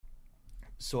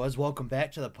So, as welcome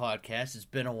back to the podcast. It's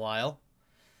been a while.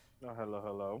 Oh, hello,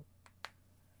 hello.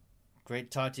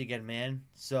 Great to talk to you again, man.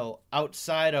 So,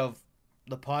 outside of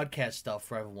the podcast stuff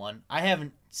for everyone, I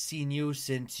haven't seen you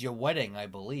since your wedding, I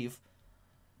believe.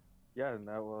 Yeah, and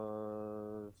that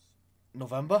was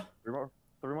November?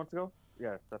 3 months ago?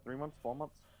 Yeah, is that 3 months, 4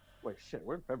 months? Wait, shit,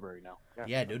 we're in February now.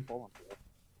 Yeah, that's dude. 4 months ago.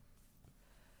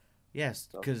 Yes,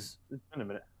 So, because, it's been a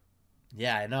minute.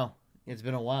 yeah, I know. It's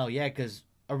been a while. Yeah, because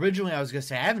originally I was going to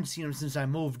say I haven't seen him since I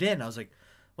moved in. I was like,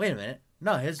 wait a minute.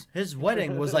 No, his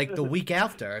wedding was like the week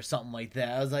after or something like that.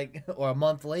 I was like, or a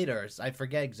month later. I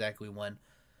forget exactly when.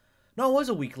 No, it was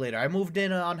a week later. I moved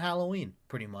in on Halloween,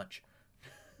 pretty much.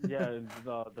 Yeah, and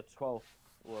the 12th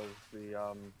was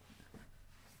was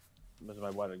my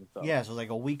wedding, so Yeah, so it was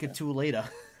like a week or two later.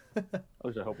 at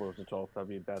least I hope it was the 12th. That'd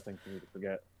be a bad thing for me to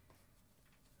forget.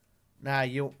 Nah,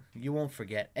 you won't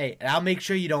forget. Hey, and I'll make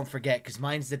sure you don't forget, because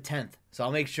mine's the 10th. So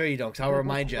I'll make sure you don't, because I'll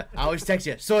remind you. I always text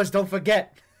you, Source, don't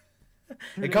forget.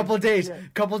 A couple of days,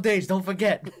 don't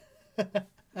forget.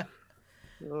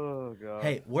 Oh, God.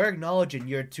 Hey, we're acknowledging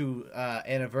your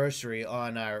anniversary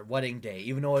on our wedding day,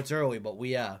 even though it's early, but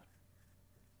we are.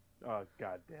 Oh,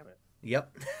 God damn it.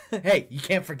 Yep. Hey, you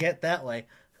can't forget that way.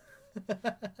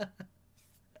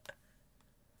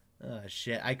 Oh,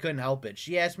 shit. I couldn't help it.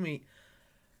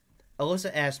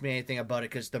 Alyssa asked me anything about it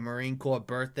because the Marine Corps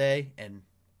birthday, and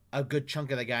a good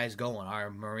chunk of the guys going are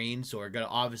Marines, so we're going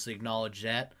to obviously acknowledge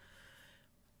that.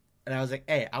 And I was like,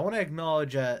 hey, I want to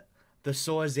acknowledge the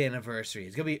SOAR's anniversary.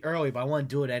 It's going to be early, but I want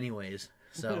to do it anyways.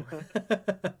 So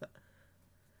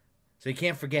so you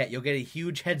can't forget. You'll get a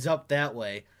huge heads up that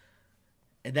way.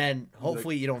 And then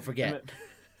hopefully you don't forget.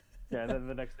 Yeah, and then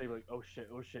the next day, like, oh shit,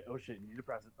 you need to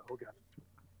press it. Oh, God.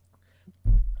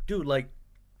 Dude, like,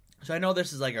 so I know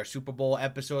this is like our Super Bowl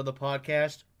episode of the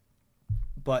podcast,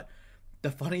 but the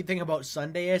funny thing about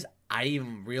Sunday is I didn't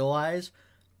even realize.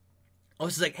 I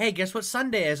was like, hey, guess what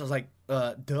Sunday is? I was like,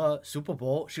 duh, Super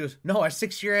Bowl. She goes, no, our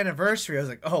 6-year anniversary. I was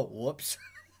like, oh, whoops.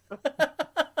 I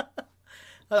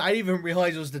didn't even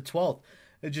realize it was the 12th.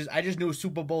 I just knew it was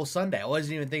Super Bowl Sunday. I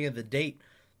wasn't even thinking of the date.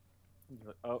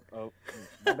 Oh,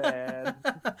 bad.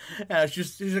 And she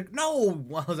was like, no.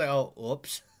 I was like, oh,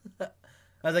 whoops.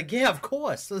 I was like, yeah, of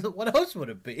course. What else would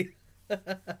it be? I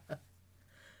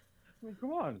mean,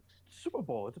 come on. Super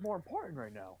Bowl, it's more important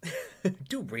right now.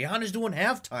 Dude, Rihanna's doing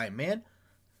halftime, man.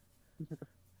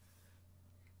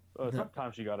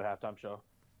 Sometimes she got a halftime show.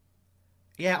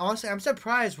 Yeah, honestly, I'm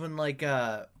surprised when, like,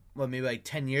 maybe like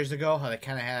 10 years ago, how they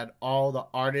kind of had all the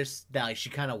artists that like, she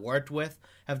kind of worked with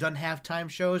have done halftime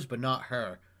shows, but not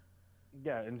her.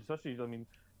 Yeah, and especially, I mean,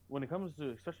 when it comes to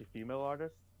especially female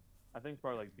artists, I think it's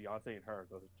probably like Beyonce and her,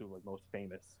 those two like most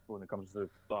famous when it comes to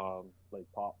like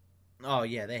pop. Oh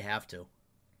yeah, they have to.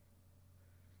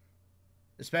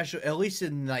 Especially at least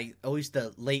in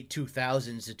the late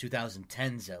 2000s to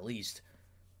 2010s at least.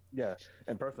 Yeah,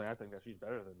 and personally, I think that she's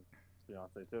better than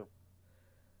Beyonce too.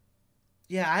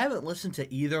 Yeah, I haven't listened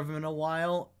to either of them in a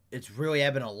while. It's really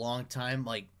been a long time,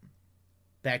 like,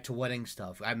 back to wedding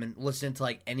stuff. I've been listening to,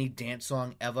 like, any dance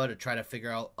song ever to try to figure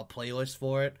out a playlist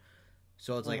for it.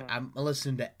 So it's like, I'm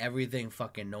listening to everything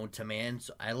fucking known to man.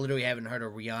 So I literally haven't heard a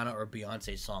Rihanna or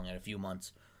Beyonce song in a few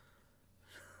months.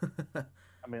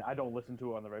 I mean, I don't listen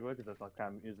to it on the regular because that's not the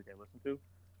kind of music I listen to.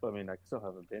 But I mean, I still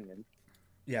have an opinion.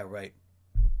 Yeah, right.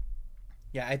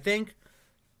 Yeah, I think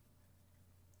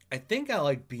I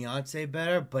like Beyonce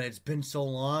better, but it's been so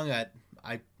long that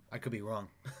I could be wrong.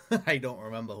 I don't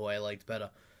remember who I liked better.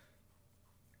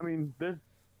 I mean, the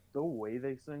way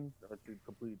they sing is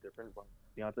completely different. But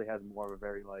Beyonce has more of a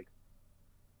very like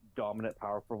dominant,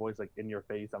 powerful voice, like in your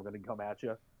face. I'm gonna come at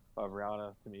you.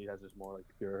 Rihanna to me has just more like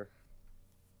pure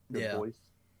voice.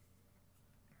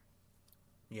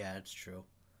 Yeah, it's true.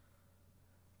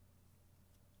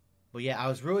 But yeah, I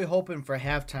was really hoping for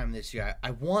halftime this year.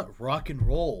 I want rock and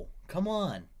roll. Come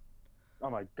on. Oh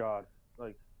my god!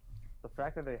 Like the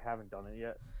fact that they haven't done it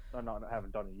yet. Not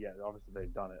haven't done it yet. Obviously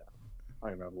they've done it. I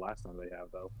don't remember the last time they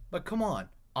have though. But come on,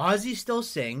 Ozzy still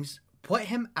sings. Put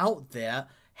him out there.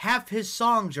 Half his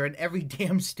songs are in every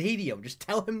damn stadium. Just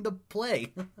tell him to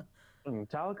play.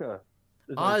 Metallica.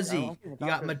 Ozzy, you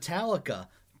got Metallica.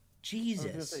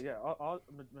 Jesus. Say, yeah,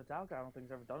 Metallica. I don't think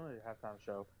has ever done a halftime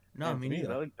show. No, me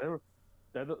neither.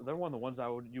 They're one of the ones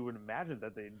you would imagine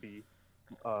that they'd be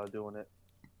doing it.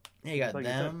 Yeah, you got like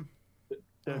them.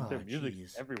 Their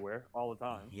music's everywhere all the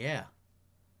time. Yeah.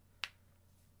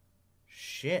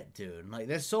 Shit, dude. Like,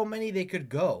 there's so many they could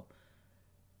go.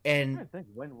 And I think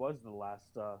when was the last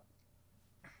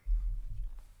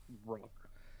rock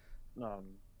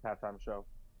halftime show?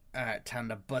 Alright, time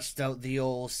to bust out the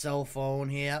old cell phone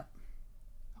here.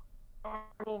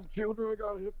 Oh, children, I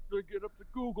gotta get up the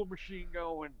Google machine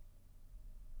going.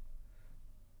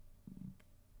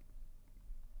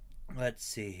 Let's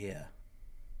see here.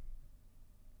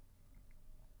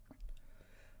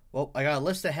 Well, I got a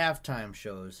list of halftime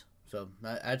shows, so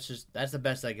that's the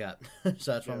best I got.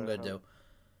 So that's what I'm gonna do.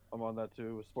 I'm on that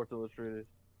too with Sports Illustrated.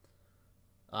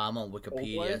 I'm on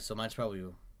Wikipedia, Coldplay? so mine's probably.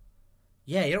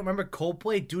 Yeah, you don't remember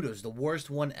Coldplay? Dude, it was the worst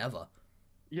one ever.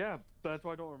 Yeah, that's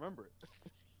why I don't remember it.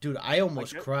 Dude, I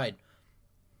almost cried.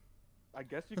 I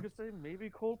guess you could say maybe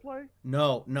Coldplay?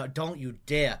 No, don't you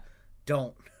dare.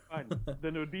 Don't. Fine.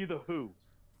 Then it would be The Who.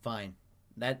 Fine.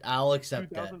 I'll accept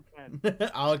 2010.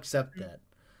 that. I'll accept that.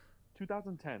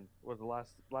 2010 was the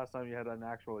last time you had an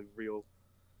actual real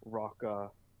rock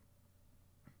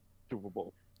Super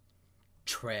Bowl.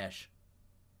 Trash.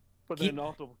 But then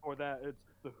also before that, it's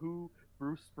The Who,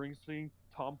 Bruce Springsteen,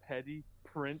 Tom Petty,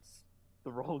 Prince,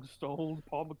 the Rolling Stones,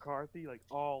 Paul McCartney, like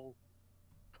all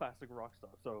classic rock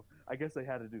stuff. So I guess they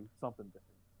had to do something different.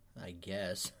 I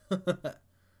guess.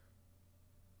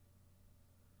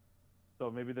 So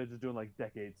maybe they're just doing like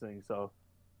decade things. So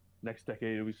next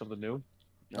decade it'll be something new.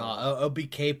 It'll be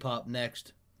K-pop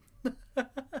next.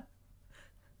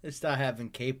 They start having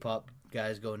K-pop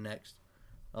guys go next.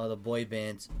 Oh, the boy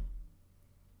bands.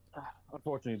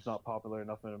 Unfortunately, it's not popular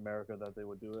enough in America that they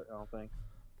would do it. I don't think.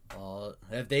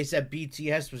 If they said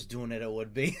BTS was doing it, it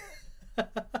would be.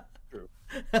 True.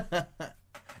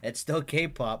 It's still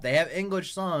K-pop. They have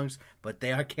English songs, but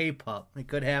they are K-pop. It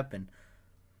could happen.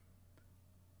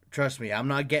 Trust me, I'm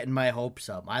not getting my hopes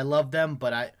up. I love them,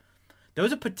 but there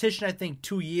was a petition, I think,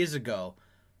 2 years ago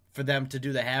for them to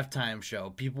do the halftime show.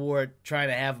 People were trying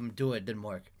to have them do it. It didn't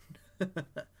work.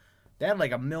 They had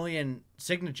like 1 million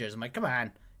signatures. I'm like, come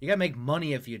on. You got to make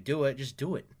money if you do it. Just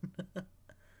do it.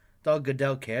 That's all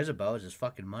Goodell cares about is his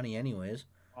fucking money anyways.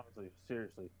 Honestly,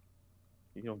 seriously.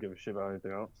 You don't give a shit about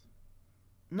anything else.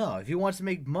 No, if he wants to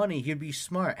make money, he'd be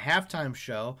smart. Halftime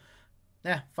show,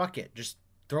 fuck it. Just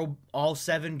throw all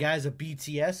 7 guys of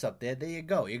BTS up there. There you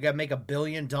go. You got to make $1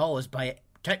 billion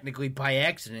technically by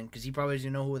accident because he probably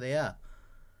doesn't know who they are.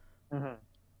 Mm-hmm.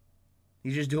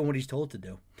 He's just doing what he's told to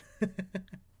do.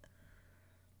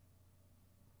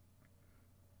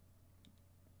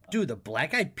 Dude, the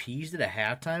Black Eyed Peas did a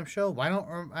halftime show? Why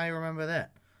don't I remember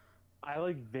that? I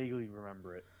like vaguely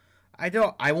remember it. I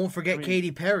don't. I won't forget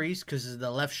Katy Perry's because of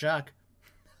the left shock.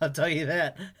 I'll tell you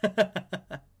that.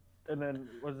 And then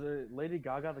was it Lady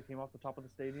Gaga that came off the top of the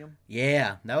stadium?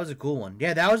 Yeah, that was a cool one.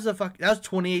 Yeah, that was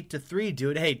 28-3,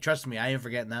 dude. Hey, trust me, I ain't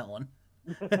forgetting that one.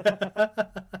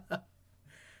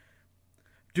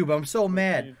 Dude, but I'm so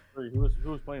mad. Who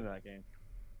was playing that game?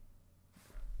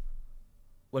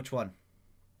 Which one?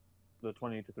 The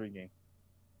 28-3 game.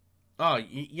 Oh,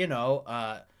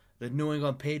 the New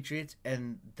England Patriots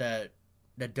and the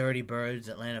Dirty Birds,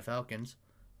 Atlanta Falcons.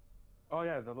 Oh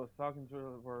yeah, the Falcons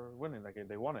were winning that game.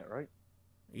 They won it, right?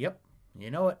 Yep. You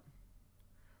know it.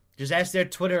 Just ask their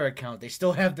Twitter account. They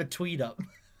still have the tweet up.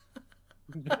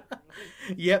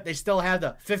 Yep, they still have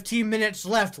the 15 minutes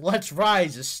left. Let's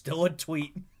rise is still a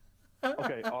tweet.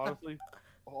 Okay, honestly,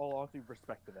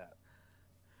 respect to that.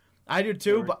 I do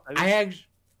too, but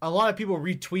a lot of people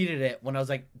retweeted it when I was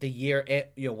like the year,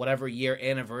 whatever year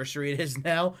anniversary it is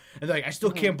now, and they're like, I still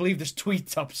can't believe this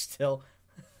tweet's up still.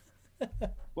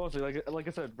 Well, see, like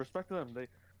I said, respect to them.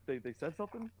 They said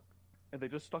something, and they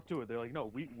just stuck to it. They're like,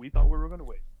 no, we thought we were gonna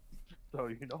win. So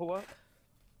you know what?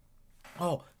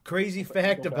 Oh, crazy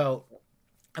fact about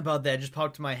that just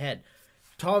popped to my head.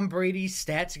 Tom Brady's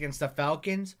stats against the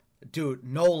Falcons, dude,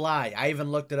 no lie. I even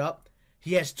looked it up.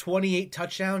 He has 28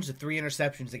 touchdowns to 3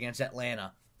 interceptions against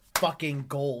Atlanta. Fucking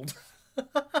gold.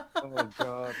 Oh my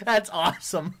god. That's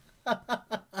awesome.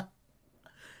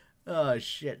 Oh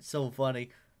shit, so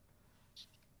funny.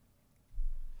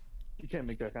 You can't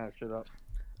make that kind of shit up.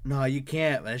 No, you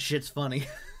can't. That shit's funny.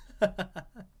 Yep.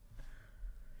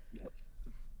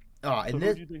 Oh, and so this,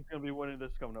 who do you think's gonna be winning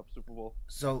this coming up Super Bowl?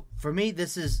 So for me,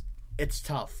 it's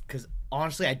tough because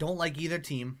honestly, I don't like either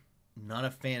team. Not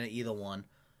a fan of either one.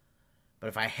 But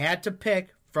if I had to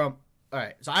pick all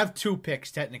right, so I have 2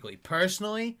 picks technically.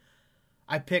 Personally,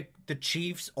 I pick the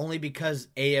Chiefs only because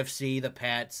AFC, the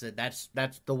Pats. That's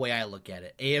the way I look at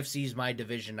it. AFC is my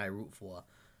division I root for.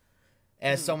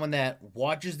 As someone that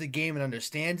watches the game and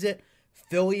understands it,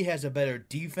 Philly has a better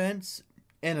defense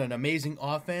and an amazing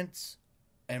offense.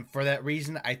 And for that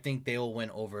reason, I think they will win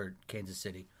over Kansas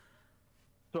City.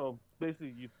 So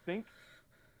basically, you think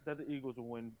that the Eagles will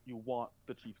win. You want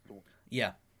the Chiefs to win.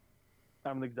 Yeah.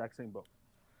 I'm in the exact same boat.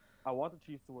 I want the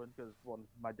Chiefs to win because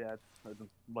my dad's a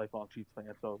lifelong Chiefs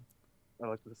fan, so I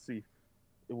like to see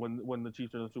when the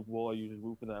Chiefs are in the Super Bowl. I usually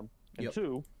root for them. And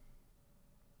 2,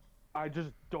 I just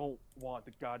don't want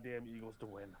the goddamn Eagles to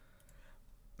win.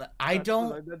 I That's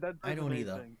don't. that's I the don't main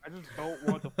either. thing. I just don't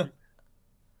want the.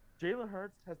 Jalen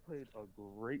Hurts has played a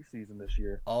great season this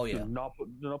year. Oh yeah, Do not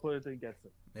put anything against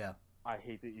him. yeah. I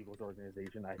hate the Eagles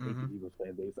organization. I hate Hmm. the Eagles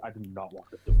fan base. I do not want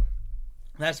to do it.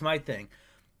 That's my thing.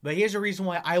 But here's a reason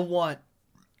why I want.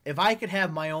 If I could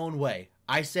have my own way,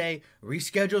 I say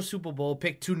reschedule Super Bowl,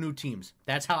 pick 2 new teams.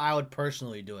 That's how I would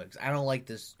personally do it. 'Cause I don't like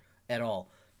this at all.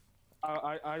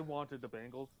 I wanted the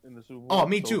Bengals in the Super Bowl. Oh,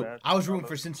 me so too. bad. I was rooting I'm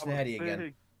for Cincinnati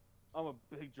again. I'm a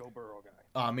big Joe Burrow guy.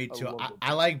 Oh, me I too. love them.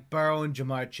 I like Burrow and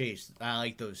Jamar Chase. I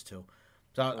like those two.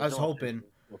 So I was Jamar hoping. Chase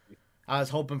is rookie. I was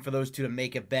hoping for those two to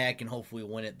make it back and hopefully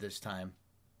win it this time.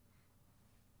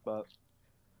 But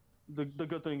the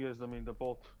good thing is, I mean, they're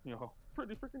both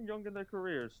pretty freaking young in their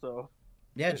careers. So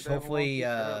Yeah, just they have a long hopefully future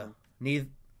ahead of them.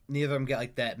 neither of them get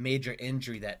like that major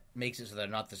injury that makes it so they're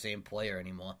not the same player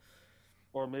anymore.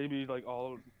 Or maybe like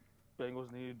all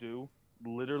Bengals need to do,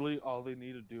 literally all they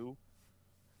need to do,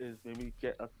 is maybe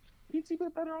get a teensy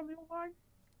bit better on the line.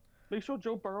 Make sure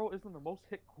Joe Burrow isn't the most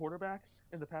hit quarterback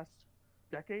in the past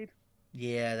decade.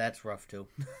 Yeah, that's rough too.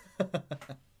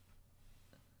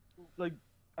 Like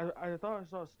I thought I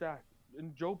saw a stat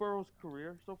in Joe Burrow's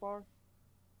career so far.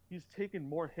 He's taken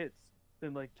more hits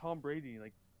than like Tom Brady in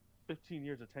like 15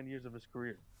 years or 10 years of his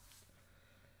career.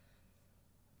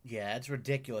 Yeah, it's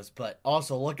ridiculous. But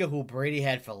also, look at who Brady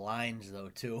had for lines though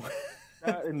too.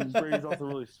 And Brady's also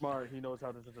really smart. He knows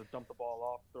how to just dump the ball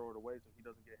off, throw it away, so he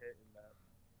doesn't get hit,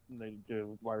 and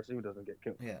the wide receiver doesn't get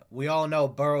killed. Yeah, we all know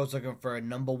Burrow's looking for a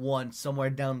number 1 somewhere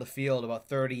down the field, about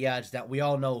 30 yards. That we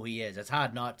all know who he is. It's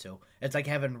hard not to. It's like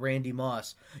having Randy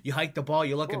Moss. You hike the ball,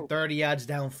 you're looking Whoa. 30 yards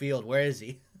downfield. Where is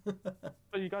he?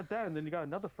 So you got that, and then you got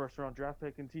another first-round draft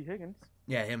pick in T. Higgins.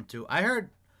 Yeah, him too. I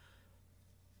heard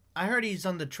he's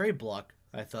on the trade block.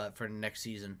 I thought for next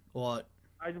season, or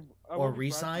I or wouldn't be surprised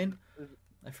re-sign. if-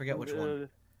 I forget which one.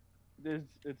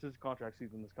 It's his contract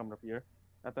season that's coming up here,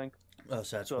 I think. Oh,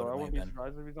 so that's So I what it wouldn't may be have been.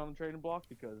 surprised if he's on the trading block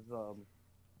because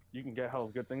you can get hell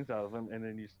of good things out of him, and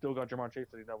then you still got Jamar Chase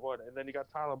that he's not one, and then you got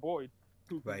Tyler Boyd,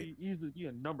 who could Right. easily be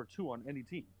a number 2 on any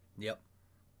team. Yep.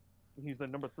 He's the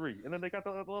number 3, and then they got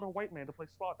the little white man to play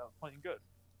slot that was playing good.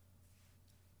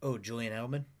 Oh, Julian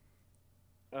Edelman.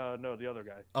 No, the other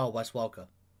guy. Oh, Wes Welker.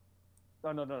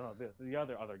 No,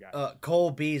 the other guy. Cole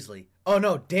Beasley. Oh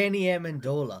no, Danny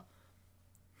Amendola.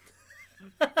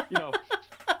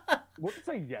 We'll just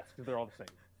say yes because they're all the same.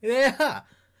 Yeah.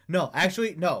 No,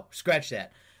 actually, no. Scratch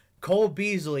that. Cole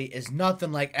Beasley is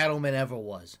nothing like Edelman ever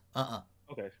was.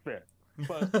 Okay, fair.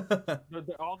 But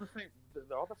they're all the same.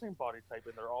 They're all the same body type,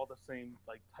 and they're all the same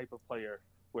like type of player.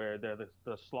 Where they're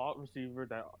the slot receiver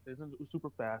that isn't super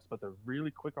fast, but they're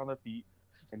really quick on their feet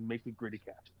and make the gritty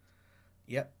catches.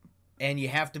 Yep. And you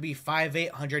have to be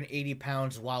 5'8", 180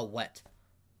 pounds while wet,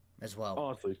 as well.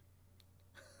 Honestly,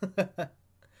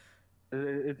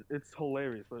 it's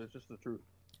hilarious, but it's just the truth.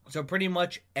 So pretty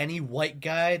much any white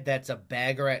guy that's a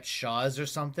bagger at Shaw's or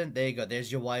something, there you go.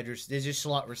 There's your there's your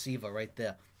slot receiver right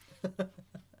there. What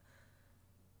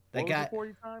That was guy. the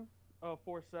 40 time?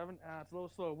 4.7. It's a little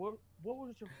slow. What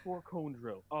was your 4-cone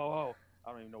drill? Oh,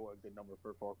 I don't even know what a good number for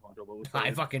a 4-cone drill. But we'll say I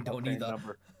it's fucking don't outstanding either.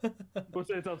 Number. We'll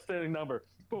say it's outstanding number.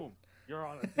 Boom, you're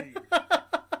on a team.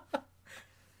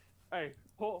 Hey,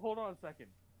 hold on a second.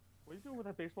 What are you doing with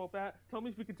that baseball bat? Tell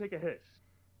me if we can take a hit.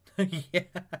 Yeah.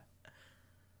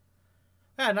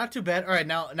 Ah, not too bad. All right,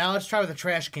 now let's try with a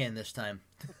trash can this time.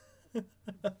 All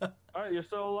right, you're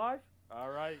still alive? All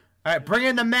right. All right, bring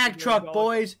in the Mack truck, $2 million.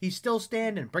 boys. He's still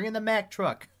standing. Bring in the Mack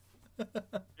truck.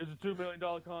 Here's a $2 million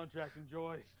contract.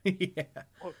 Enjoy. Yeah.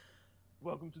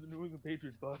 Welcome to the New England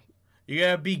Patriots, bud. You're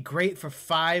going to be great for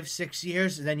 5-6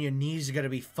 years, and then your knees are going to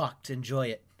be fucked. Enjoy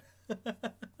it.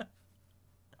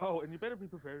 Oh, and you better be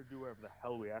prepared to do whatever the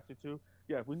hell we ask you to.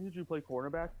 Yeah, if we need you to play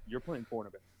cornerback, you're playing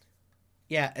cornerback.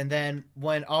 Yeah, and then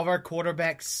when all of our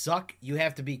quarterbacks suck, you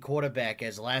have to be quarterback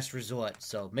as last resort.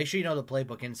 So make sure you know the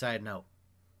playbook inside and out.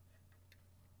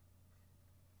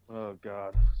 Oh,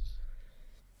 God.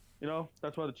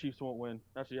 That's why the Chiefs won't win.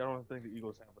 Actually, I don't think the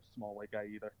Eagles have a small white guy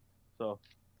either. So,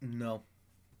 No.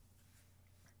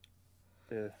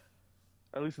 yeah.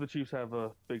 At least the Chiefs have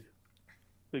a big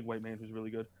white man who's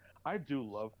really good. I do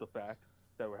love the fact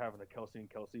that we're having a Kelsey and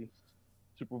Kelsey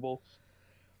Super Bowl.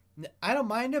 I don't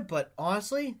mind it, but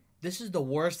honestly, this is the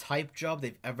worst hype job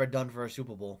they've ever done for a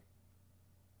Super Bowl.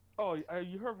 Oh,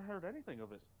 you haven't heard anything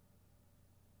of it.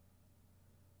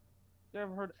 You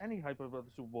haven't heard any hype about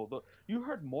the Super Bowl. You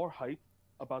heard more hype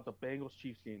about the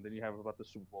Bengals-Chiefs game than you have about the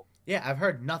Super Bowl. Yeah, I've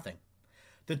heard nothing.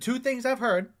 The two things I've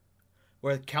heard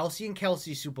were Kelsey and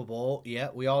Kelsey Super Bowl. Yeah,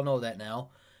 we all know that now.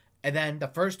 And then the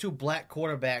first two black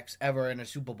quarterbacks ever in a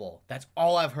Super Bowl. That's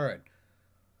all I've heard.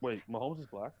 Wait, Mahomes is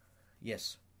black?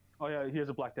 Yes. Oh yeah, he has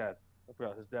a black dad. I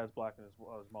forgot his dad's black and his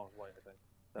mom's white. I think.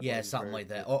 That's why Yeah, he's something very- like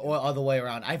that. Or other way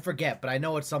around. I forget, but I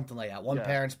know it's something like that. One Yeah.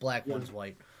 parent's black, Yeah. one's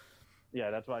white. Yeah,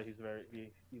 that's why he's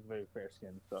very fair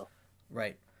skinned. So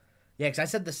Right. Yeah, because I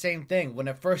said the same thing. When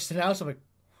it first announced, I'm like,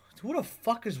 who the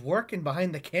fuck is working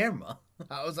behind the camera?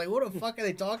 I was like, what the fuck are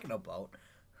they talking about?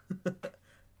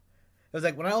 It was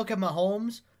like, when I look at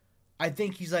Mahomes, I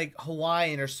think he's like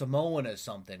Hawaiian or Samoan or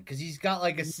something. Because he's got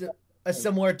like a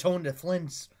similar tone to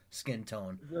Flynn's skin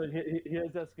tone. he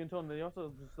has that skin tone, and he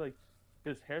also just like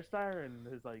his hairstyle and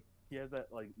his like he has that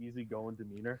like easygoing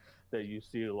demeanor that you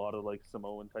see a lot of like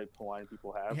Samoan type Hawaiian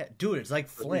people have. Yeah, dude, it's like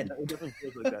So Flynn. It definitely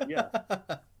feels like that. Yeah.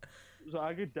 So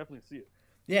I could definitely see it.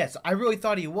 Yeah, so I really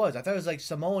thought he was. I thought it was like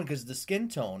Samoan because of the skin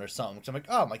tone or something. So I'm like,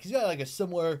 oh, he's got like a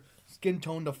similar skin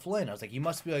tone to Flynn. I was like, he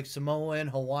must be like Samoan,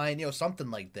 Hawaiian,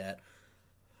 something like that.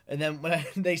 And then when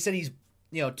they said he's,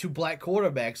 two black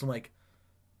quarterbacks, I'm like,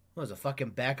 what was a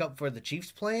fucking backup for the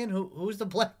Chiefs playing? Who's the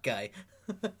black guy?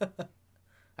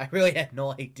 I really had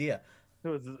no idea.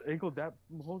 So is his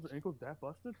Mahomes' ankle that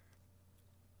busted?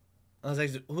 I was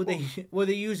like, who are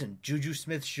they using? Juju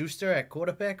Smith-Schuster at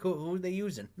quarterback? Who are they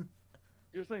using?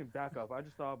 You're saying backup. I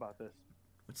just thought about this.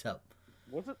 What's up?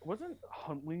 Wasn't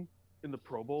Huntley in the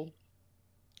Pro Bowl?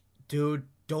 Dude,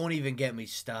 don't even get me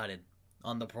started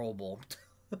on the Pro Bowl.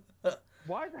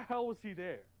 Why the hell was he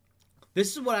there?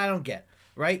 This is what I don't get,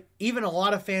 right? Even a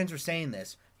lot of fans were saying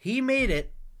this. He made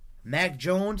it. Mac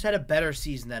Jones had a better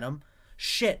season than him.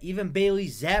 Shit, even Bailey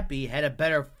Zappi had a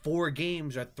better 4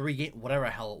 games or 3 games, whatever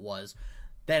the hell it was,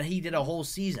 than he did a whole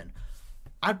season.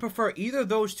 I'd prefer either of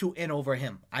those two in over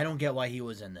him. I don't get why he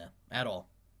was in there at all.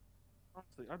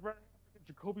 Honestly, I'd rather have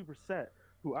Jacoby Brissett,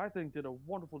 who I think did a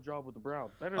wonderful job with the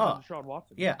Browns, better Oh, than Deshaun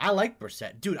Watson. Yeah, I like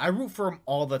Brissett. Dude, I root for him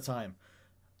all the time.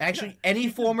 Actually, any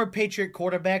former Patriot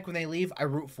quarterback, when they leave, I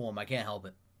root for him. I can't help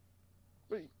it.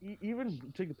 But even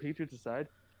take the Patriots aside,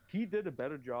 he did a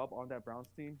better job on that Browns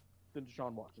team than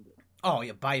Deshaun Watson did. Oh,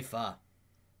 yeah, by far.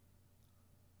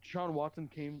 Deshaun Watson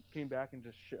came back and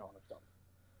just shit on himself.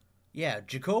 Yeah,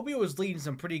 Jacoby was leading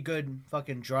some pretty good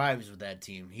fucking drives with that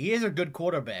team. He is a good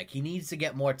quarterback. He needs to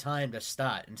get more time to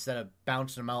start instead of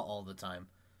bouncing him out all the time.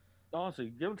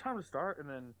 Honestly, give him time to start and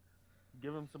then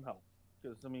give him some help.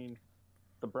 Because, I mean,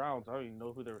 the Browns, I don't even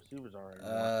know who their receivers are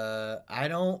anymore. I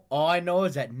don't. All I know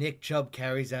is that Nick Chubb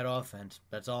carries that offense.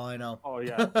 That's all I know. Oh,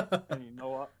 yeah. And you know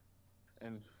what?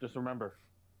 And just remember,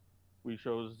 we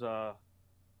chose, I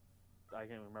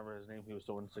can't remember his name. He was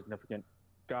so insignificant.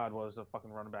 God, what was the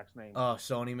fucking running back's name? Oh,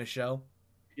 Sony Michel?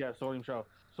 Yeah, Sony Michel.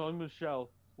 Sony Michel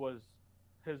was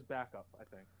his backup, I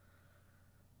think.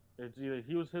 It's either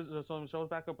he was Sony Michel's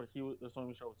backup or Sony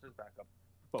Michel was his backup.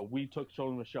 But we took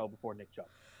Sony Michel before Nick Chubb.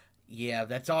 Yeah,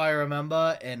 that's all I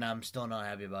remember, and I'm still not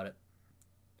happy about it.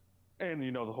 And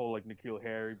the whole N'Keal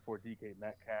Harry before DK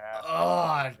Metcalf.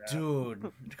 Oh,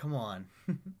 dude. Come on.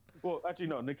 Well, actually,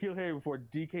 no. N'Keal Harry before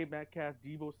DK Metcalf,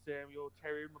 Deebo Samuel,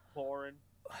 Terry McLaurin.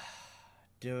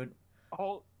 Dude.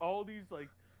 All these,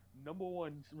 number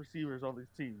one receivers on these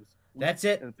teams. That's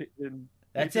it. And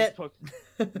That's they it. just took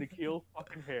N'Keal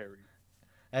fucking Harry.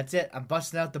 That's it. I'm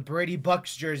busting out the Brady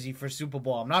Bucks jersey for Super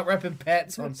Bowl. I'm not repping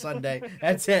Pats on Sunday.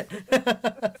 That's it.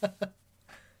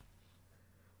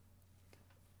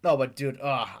 No, but dude,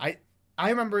 I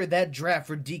remember that draft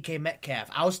for DK Metcalf.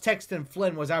 I was texting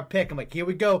Flynn was our pick. I'm like, here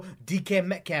we go, DK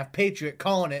Metcalf, Patriot,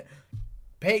 calling it.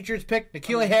 Patriots pick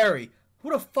N'Keal Harry.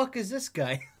 Who the fuck is this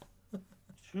guy?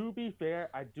 To be fair,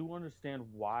 I do understand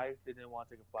why they didn't want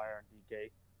to take a flyer on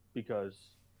DK because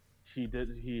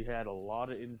he had a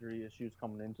lot of injury issues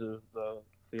coming into the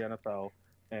NFL,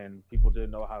 and people didn't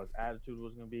know how his attitude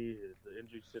was going to be, the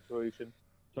injury situation.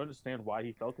 To understand why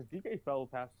he fell, because DK fell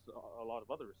past a lot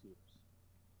of other receivers.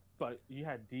 But you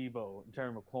had Deebo and Terry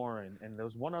McLaurin, and there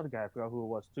was one other guy, I forgot who it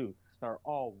was too, that are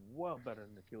all well better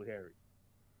than N'Keal Harry.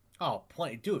 Oh,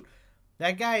 plenty. Dude,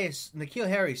 that guy is, N'Keal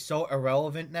Harry is so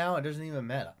irrelevant now, it doesn't even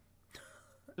matter.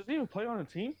 Does he even play on a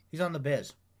team? He's on the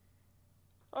Biz.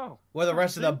 Oh. Where the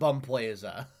rest of the bum players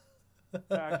are.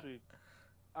 Actually,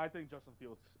 I think Justin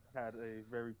Fields had a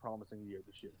very promising year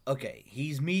this year. Okay,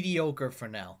 he's mediocre for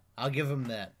now. I'll give him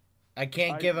that. I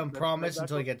can't give him promise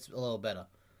until he gets a little better.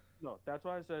 No, that's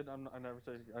why I said I'm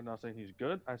not saying he's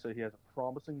good. I said he has a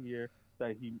promising year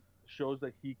that he shows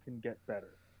that he can get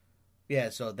better. Yeah,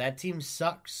 so that team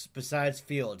sucks. Besides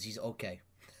Fields, he's okay.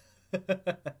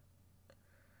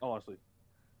 Honestly,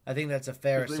 I think that's a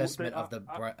fair Because assessment of the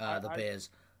Bears.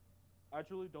 I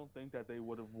truly don't think that they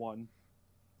would have won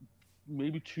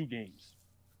maybe 2 games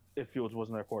if Fields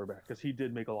wasn't their quarterback because he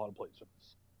did make a lot of plays.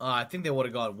 I think they would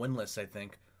have gone winless. I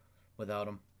think without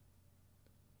him.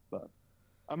 But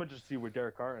I'm gonna just see where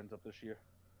Derek Carr ends up this year,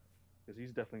 because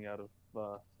he's definitely out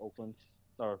of Oakland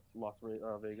or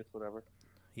Vegas, whatever.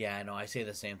 Yeah, I know. I say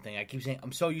the same thing. I keep saying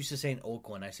I'm so used to saying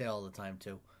Oakland. I say it all the time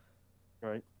too.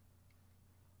 Right.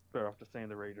 Better off just saying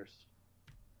the Raiders.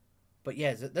 But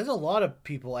yeah, there's a lot of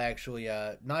people actually,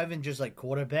 not even just like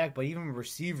quarterback, but even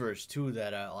receivers too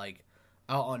that are like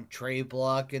out on trade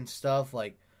block and stuff.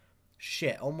 Like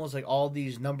shit, almost like all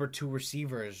these number 2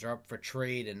 receivers are up for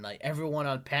trade, and like everyone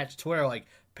on Pat's Twitter like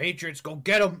Patriots go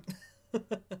get them.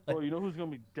 Well, you know who's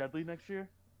gonna be deadly next year?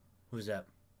 Who's that?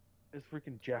 It's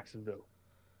freaking Jacksonville.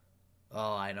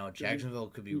 Oh, I know. Jacksonville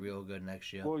could be real good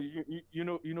next year. Well, you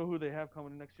know who they have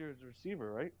coming next year as a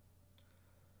receiver, right?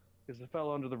 Because it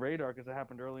fell under the radar because it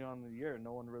happened early on in the year and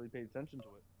no one really paid attention to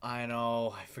it. I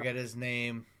know. I forget his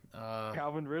name.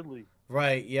 Calvin Ridley.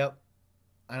 Right. Yep.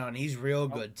 I know, and he's real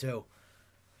good too.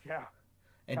 Yeah.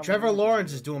 And Calvin Trevor Ridley's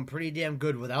Lawrence good. is doing pretty damn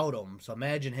good without him. So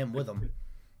imagine him with him.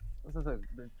 The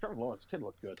Trevor Lawrence kid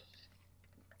looked good.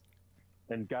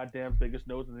 And goddamn biggest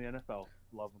nose in the NFL.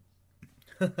 Love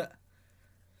him.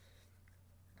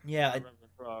 Yeah. I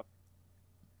remember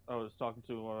I was talking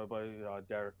to my buddy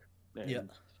Derek. And Yeah.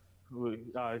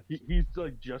 he's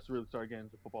like just really started getting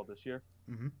into football this year.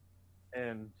 Mm-hmm.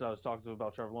 And so I was talking to him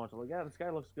about Trevor Lawrence. I'm like, yeah, this guy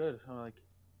looks good. I'm like,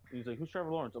 he's like, who's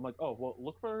Trevor Lawrence? I'm like, oh, well,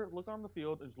 look on the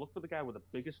field and just look for the guy with the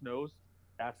biggest nose.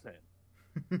 That's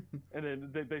him. And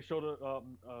then they showed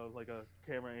like a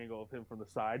camera angle of him from the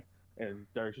side, and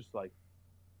Derek's just like,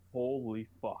 holy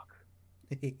fuck,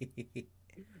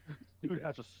 dude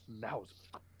has a snout.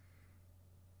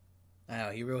 I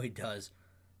know, he really does.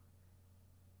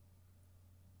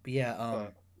 But yeah,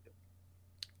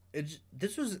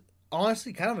 this was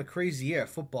honestly kind of a crazy year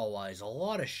football wise. A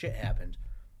lot of shit happened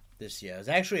this year. It was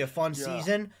actually a fun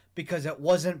season because it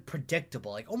wasn't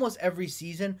predictable. Like almost every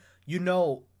season, you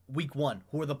know, week 1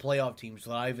 who are the playoff teams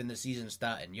live in the season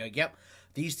starting. You're like, yep,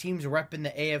 these teams are repping the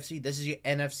AFC. This is your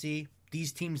NFC.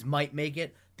 These teams might make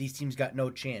it. These teams got no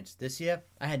chance. This year,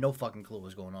 I had no fucking clue what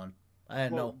was going on. I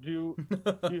had no. You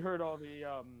heard all the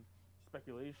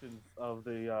speculations of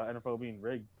the NFL being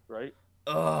rigged, right?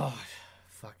 Oh,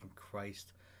 fucking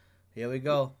Christ! Here we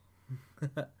go.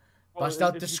 Bust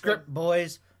out the script,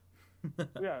 boys.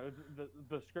 Yeah,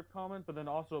 the script comment, but then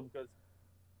also because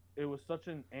it was such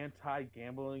an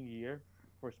anti-gambling year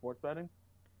for sports betting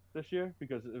this year,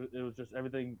 because it was just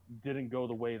everything didn't go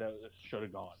the way that it should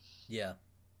have gone. Yeah.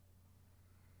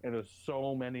 And there's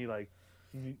so many like,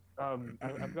 I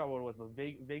forgot what it was, but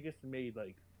Vegas made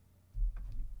like,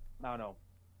 I don't know,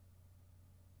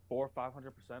 400% or 500%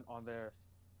 on their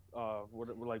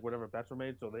whatever bets were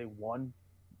made, so they won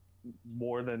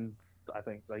more than I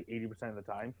think like 80% of the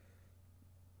time,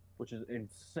 which is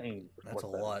insane. That's a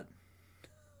lot.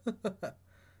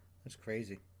 That's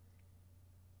crazy.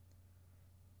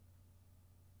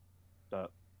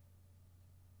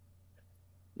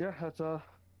 Yeah,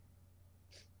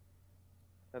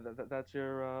 that's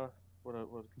your what a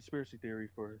conspiracy theory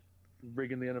for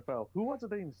rigging the NFL. Who was it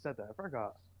that even said that? I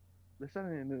forgot. They said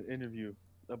in an interview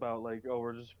about like, oh,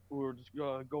 we're just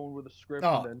going with a script.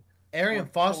 Oh, and then Arian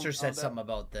Foster said something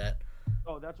about that.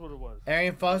 Oh, that's what it was.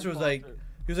 Arian Foster was like,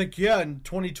 he was like, yeah, in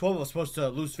 2012 I was supposed to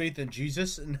lose faith in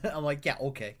Jesus, and I'm like, yeah,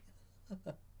 okay.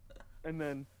 And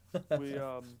then we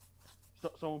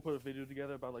someone put a video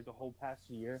together about like the whole past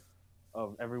year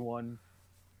of everyone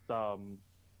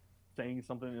saying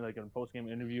something like in a post game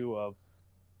interview of,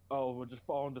 oh, we're just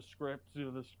following the script,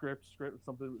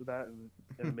 something like that, and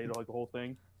it made like a whole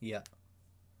thing. Yeah.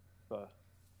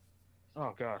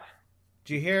 Oh god.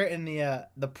 Did you hear in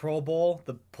the Pro Bowl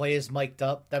the players mic'd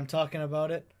up them talking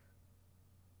about it?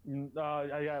 Yeah,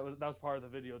 that was part of the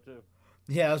video too.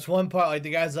 Yeah, it was one part like the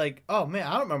guy's like, "Oh man,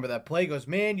 I don't remember that play." He goes,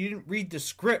 "Man, you didn't read the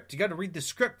script. You got to read the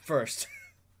script first."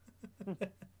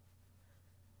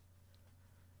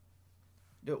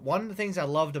 One of the things I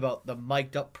loved about the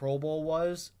mic'd up Pro Bowl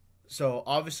was, so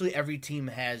obviously every team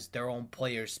has their own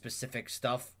players' specific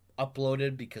stuff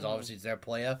uploaded because obviously it's their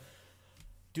player.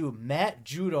 Dude, Matt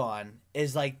Judon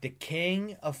is like the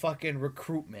king of fucking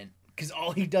recruitment because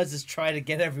all he does is try to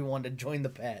get everyone to join the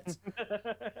Pats.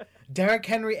 Derrick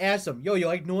Henry asked him, "Yo, you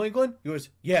like New England?" He goes,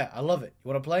 "Yeah, I love it. You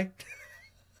want to play?"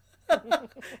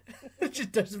 It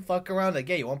just doesn't fuck around. Like,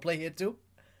 "Hey, you want to play here too?"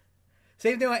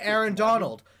 Same thing with Aaron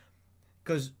Donald.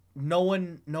 Because no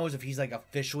one knows if he's like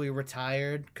officially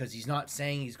retired because he's not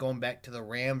saying he's going back to the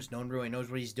Rams. No one really knows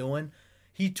what he's doing.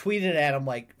 He tweeted at him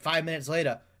like 5 minutes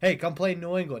later, "Hey, come play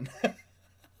New England."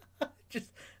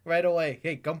 Just right away.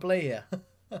 "Hey, come play here."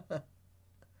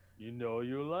 You know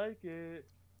you like it.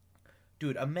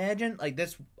 Dude, imagine like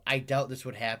this. I doubt this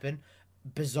would happen.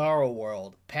 Bizarro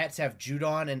world. Pats have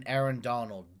Judon and Aaron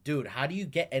Donald. Dude, how do you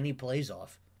get any plays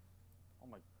off? Oh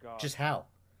my god. Just how?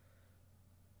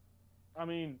 I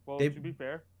mean, well, They- to be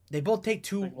fair, They both take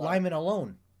two Think what? linemen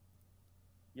alone.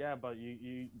 yeah, but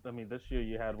I mean, this year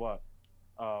you had what?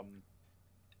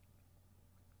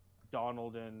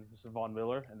 Donald and Von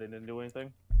Miller, and they didn't do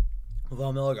anything.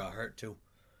 Von Miller got hurt too.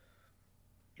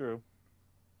 True.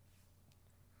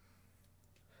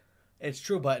 It's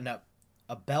true, but in a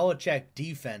Belichick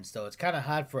defense, though, it's kind of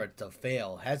hard for it to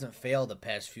fail. Hasn't failed the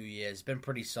past few years. Been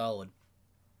pretty solid.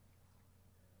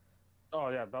 Oh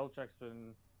yeah, Belichick's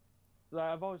been.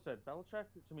 I've always said Belichick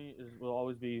to me will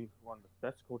always be one of the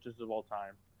best coaches of all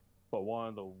time, but one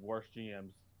of the worst GMs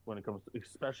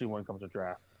especially when it comes to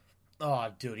draft. Oh,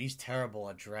 dude, he's terrible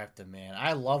at drafting, man.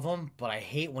 I love him, but I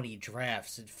hate when he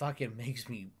drafts. It fucking makes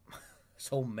me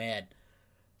so mad.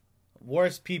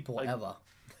 Worst people Like- ever.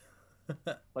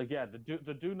 Like, yeah, the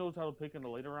dude knows how to pick in the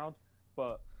later rounds,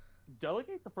 but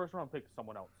delegate the first round pick to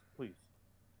someone else, please.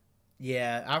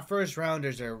 Yeah, our first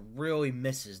rounders are really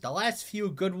misses. The last few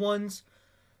good ones,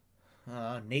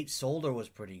 Nate Solder was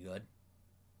pretty good.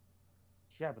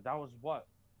 Yeah, but that was what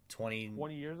 20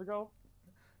 years ago.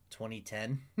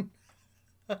 2010.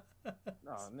 No,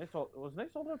 was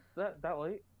Nate Solder that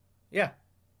late? Yeah.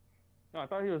 No, I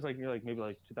thought he was like maybe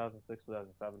like 2006,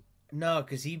 2007. No,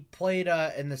 because he played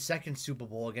in the second Super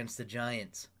Bowl against the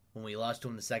Giants when we lost to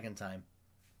him the second time.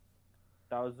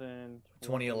 That was in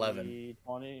 2011.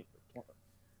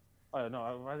 Oh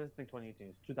no, I just think 2018.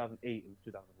 It's 2008 and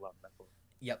 2011. That's what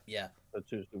Yep, yeah. the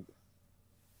two.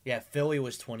 Yeah, Philly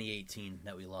was 2018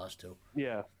 that we lost to.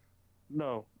 Yeah,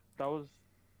 no, that was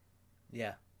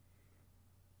Yeah.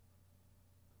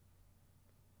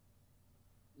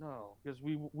 no because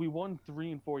we won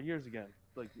 3 and 4 years again.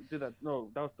 Like did that? No,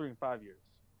 that was 3 and 5 years.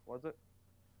 Was it?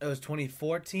 It was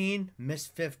 2014,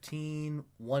 missed 15,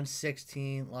 won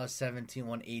 16, lost 17,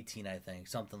 won 18, I think.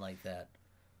 Something like that.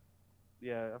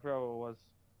 Yeah, I forgot what it was.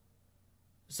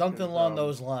 Something Because, along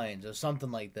those lines or something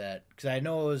like that. Because I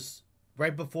know it was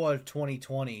right before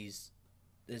 2020s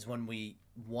is when we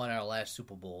won our last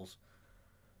Super Bowls.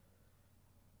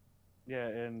 Yeah,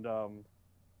 and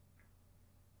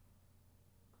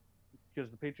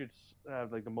because the Patriots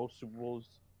have like the most Super Bowls,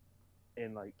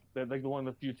 and like they're like the one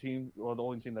of the few teams, or the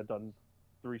only team that done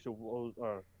 3 Super Bowls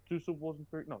or 2 Super Bowls in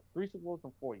 3 Super Bowls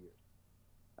in 4 years.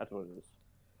 That's what it is.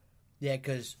 Yeah,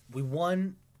 because we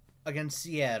won against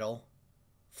Seattle,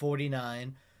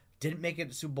 49, didn't make it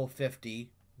to Super Bowl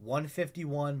 50, won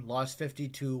 51, lost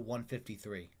 52, won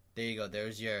 53. There you go.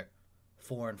 There's your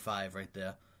 4 and 5 right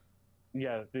there.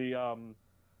 Yeah,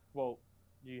 well,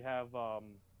 you have what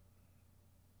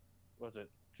was it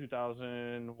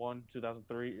 2001,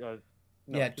 2003? No,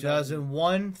 Yeah,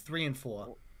 2001, 3 and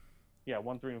 4. Yeah,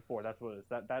 1, 3, and 4. That's what it is.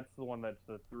 That's the one that's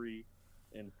the 3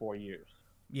 and 4 years.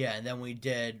 Yeah, and then we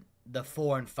did the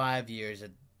 4 and 5 years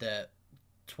at the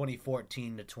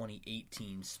 2014 to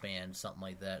 2018 span, something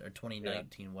like that, or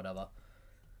 2019, whatever.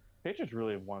 Patriots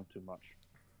really have won too much.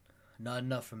 Not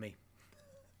enough for me.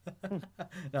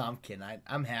 No, I'm kidding.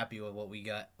 I'm happy with what we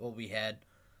got, what we had.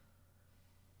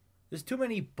 There's too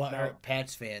many butthurt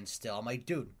Pats fans still. I'm like,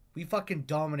 dude, we fucking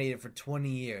dominated for 20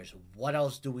 years. What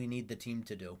else do we need the team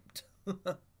to do?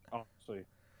 Honestly.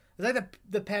 It's like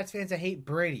the Pats fans that hate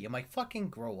Brady. I'm like, fucking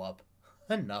grow up.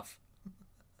 Enough.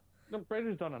 No,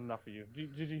 Brady's done enough for you.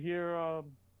 Did you hear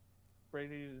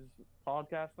Brady's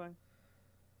podcast thing?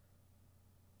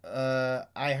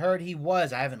 I heard he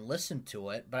was. I haven't listened to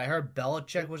it, but I heard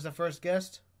Belichick was the first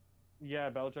guest. Yeah,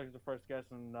 Belichick's the first guest,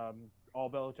 and all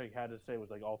Belichick had to say was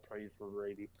like all praise for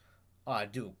Brady. Oh,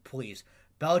 dude, please.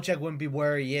 Belichick wouldn't be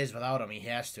where he is without him. He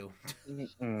has to.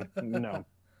 No.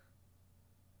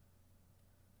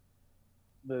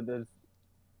 There's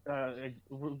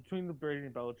between the Brady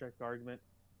and Belichick argument,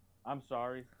 I'm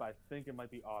sorry, but I think it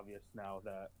might be obvious now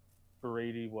that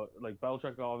Brady,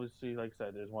 Belichick, obviously, like I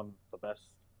said, is one of the best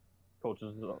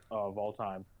coaches of all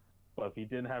time. But if he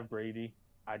didn't have Brady,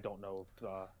 I don't know if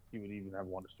he would even have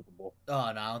won a Super Bowl.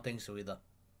 Oh, no, I don't think so either.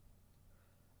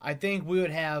 I think we would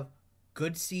have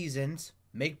good seasons,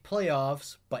 make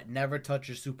playoffs, but never touch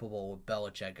a Super Bowl with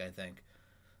Belichick, I think.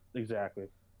 Exactly.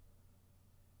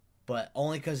 But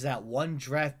only because that one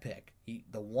draft pick.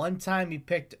 The one time he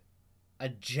picked a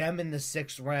gem in the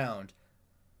 6th round,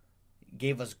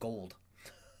 gave us gold.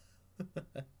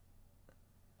 How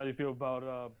do you feel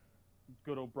about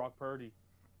good old Brock Purdy?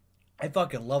 I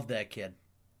fucking love that kid.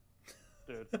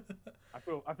 Dude, I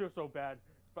feel so bad.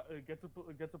 But get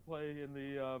to play in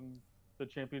the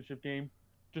championship game,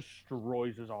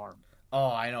 destroys his arm. Oh,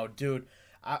 I know, dude.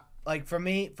 Like for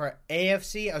me, for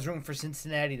AFC, I was rooting for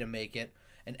Cincinnati to make it.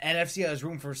 And NFC, I was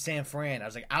rooting for San Fran. I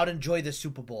was like, I would enjoy the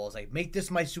Super Bowl. I was like, make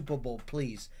this my Super Bowl,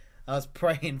 please. I was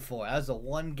praying for it. That was the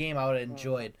one game I would have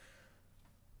enjoyed.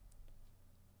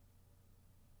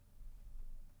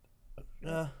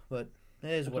 But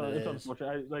it is what it is.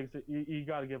 Unfortunate. You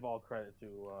got to give all credit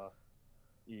to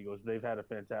Eagles. They've had a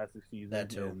fantastic season.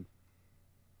 That too.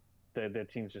 Their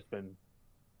team's just been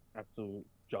absolute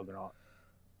juggernaut.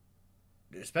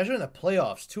 Especially in the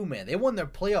playoffs too, man. They won their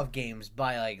playoff games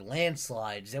by like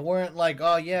landslides. They weren't like,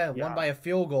 won by a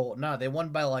field goal. No, they won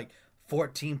by like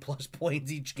 14 plus points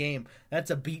each game.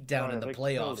 That's a beatdown in the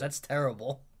playoffs. That's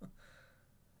terrible.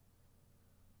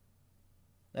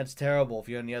 That's terrible if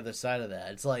you're on the other side of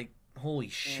that. It's like, holy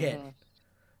shit. Mm-hmm.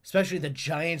 Especially the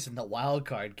Giants in the wild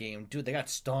card game. Dude, they got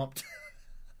stomped.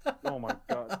 Oh my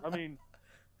god. I mean,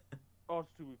 also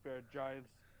to be fair, Giants,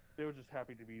 they were just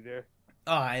happy to be there.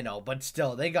 Oh, I know, but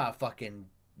still, they got fucking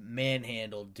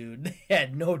manhandled, dude. They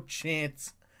had no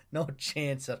chance. No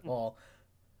chance at all.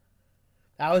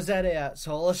 I was at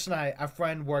so Alyssa and our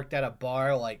friend worked at a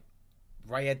bar, like,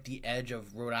 right at the edge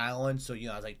of Rhode Island, so,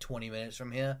 I was like 20 minutes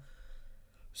from here.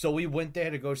 So we went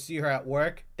there to go see her at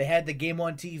work. They had the game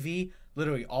on TV.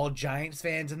 Literally all Giants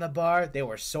fans in the bar. They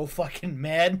were so fucking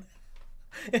mad.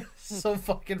 It was so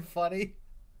fucking funny.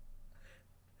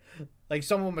 Like,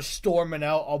 some of them are storming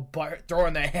out, all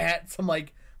throwing their hats. I'm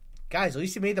like, guys, at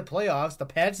least you made the playoffs. The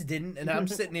Pats didn't, and I'm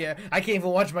sitting here. I can't even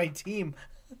watch my team.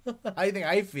 How do you think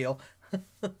I feel?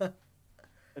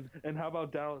 And how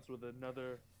about Dallas with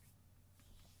another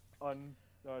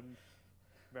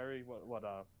very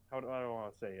how do I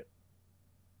want to say it?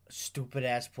 Stupid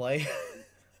ass play.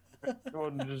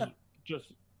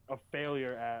 just a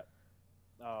failure at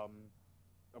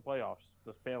the playoffs.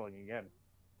 Just failing again.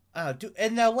 Dude,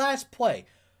 in the last play,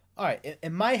 all right,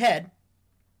 in my head,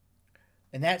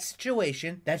 in that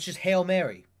situation, that's just Hail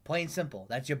Mary, plain simple.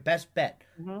 That's your best bet.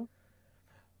 Mm-hmm.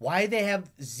 Why they have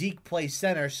Zeke play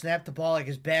center, snap the ball like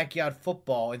his backyard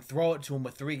football, and throw it to him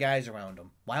with 3 guys around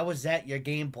him? Why was that your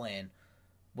game plan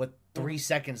with 3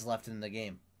 seconds left in the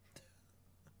game?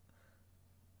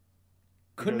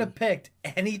 Couldn't have picked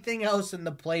anything else in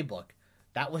the playbook.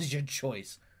 That was your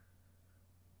choice.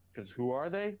 Because who are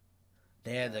they?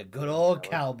 They're the good old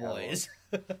Cowboys.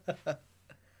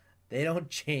 They don't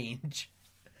change.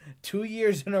 2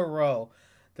 years in a row,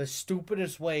 the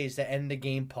stupidest ways to end the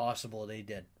game possible they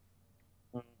did.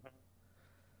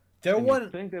 I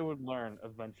think they would learn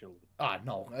eventually.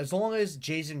 No. As long as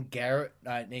Jason Garrett...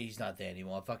 he's not there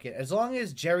anymore. Fuck it. As long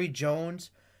as Jerry Jones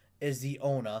is the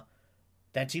owner,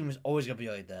 that team is always going to be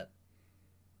like that.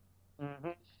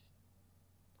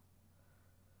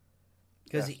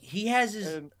 Because he has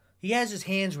his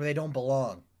hands where they don't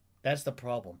belong. That's the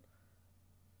problem.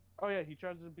 Oh, yeah, he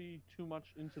tries to be too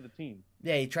much into the team.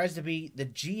 Yeah, he tries to be the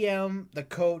GM, the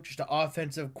coach, the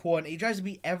offensive coordinator. He tries to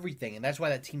be everything, and that's why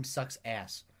that team sucks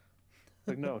ass.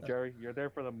 Like, no, Jerry, you're there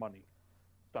for the money.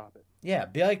 Stop it. Yeah,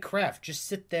 be like Kraft. Just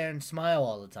sit there and smile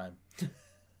all the time.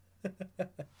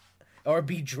 Or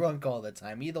be drunk all the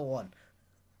time. Either one.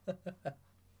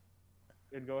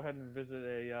 And go ahead and visit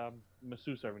a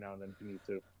masseuse every now and then if you need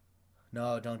to.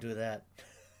 No, don't do that.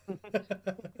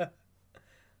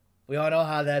 We all know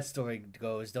how that story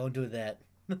goes. Don't do that.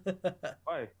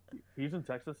 Why? He's in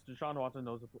Texas. Deshaun Watson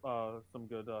knows some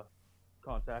good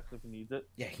contacts if he needs it.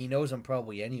 Yeah, he knows them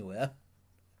probably anywhere.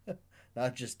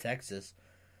 Not just Texas.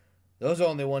 Those are the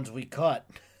only ones we caught.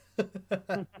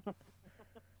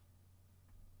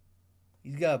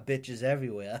 He's got bitches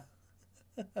everywhere.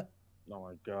 Oh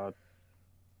my god.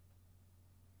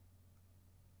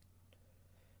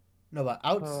 No,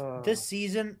 but this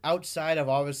season, outside of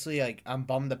obviously, like, I'm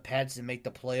bummed the Pats didn't make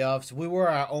the playoffs. We were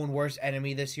our own worst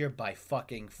enemy this year by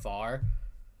fucking far.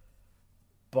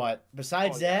 But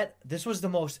besides that, this was the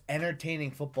most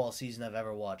entertaining football season I've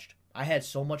ever watched. I had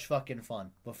so much fucking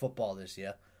fun with football this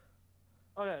year.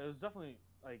 Oh yeah, it was definitely,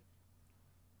 like,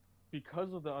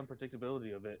 because of the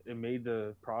unpredictability of it, it made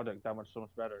the product that much so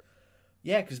much better.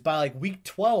 Yeah, because by like week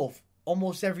 12,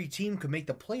 almost every team could make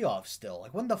the playoffs still.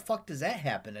 Like, when the fuck does that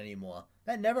happen anymore?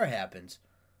 That never happens.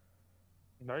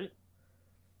 Right?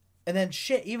 And then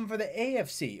shit, even for the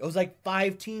AFC, it was like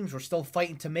 5 teams were still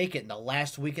fighting to make it in the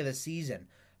last week of the season.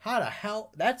 How the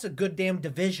hell? That's a good damn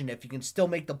division if you can still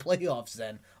make the playoffs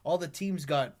then. All the teams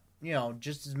got,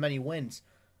 just as many wins.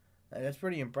 That's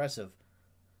pretty impressive.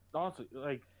 Honestly,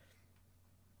 like,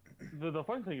 the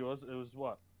funny thing was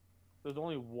what? There's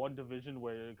only one division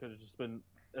where it could have just been,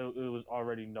 it was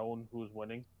already known who was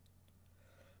winning.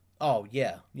 Oh,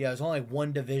 yeah. Yeah, it was only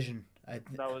one division. That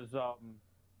was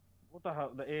what the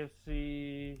hell? The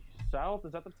AFC South,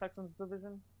 is that the Texans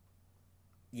division?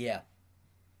 Yeah.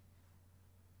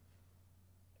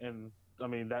 And I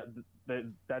mean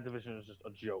that division is just a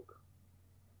joke.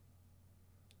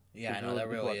 Yeah, I Because know, that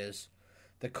really is.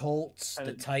 The Colts,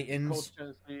 the Titans. Colts,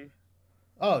 Tennessee.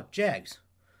 Oh, Jags.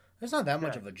 That's not that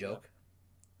much of a Yeah. joke.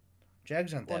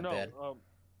 Jags aren't that bad.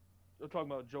 We're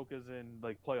talking about joke as in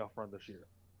like playoff run this year.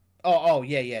 Oh,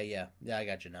 yeah. Yeah, I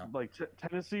got you now. Like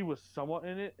Tennessee was somewhat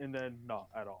in it, and then not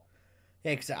at all.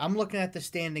 Yeah, because I'm looking at the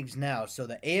standings now. So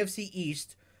the AFC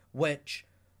East, which,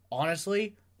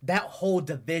 honestly, that whole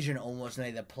division almost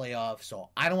made the playoffs. So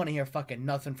I don't want to hear fucking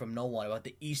nothing from no one about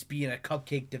the East being a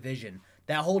cupcake division.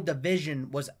 That whole division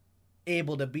was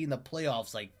able to be in the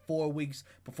playoffs like 4 weeks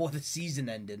before the season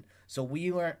ended. So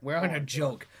we're on a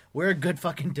joke. We're a good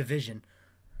fucking division.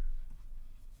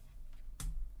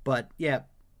 But yeah,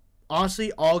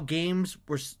 honestly, all the teams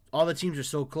were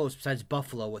so close besides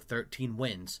Buffalo with 13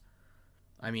 wins.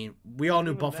 I mean, we all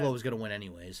knew Buffalo was going to win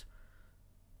anyways.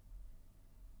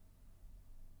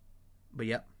 But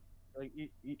yep. Like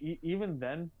even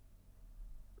then,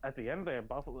 at the end there,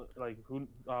 Buffalo, like who,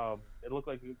 it looked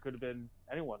like it could have been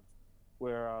anyone.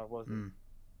 Where was it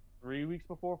 3 weeks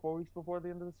before, 4 weeks before the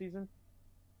end of the season?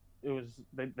 It was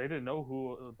they didn't know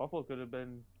who Buffalo could have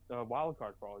been a wild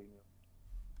card for all you knew.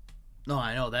 No,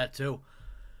 I know that too.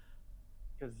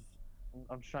 Because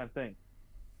I'm just trying to think.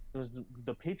 It was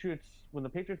the Patriots when the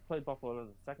Patriots played Buffalo. Was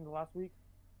it the second to last week?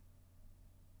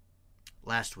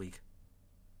 Last week.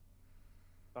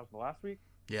 That was the last week.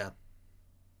 Yeah.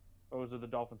 Or was it the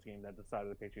Dolphins game that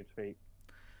decided the Patriots' fate?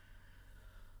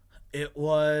 It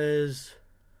was.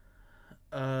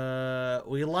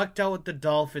 We lucked out with the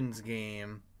Dolphins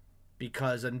game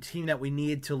because a team that we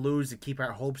needed to lose to keep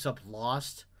our hopes up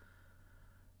lost.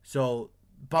 So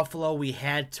Buffalo, we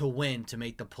had to win to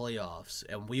make the playoffs,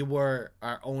 and we were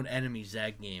our own enemies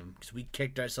that game because we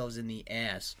kicked ourselves in the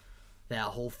ass that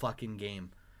whole fucking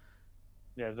game.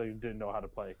 Yeah, they didn't know how to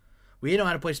play. We didn't know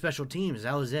how to play special teams.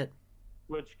 That was it.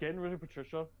 Which getting rid of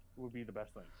Patricia would be the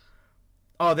best thing.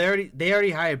 Oh, they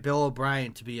already hired Bill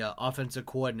O'Brien to be an offensive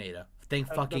coordinator. Thank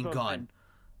fucking God.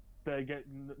 They get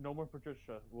no more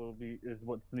Patricia is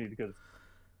what's needed because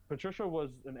Patricia was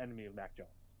an enemy of Mac Jones.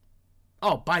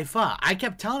 Oh, by far. I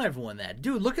kept telling everyone that.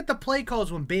 Dude, look at the play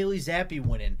calls when Bailey Zappi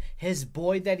went in. His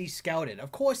boy that he scouted.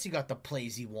 Of course he got the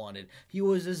plays he wanted. He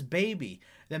was his baby.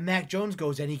 Then Mac Jones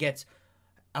goes in. He gets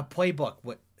a playbook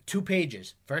with 2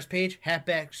 pages. First page,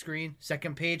 halfback screen.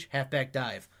 Second page, halfback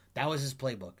dive. That was his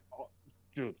playbook. Oh,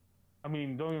 dude, I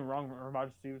mean, don't get me wrong.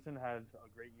 Ramondre Stevenson had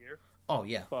a great year. Oh,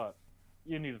 yeah. But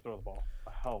you need to throw the ball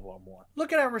a hell of a lot more.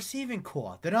 Look at our receiving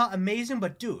core. They're not amazing,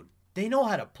 but dude, they know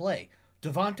how to play.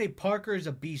 Devontae Parker is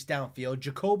a beast downfield.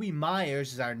 Jacoby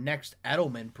Myers is our next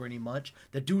Edelman, pretty much.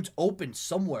 The dude's open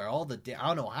somewhere all the day. I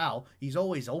don't know how. He's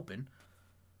always open.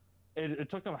 It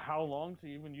took them how long to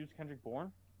even use Kendrick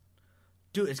Bourne?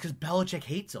 Dude, it's because Belichick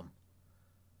hates him.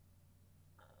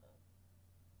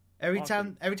 Every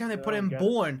time they put him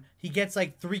Bourne, he gets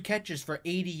like 3 catches for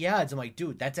 80 yards. I'm like,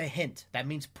 dude, that's a hint. That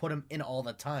means put him in all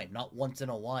the time, not once in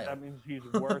a while. That means he's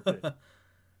worth it.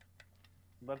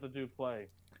 Let the dude play.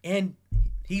 And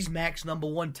he's Mac's number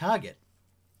 1 target.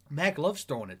 Mac loves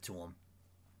throwing it to him.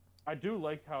 I do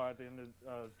like how at the end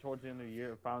of, towards the end of the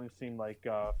year, it finally seemed like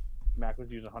Mac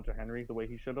was using Hunter Henry the way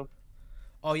he should have.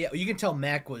 Oh yeah, you can tell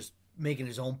Mac was making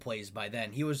his own plays by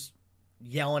then. He was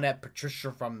yelling at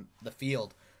Patricia from the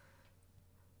field.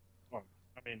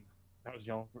 I mean, I was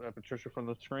yelling at Patricia from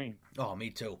the screen. Oh, me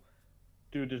too.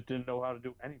 Dude just didn't know how to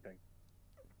do anything.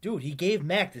 Dude, he gave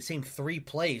Mac the same 3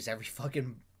 plays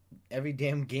every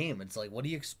damn game. It's like, what do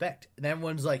you expect? And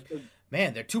everyone's like,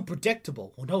 man, they're too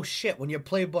predictable. Well, no shit. When your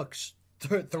playbook's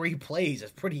 3 plays,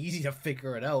 it's pretty easy to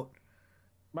figure it out.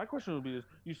 My question would be is,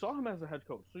 you saw him as a head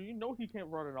coach, so you know he can't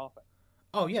run an offense.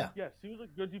 Oh, yeah. Yes, he was a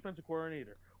good defensive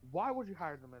coordinator. Why would you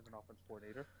hire him as an offensive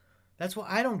coordinator? That's what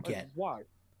I don't get. Why?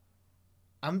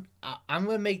 I'm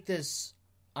gonna make this.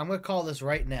 I'm gonna call this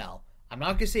right now. I'm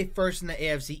not gonna say first in the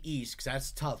AFC East because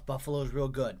that's tough. Buffalo's real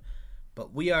good,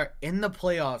 but we are in the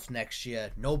playoffs next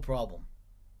year, no problem.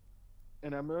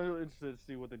 And I'm really interested to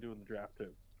see what they do in the draft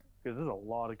too, because there's a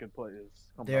lot of good players.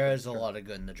 There is a lot of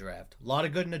good in the draft. A lot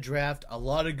of good in the draft. A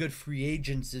lot of good free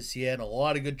agents this year, and a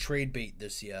lot of good trade bait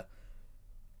this year.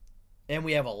 And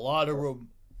we have a lot of room,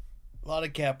 a lot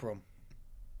of cap room.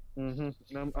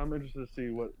 Mm-hmm. I'm interested to see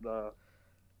what the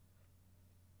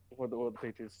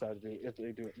Patriots decide to do if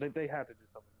they do it. They have to do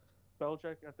something.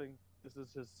 Belichick, I think this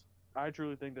is his. I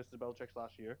truly think this is Belichick's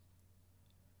last year.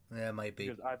 Yeah, it might be.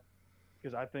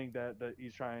 Because I think that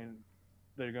he's trying.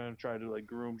 They're going to try to like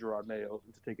groom Gerard Mayo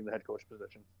into taking the head coach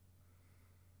position.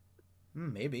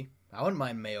 Maybe. I wouldn't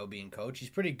mind Mayo being coach. He's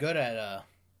pretty good at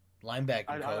linebacking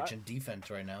I, coach and defense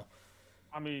right now.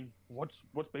 I mean, what's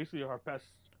basically our best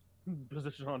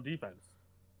position on defense?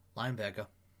 Linebacker,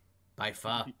 by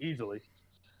far. Easily.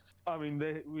 I mean,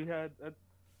 we had at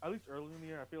least early in the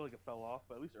year. I feel like it fell off,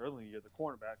 but at least early in the year, the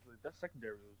cornerback, that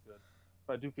secondary was good.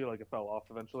 But I do feel like it fell off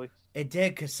eventually. It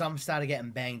did because some started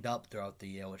getting banged up throughout the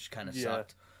year, which kind of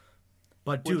sucked.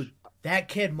 But dude, that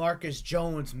kid Marcus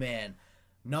Jones, man,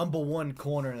 #1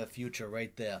 corner in the future,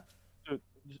 right there. Dude,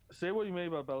 say what you may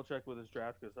about Belichick with his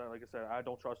draft, because like I said, I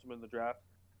don't trust him in the draft,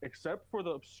 except for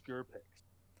the obscure picks.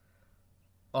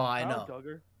 Oh, I know.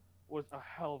 Duggar was a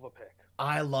hell of a pick.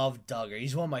 I love Duggar.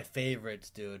 He's one of my favorites,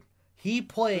 dude. He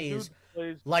plays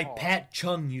like hard. Pat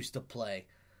Chung used to play.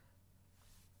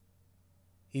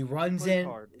 He runs in.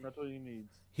 Hard, and that's what he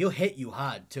needs. He'll hit you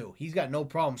hard, too. He's got no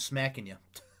problem smacking you.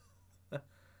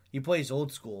 He plays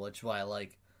old school, that's why I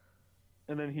like.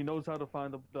 And then he knows how to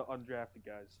find the undrafted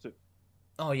guys, too.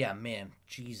 Oh, yeah, man.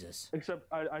 Jesus. Except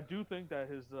I do think that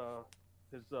his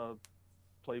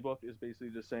playbook is basically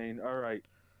just saying, all right,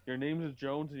 your name is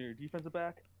Jones and you're a defensive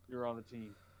back, you're on the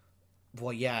team.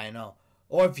 Well, yeah, I know.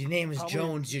 Or if your name is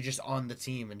Jones, you're just on the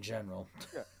team in general.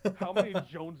 Yeah. How many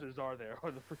Joneses are there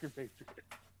on the freaking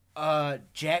Patriots?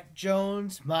 Jack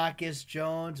Jones, Marcus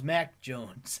Jones, Mac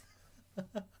Jones.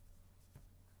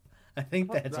 I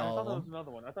think that's all. I thought that was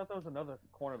another one. I thought that was another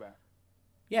cornerback.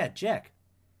 Yeah, Jack.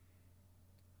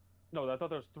 No, I thought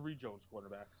there was 3 Jones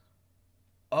quarterbacks.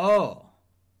 Oh,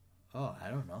 I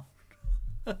don't know.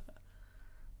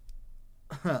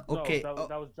 Okay. No,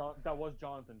 that was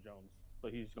Jonathan Jones,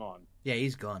 but he's gone. Yeah,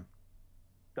 he's gone.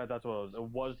 That's what it was. It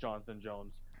was Jonathan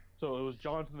Jones. So it was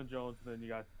Jonathan Jones, and then you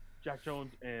got Jack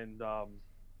Jones and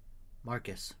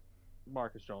Marcus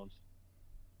Jones.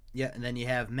 Yeah, and then you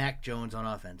have Mac Jones on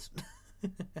offense.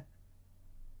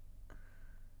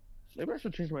 Maybe I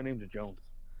should change my name to Jones.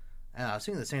 I was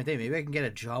thinking the same thing. Maybe I can get a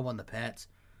job on the Pats.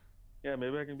 Yeah,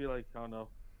 maybe I can be like, I don't know,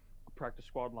 a practice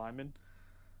squad lineman.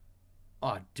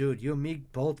 Oh, dude, you and me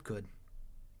both could.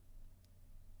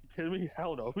 You kidding me?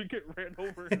 Hell no. We get ran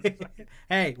over in a second.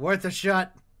 Hey, worth a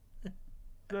shot.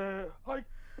 Hi.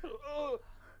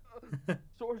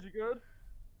 Source, you good?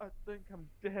 I think I'm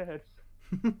dead.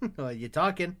 Well, you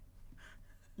talking.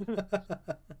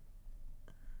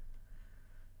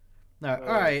 All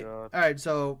right.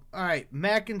 So,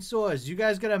 Mac and Soars, you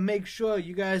guys gotta make sure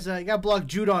you guys you gotta block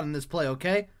Judon in this play,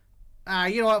 okay?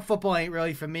 You know what? Football ain't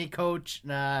really for me, Coach.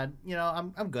 Nah,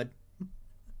 I'm good.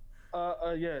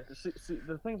 Yeah. See,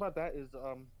 the thing about that is,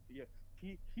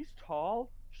 he's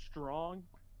tall, strong,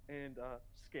 and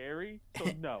scary. So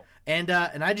no. and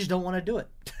I just don't want to do it.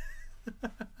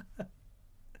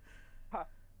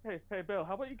 Hey, Bill,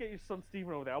 how about you get your son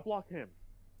Steven over there? I'll block him.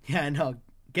 Yeah, I know.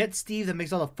 Get Steve that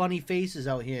makes all the funny faces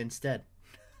out here instead.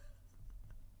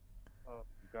 Oh,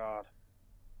 God.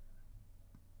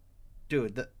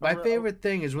 Dude, my favorite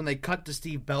thing is when they cut to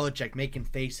Steve Belichick making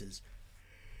faces.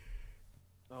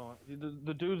 Oh,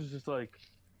 the dude is just like...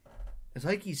 It's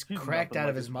like he's cracked out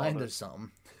of his mind or something.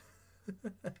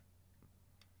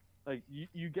 Like,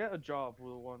 you get a job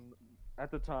with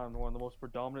at the time, one of the most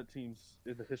predominant teams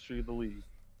in the history of the league.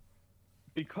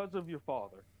 Because of your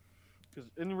father. Because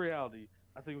in reality,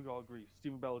 I think we all agree,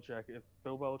 Steven Belichick, if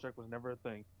Bill Belichick was never a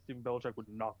thing, Steven Belichick would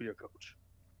not be a coach.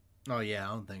 Oh, yeah,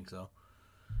 I don't think so.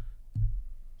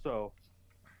 So,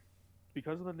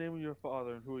 because of the name of your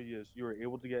father and who he is, you were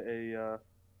able to get a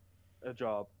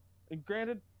job. And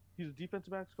granted, he's a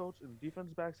defensive backs coach, and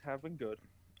defensive backs have been good.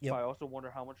 Yep. But I also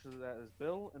wonder how much of that is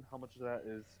Bill and how much of that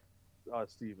is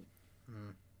Steven.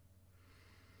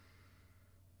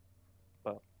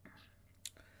 But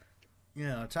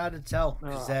it's hard to tell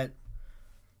because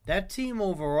that team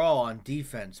overall on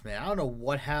defense, man, I don't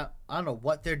know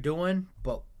what they're doing,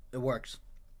 but it works.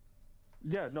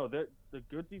 Yeah, no, they're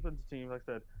good defensive team. Like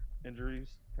I said, injuries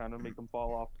kind of make them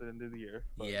fall off at the end of the year.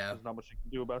 But there's not much you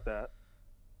can do about that.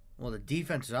 Well, the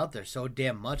defense is out there so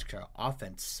damn much because our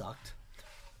offense sucked.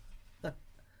 Yeah.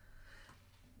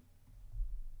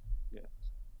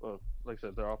 Well, like I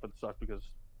said, their offense sucked because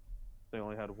they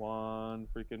only had one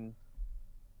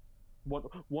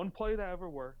play that ever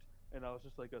worked, and that was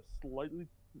just like a slightly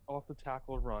off the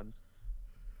tackle run,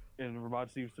 and Ramon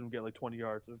Stevenson would get like 20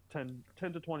 yards, 10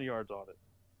 to 20 yards on it.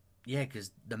 Yeah,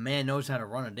 because the man knows how to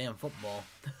run a damn football.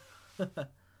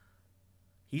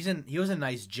 He was a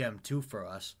nice gem too for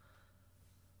us.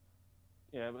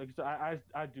 Yeah, because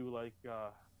I do like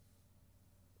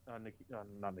not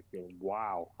Nikhil.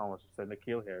 Wow, I almost said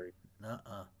N'Keal Harry.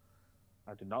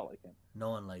 I do not like him.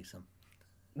 No one likes him.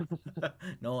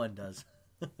 No one does.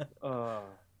 But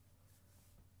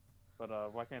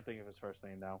I can't think of his first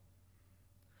name now.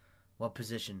 What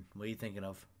position? What are you thinking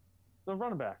of? The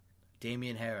running back,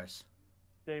 Damian Harris.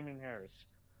 Damian Harris.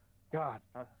 God,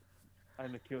 I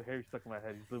had N'Keal Harry stuck in my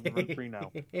head. He's living rent free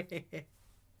now.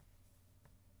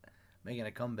 Making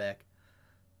a comeback.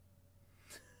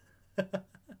 I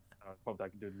hope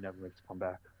that dude never makes a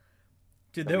comeback.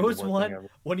 Dude, That'd there be the was worst thing one ever.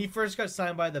 when he first got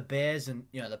signed by the Bears, and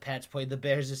the Pats played the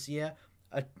Bears this year.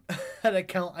 An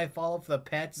account I follow for the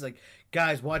Pats is like,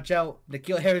 guys, watch out!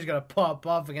 N'Keal Harry's gonna pop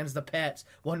off against the Pats.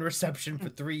 1 reception for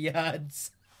 3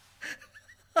 yards.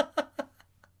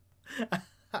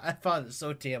 I found it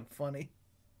so damn funny.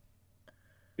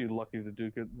 Be lucky the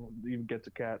dude could even get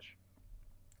to catch.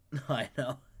 I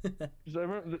know. 'Cause I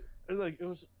remember, it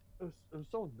was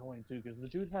so annoying too because the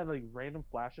dude had like random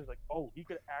flashes, like, oh, he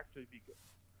could actually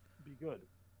be good.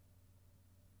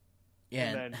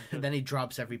 Yeah, And and then he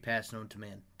drops every pass known to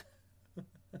man.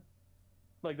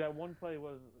 Like that one play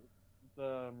was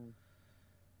the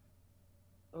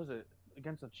what was it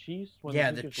against the Chiefs? When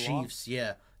Yeah, the Lucas Chiefs.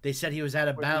 Yeah, they said he was out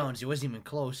of Wait, bounds. He wasn't even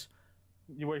close.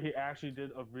 where he actually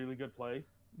did a really good play.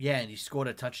 Yeah, and he scored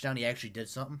a touchdown. He actually did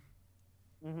something.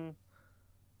 Mm-hmm.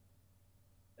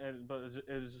 But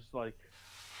it was just like,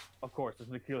 of course, it's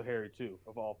N'Keal Harry too,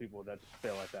 of all people that just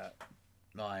fail at that.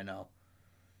 No, I know.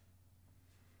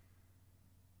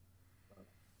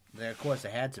 Of course,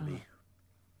 it had to be.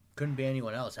 Couldn't be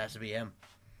anyone else. Has to be him.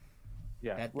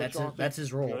 Yeah, That's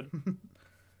his role.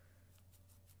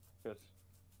 Because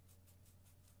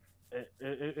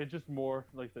it just more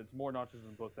like it's more notches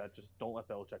in the book that just don't let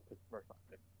Belichick pick the first round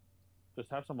pick. Just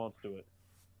have someone else do it.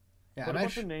 Yeah, Put and a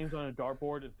bunch of names on a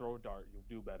dartboard and throw a dart. You'll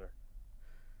do better.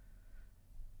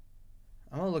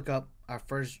 I'm gonna look up our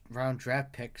first round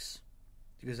draft picks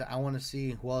because I want to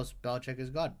see who else Belichick has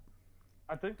got.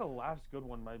 I think the last good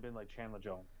one might have been like Chandler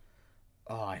Jones.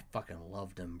 Oh, I fucking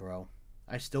loved him, bro.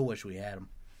 I still wish we had him.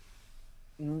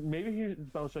 Maybe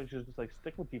Belichick should just like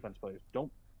stick with defense players.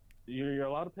 Don't you're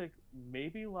allowed to pick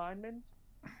maybe linemen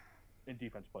and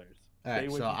defense players. All right, Stay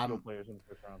with so skill players in the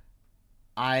first round.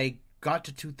 I got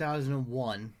to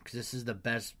 2001 because this is the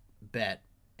best bet,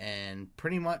 and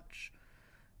pretty much,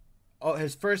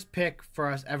 his first pick for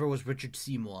us ever was Richard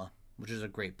Seymour, which is a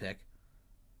great pick.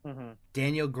 Mm-hmm.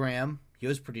 Daniel Graham, he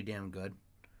was pretty damn good.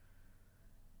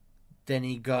 Then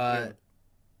he got,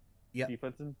 yep.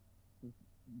 Defense.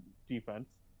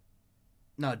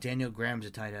 No, Daniel Graham's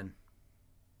a tight end.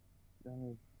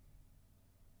 Oh,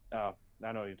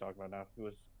 I know what you're talking about now. He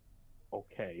was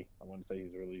okay. I wouldn't say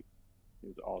he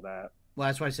was all that. Well,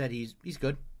 that's why I said he's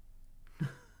good.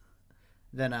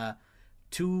 Then I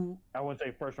wouldn't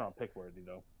say first round pick worthy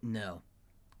though. No.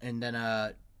 And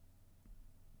then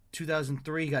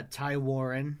 2003 got Ty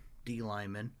Warren, D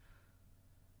lineman.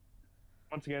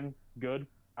 Once again, good.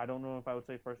 I don't know if I would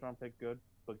say first round pick good,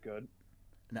 but good.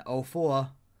 And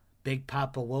 04, Big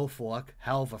Papa Wilfork,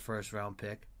 hell of a first round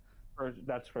pick.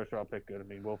 That's first round pick good. I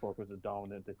mean, Wilfork was a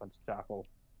dominant defensive tackle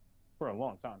for a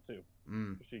long time too.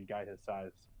 Especially a guy his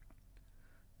size.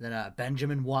 Then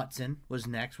Benjamin Watson was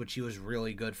next, which he was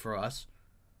really good for us.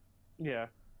 Yeah.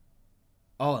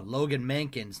 Oh, and Logan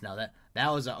Mankins. Now that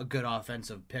was a good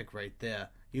offensive pick right there.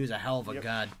 He was a hell of a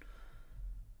god.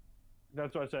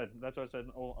 That's what I said.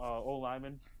 O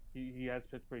lineman. He has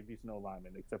pitched pretty decent O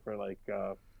lineman, except for like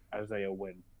Isaiah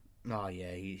Wynn. Oh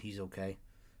yeah, he's okay.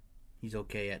 He's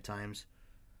okay at times.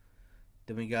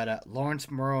 Then we got Lawrence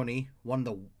Maroney, one of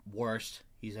the worst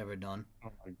he's ever done.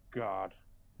 Oh my god.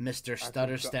 Mr.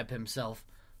 Stutter Step himself.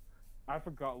 I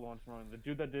forgot Lawrence Maroney, the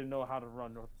dude that didn't know how to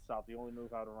run north to south. He only knew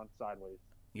how to run sideways.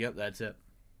 Yep, that's it.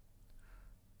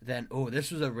 Then,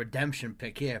 this was a redemption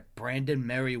pick here. Brandon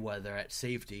Merriweather at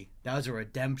safety. That was a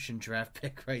redemption draft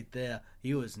pick right there.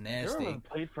 He was nasty. He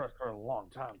played for us for a long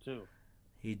time, too.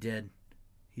 He did.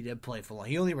 He did play for long.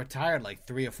 He only retired like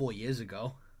 3 or 4 years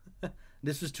ago.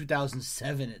 This was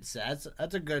 2007, it says.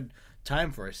 That's a good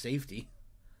time for a safety.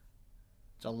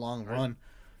 It's a long run.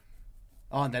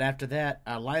 Oh, and then after that,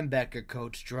 our linebacker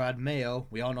coach, Gerard Mayo.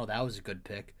 We all know that was a good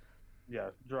pick.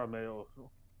 Yeah, Gerard Mayo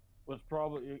was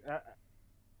probably,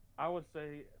 I would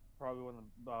say, probably one of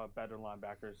the better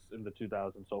linebackers in the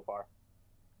 2000s so far.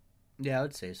 Yeah, I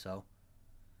would say so.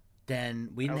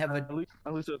 Then we didn't have at least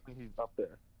I think he's up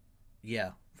there.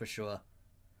 Yeah, for sure.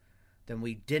 Then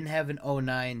we didn't have an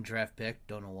 09 draft pick.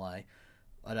 Don't know why.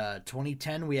 But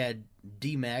 2010, we had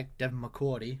D-Mac, Devin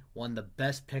McCourty. One of the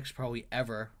best picks probably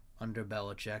ever under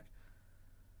Belichick.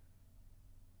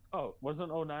 Oh,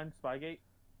 wasn't 09 Spygate?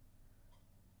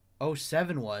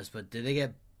 07 was, but did they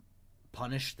get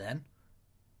punished then?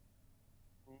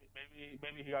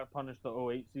 Maybe he got punished the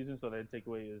 08 season, so they'd take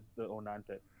away the 09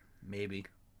 pick. Maybe.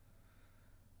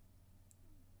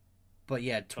 But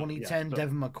yeah, 2010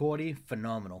 Devin McCourty,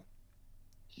 phenomenal.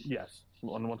 Yes.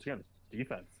 And once again,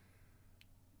 defense.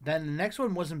 Then the next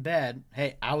one wasn't bad.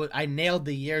 Hey, I nailed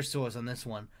the year source on this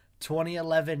one.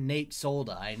 2011 Nate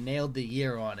Solder. I nailed the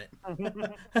year on it.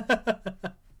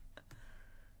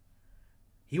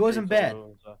 He wasn't bad.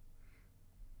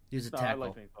 He was a tackle. I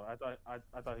like Nate Solder.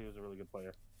 I thought he was a really good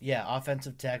player. Yeah,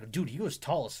 offensive tackle. Dude, he was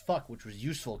tall as fuck, which was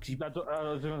useful. That's what I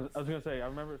was gonna say. I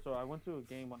remember. So I went to a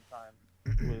game one time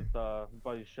with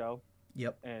buddy Shell.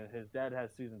 Yep. And his dad has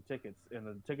season tickets, and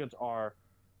the tickets are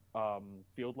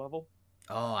field level.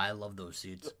 Oh, I love those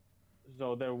seats.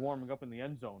 So they're warming up in the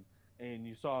end zone, and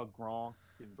you saw Gronk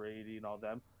and Brady and all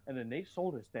them, and then Nate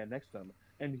Solder stand next to them,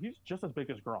 and he's just as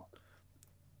big as Gronk.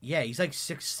 Yeah, he's like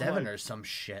 6'7" or some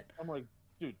shit. I'm like,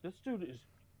 dude, this dude is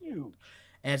huge.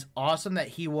 And it's awesome that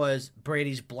he was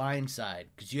Brady's blind side,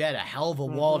 because you had a hell of a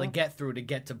wall to get through to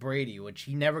get to Brady, which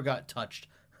he never got touched.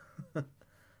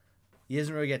 He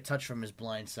doesn't really get touched from his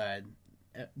blind side.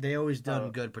 They always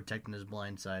done good protecting his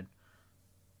blind side.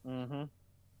 Mm-hmm.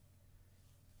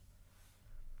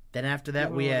 Then after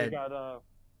that, we had...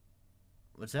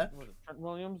 what's that? Was it Trent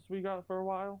Williams we got for a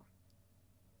while?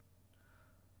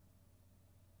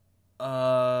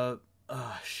 Oh,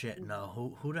 shit,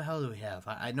 no. Who the hell do we have?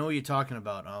 I know what you're talking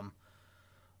about.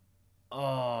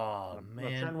 Oh,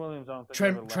 man. Trent Williams, I don't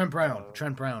think Trent Brown.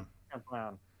 Trent Brown. Trent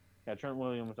Brown. Yeah, Trent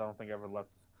Williams, I don't think ever left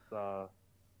the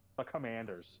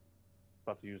Commanders.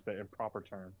 About to use the improper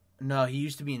term. No, he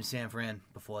used to be in San Fran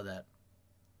before that.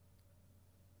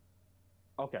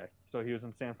 Okay, so he was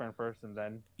in San Fran first and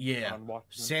then on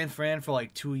Washington? San Fran for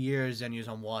like 2 years, and he was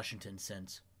on Washington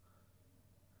since.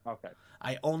 Okay.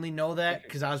 I only know that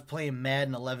because I was playing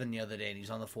Madden 11 the other day, and he's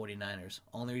on the 49ers.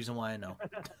 Only reason why I know.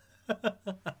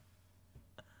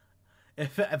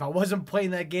 If I wasn't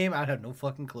playing that game, I'd have no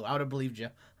fucking clue. I would have believed you.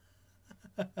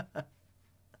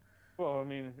 Well, I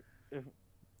mean,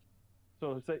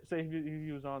 say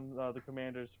he was on the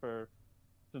Commanders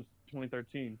since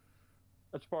 2013.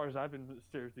 As far as I've been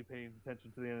seriously paying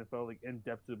attention to the NFL, like in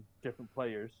depth to different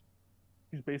players,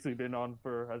 he's basically been on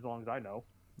for as long as I know.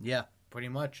 Yeah, pretty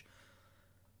much.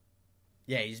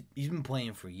 Yeah, he's been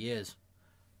playing for years.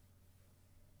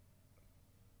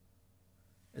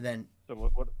 And then so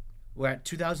what? We're at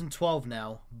 2012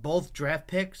 now. Both draft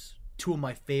picks, two of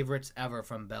my favorites ever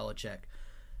from Belichick.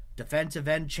 Defensive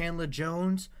end Chandler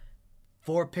Jones.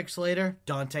 4 picks later,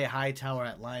 Dante Hightower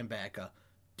at linebacker.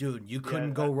 Dude, you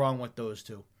couldn't go wrong with those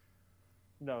two.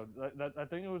 No, I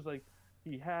think it was like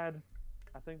he had,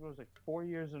 I think it was like 4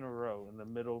 years in a row in the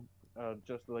middle,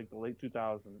 just like the late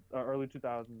 2000s, early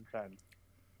 2010,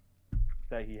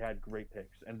 that he had great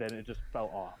picks, and then it just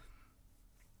fell off.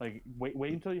 Like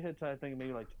wait until you hit to, I think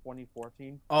maybe like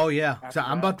 2014. Oh yeah, so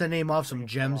I'm about to name off some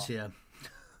gems here.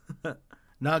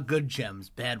 Not good gems,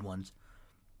 bad ones.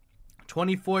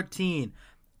 2014,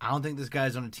 I don't think this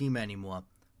guy's on a team anymore.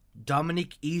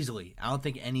 Dominique Easley, I don't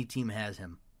think any team has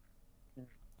him.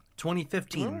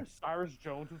 2015. Remember Cyrus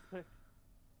Jones was picked?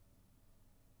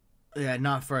 Yeah,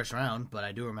 not first round, but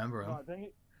I do remember him. No,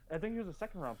 I think he was a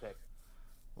second round pick.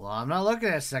 Well, I'm not looking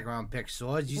at second round pick,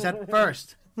 Swords. You said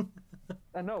first.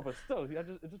 I know, but still, it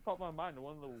just popped in my mind.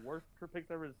 One of the worst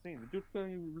picks I've ever seen. The dude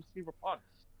couldn't even receive a punt.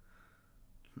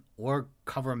 Or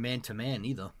cover man-to-man,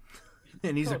 either.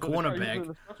 And he's a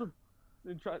cornerback.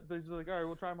 They're just like, all right,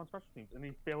 we'll try him on special teams. And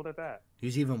he failed at that.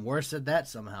 He's even worse at that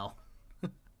somehow.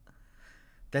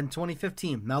 Then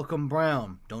 2015, Malcolm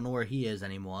Brown. Don't know where he is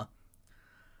anymore.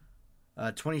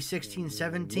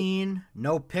 2016-17,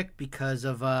 no pick because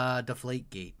of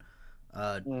Deflategate.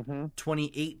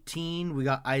 2018, we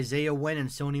got Isaiah Wynn and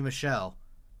Sony Michel.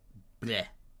 Bleh.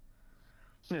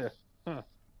 Yeah.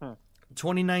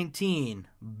 2019,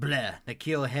 bleh.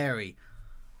 N'Keal Harry.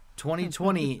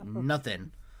 2020,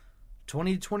 nothing.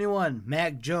 2021,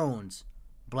 Mac Jones.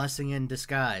 Blessing in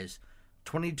disguise.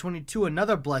 2022,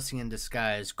 another blessing in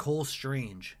disguise. Cole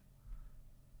Strange.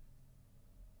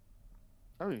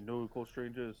 I don't even know who Cole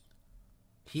Strange is.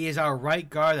 He is our right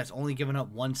guard that's only given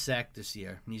up 1 sack this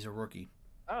year, and he's a rookie.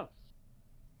 Oh.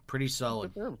 Pretty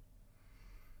solid.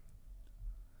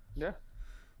 Yeah.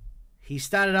 He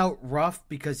started out rough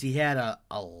because he had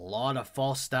a lot of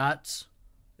false starts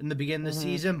in the beginning of the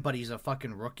season, but he's a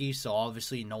fucking rookie, so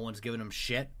obviously no one's giving him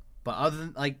shit. But other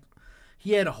than, like,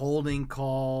 he had holding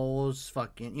calls,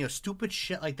 fucking, stupid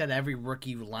shit like that every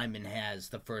rookie lineman has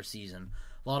the first season.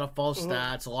 A lot of false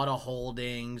starts, a lot of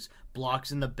holdings,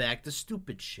 blocks in the back, the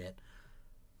stupid shit.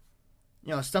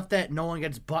 Stuff that no one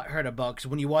gets butthurt about, because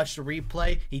when you watch the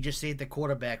replay, he just saved the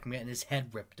quarterback from getting his head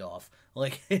ripped off.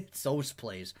 Like, it's those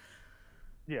plays.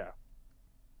 Yeah.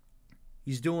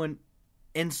 He's doing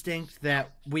instinct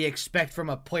that we expect from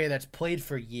a player that's played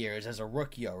for years as a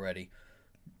rookie already.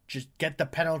 just get the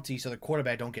penalty so the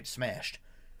quarterback don't get smashed.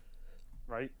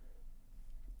 Right?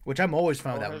 Which I'm always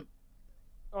fine with that.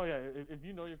 Oh yeah, if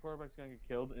you know your quarterback's gonna get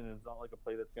killed and it's not like a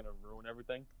play that's gonna ruin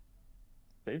everything,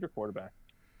 save your quarterback.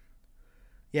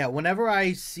 Yeah, whenever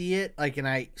I see it, like, and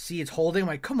I see it's holding, I'm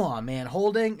like, come on, man,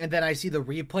 holding. And then I see the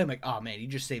replay, I'm like, oh, man, you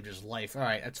just saved his life. All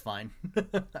right, that's fine.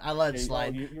 I let it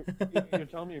slide. You're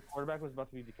telling me your quarterback was about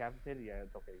to be decapitated? Yeah,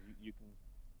 it's okay.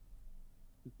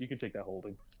 You can take that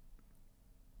holding.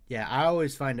 Yeah, I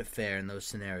always find it fair in those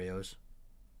scenarios.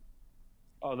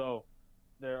 Although,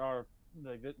 there are,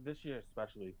 like, this year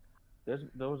especially,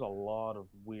 there was a lot of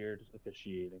weird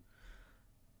officiating.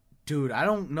 Dude, I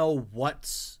don't know what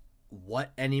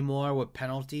anymore with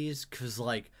penalties, because,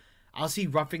 like, I'll see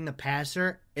roughing the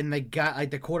passer and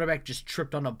the quarterback just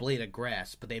tripped on a blade of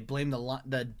grass, but they blame the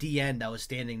DN that was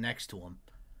standing next to him.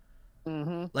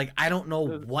 Mm-hmm. Like, I don't know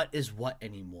what is what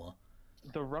anymore.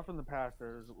 The roughing the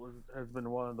passer has been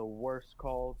one of the worst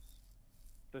calls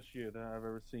this year that I've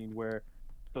ever seen, where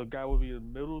the guy will be in the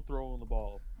middle throwing the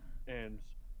ball and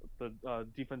the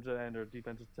defensive end or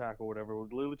defensive tackle or whatever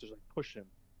would literally just like push him.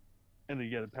 And then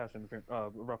you get a pass interference,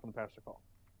 roughing the passer call.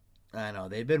 I know.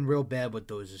 They've been real bad with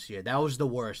those this year. That was the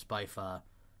worst by far.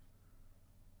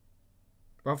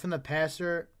 Roughing the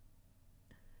passer.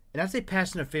 And I'd say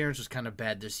pass interference was kind of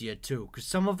bad this year, too. Because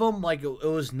some of them, like, it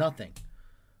was nothing.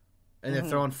 And they're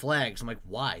throwing flags. I'm like,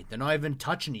 why? They're not even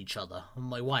touching each other. I'm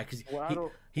like, why? Because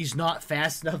he's not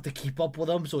fast enough to keep up with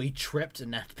them, so he tripped,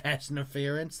 and that's pass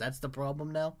interference. That's the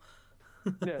problem now.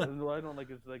 Yeah, what I don't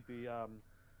like is, like, the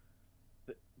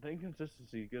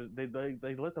inconsistency, because they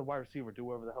let the wide receiver do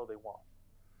whatever the hell they want,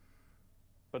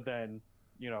 but then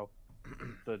the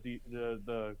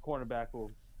cornerback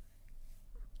will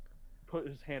put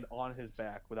his hand on his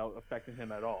back without affecting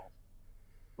him at all.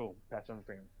 Boom, pass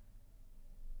interference.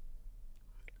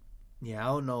 Yeah, I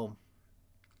don't know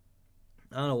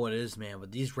what it is, man,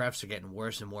 but these refs are getting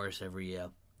worse and worse every year.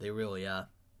 They really are.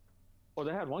 Well,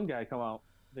 they had one guy come out.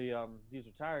 He's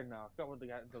retired now. I forgot what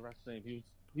the ref's name.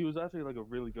 He was actually like a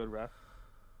really good ref.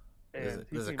 And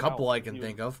there's a couple I can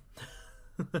think of.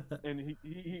 And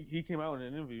he came out in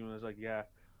an interview and was like, "Yeah,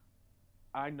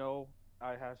 I know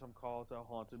I had some calls that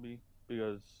haunted me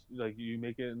because like you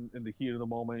make it in the heat of the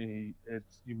moment, and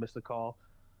you miss the call,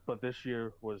 but this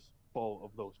year was full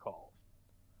of those calls."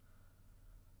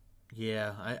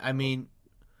 Yeah, I mean,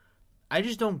 I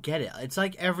just don't get it. It's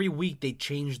like every week they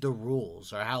change the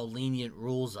rules or how lenient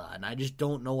rules are, and I just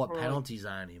don't know what penalties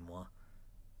are anymore.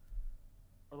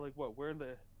 Or like what? We're in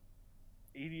the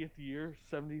 80th year,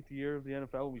 70th year of the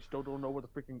NFL, and we still don't know what the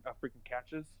freaking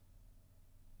catch is.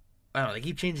 I don't know. They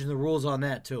keep changing the rules on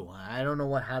that too. I don't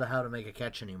know how to make a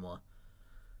catch anymore.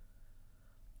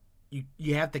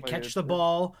 You have to catch the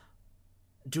ball,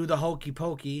 do the hokey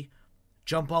pokey,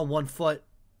 jump on one foot,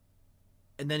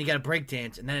 and then you got to break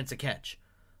dance, and then it's a catch.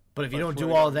 But if you don't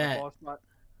do all that,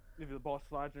 if the ball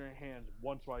slides in your hands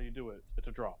once while you do it, it's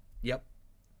a drop. Yep.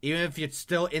 Even if it's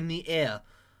still in the air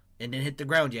and didn't hit the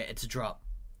ground yet, it's a drop.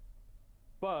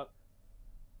 But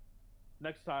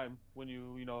next time when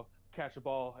you catch a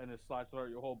ball and it slides throughout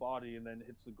your whole body and then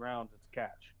hits the ground, it's a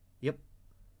catch. Yep.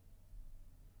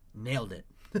 Nailed it.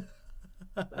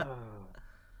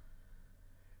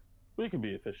 We can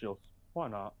be officials. Why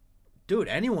not? Dude,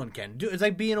 anyone can. Dude, it's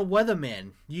like being a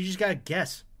weatherman. You just gotta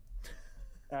guess.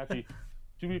 Actually,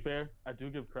 to be fair, I do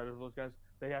give credit to those guys.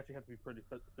 They actually have to be pretty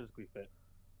physically fit.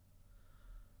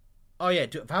 Oh, yeah.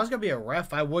 Dude, if I was going to be a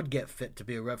ref, I would get fit to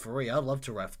be a referee. I'd love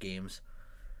to ref games.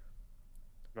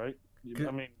 Right?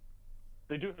 I mean,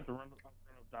 they do have to run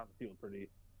down the field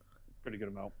pretty good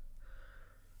amount.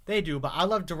 They do, but I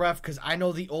love to ref because I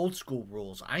know the old school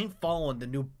rules. I ain't following the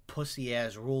new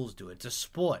pussy-ass rules, dude. It's a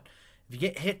sport. If you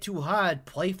get hit too hard,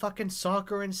 play fucking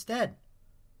soccer instead.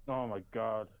 Oh, my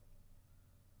God.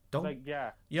 Don't, like,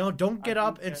 yeah. Don't get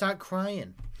up and start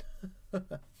crying.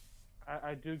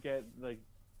 I do get, like,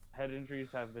 head injuries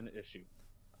have been an issue.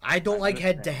 I don't like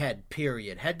head-to-head,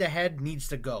 period. Head-to-head needs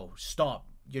to go. Stop.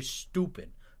 You're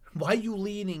stupid. Why are you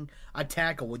leaning a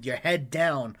tackle with your head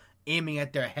down, aiming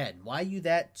at their head? Why are you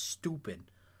that stupid?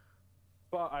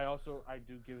 But I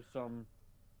do give some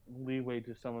leeway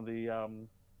to some of the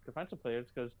defensive players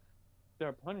because there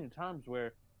are plenty of times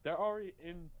where they're already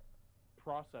in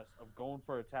process of going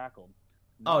for a tackle.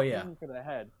 Aiming for the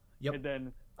head. Yep. And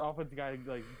then offensive guy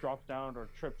like drops down or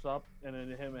trips up and then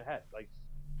hit him in the head. Like,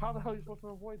 how the hell are you supposed to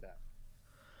avoid that?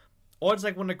 Or it's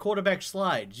like when the quarterback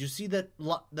slides. You see that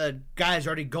the guy's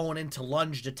already going in to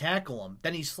lunge to tackle him.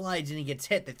 Then he slides and he gets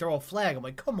hit. They throw a flag. I'm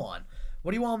like, come on.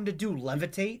 What do you want him to do?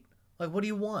 Levitate? Like, what do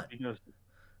you want?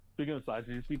 Speaking of slides,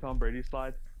 did you see Tom Brady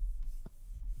slide?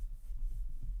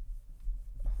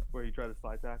 where he tried to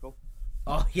slide tackle.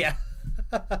 Oh yeah,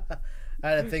 I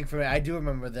had a thing for it. I do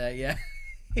remember that. Yeah.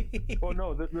 Oh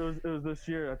no, it was this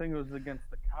year. I think it was against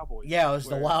the Cowboys. Yeah, it was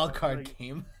the where, wild card like,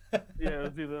 game. yeah, it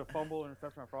was either a fumble or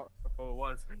interception. I forgot what it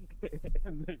was.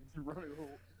 And he's running.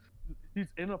 He's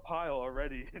in a pile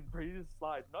already, and Brady just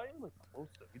slides. Not even like close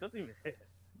to him. He doesn't even hit.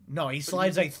 No, he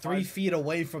slides like 3 feet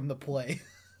away from the play.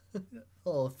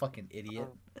 Oh, fucking idiot.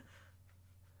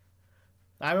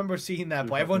 I remember seeing that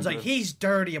play. Everyone's like, he's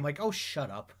dirty. I'm like, oh, shut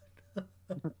up.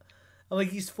 I'm like,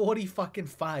 he's 40 fucking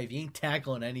 5. He ain't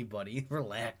tackling anybody.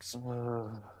 Relax.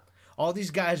 All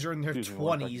these guys are in their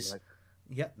 20s.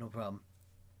 Yep, no problem.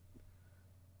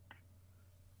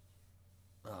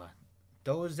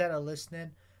 Those that are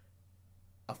listening,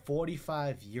 a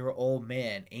 45-year-old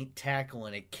man ain't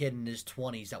tackling a kid in his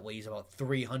 20s that weighs about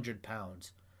 300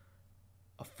 pounds.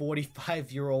 A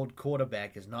 45-year-old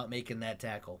quarterback is not making that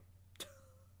tackle.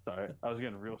 Sorry, I was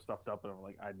getting real stuffed up, and I'm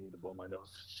like, I need to blow my nose.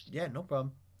 Yeah, no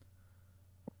problem.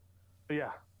 But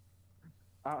yeah,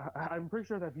 I'm pretty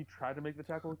sure that if he tried to make the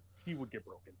tackle, he would get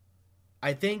broken.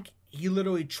 I think he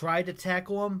literally tried to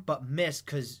tackle him, but missed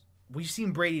because we've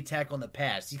seen Brady tackle in the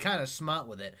past. He's kind of smart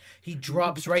with it. He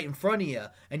drops right in front of you,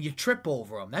 and you trip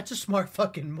over him. That's a smart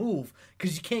fucking move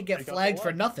because you can't get flagged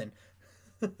for nothing.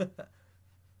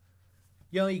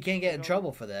 You can't get in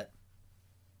trouble for that.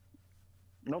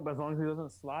 Nope, as long as he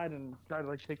doesn't slide and try to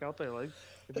like take out their legs.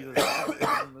 If he doesn't,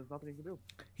 there's nothing he can do.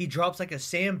 He drops like a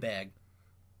sandbag,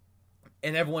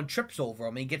 and everyone trips over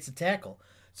him, and he gets a tackle.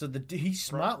 So he's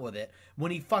smart with it.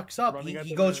 When he fucks up,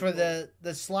 he goes for the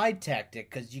slide tactic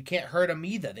because you can't hurt him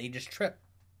either. They just trip.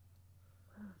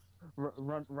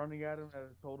 Running at him at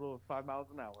a total of 5 miles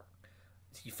an hour.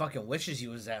 He fucking wishes he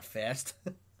was that fast.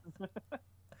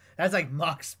 That's like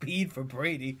Mach speed for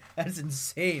Brady. That's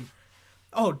insane.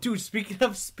 Oh, dude, speaking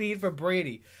of speed for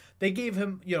Brady, they gave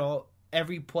him,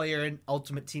 every player in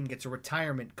Ultimate Team gets a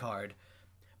retirement card.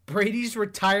 Brady's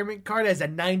retirement card has a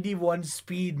 91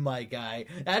 speed, my guy.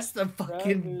 That's the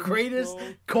fucking greatest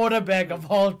quarterback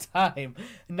of all time.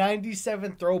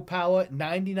 97 throw power,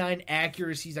 99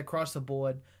 accuracies across the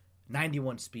board,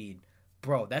 91 speed.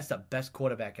 Bro, that's the best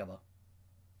quarterback ever.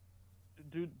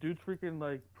 Dude's freaking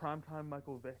like primetime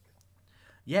Michael Vick.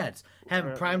 Yeah, it's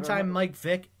having primetime Mike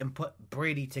Vick and put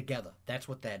Brady together. That's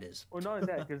what that is. Or not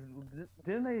that, because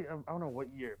didn't they? I don't know what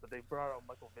year, but they brought out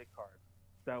Michael Vick card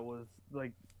that was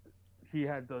like he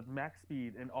had the max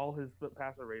speed and all his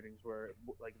passer ratings were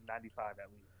like 95 at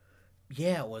least.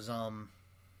 Yeah, it was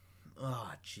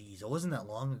oh jeez, it wasn't that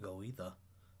long ago either.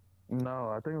 No,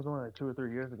 I think it was only like 2 or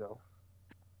 3 years ago.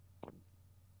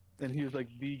 And he was like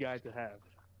the guy to have.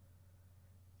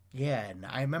 Yeah, and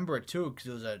I remember it too because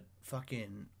it was a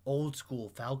fucking old school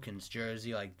Falcons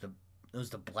jersey, like it was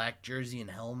the black jersey and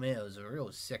helmet. It was a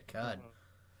real sick card.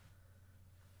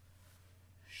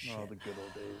 Oh, the good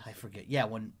old days. I forget. Yeah,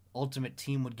 when Ultimate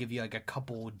Team would give you like a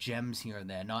couple gems here and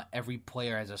there. Not every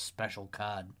player has a special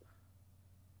card.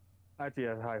 I actually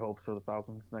have high hopes for the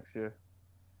Falcons next year.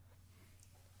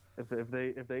 If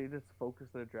they just focus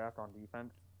their draft on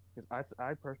defense, because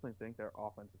I personally think their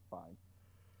offense is fine.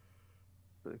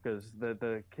 Because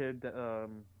the kid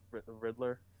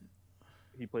Riddler,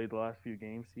 he played the last few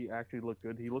games. He actually looked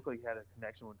good. He looked like he had a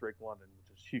connection with Drake London,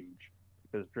 which is huge.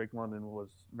 Because Drake London was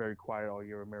very quiet all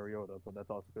year with Mariota, but that's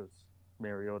also because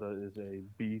Mariota is a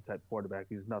B-type quarterback.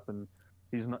 He's nothing.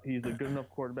 He's a good enough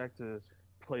quarterback to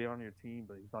play on your team,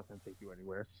 but he's not going to take you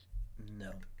anywhere.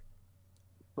 No.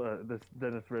 But this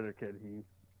Dennis Ritter kid, he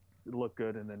looked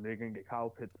good, and then they're going to get Kyle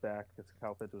Pitts back because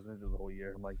Kyle Pitts was injured the whole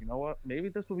year. I'm like, you know what? Maybe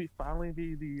this will finally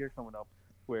be the year coming up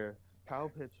where Kyle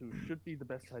Pitts, who should be the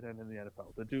best tight end in the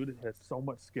NFL, the dude has so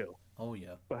much skill. Oh,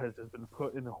 yeah. But has just been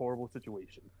put in a horrible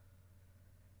situation.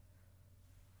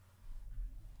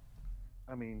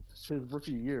 I mean, his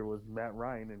rookie year was Matt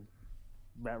Ryan, and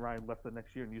Matt Ryan left the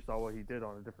next year, and you saw what he did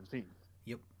on a different team.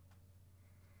 Yep.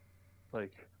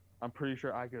 Like, I'm pretty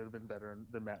sure I could have been better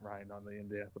than Matt Ryan on the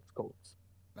Indianapolis Colts.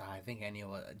 I think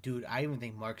dude, I even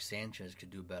think Mark Sanchez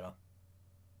could do better.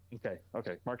 Okay.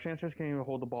 Mark Sanchez can't even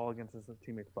hold the ball against his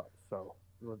teammates' butts, so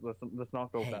let's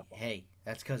not go that far. Hey,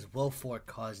 that's because Will Ford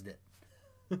caused it.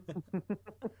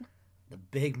 The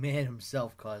big man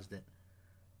himself caused it.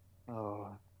 Oh,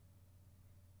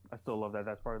 I still love that.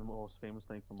 That's probably the most famous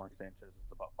thing from Mark Sanchez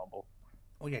is about fumble.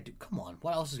 Oh, yeah, dude, come on.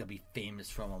 What else is going to be famous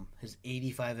from him? His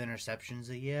 85 interceptions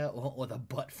a year or the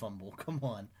butt fumble? Come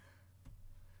on.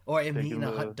 Or him eating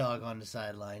a hot dog on the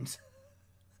sidelines.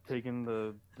 Taking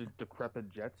the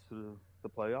decrepit Jets to the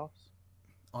playoffs?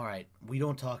 All right, we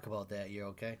don't talk about that year,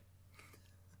 okay?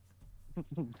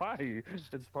 Why?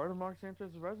 It's part of Mark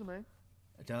Sanchez's resume.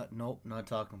 Nope, not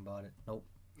talking about it. Nope.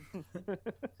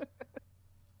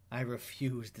 I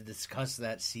refuse to discuss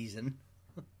that season.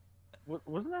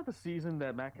 Wasn't that the season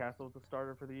that Matt Castle was the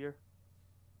starter for the year?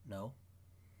 No.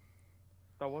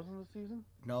 That wasn't the season?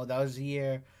 No, that was the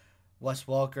year Wes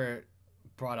Welker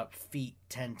brought up feet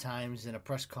 10 times in a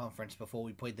press conference before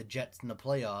we played the Jets in the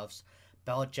playoffs.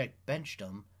 Belichick benched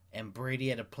him, and Brady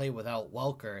had to play without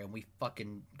Welker, and we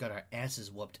fucking got our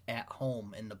asses whooped at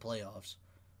home in the playoffs.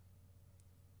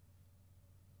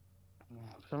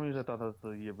 For some reason, I thought that was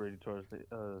the year Brady tore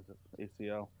his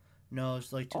ACL. No,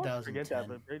 it's like 2010. Forget that,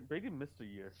 but Brady missed a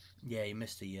year. Yeah, he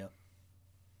missed a year.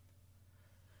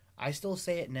 I still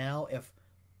say it now. If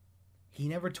he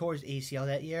never tore his ACL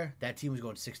that year, that team was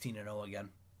going 16-0 again.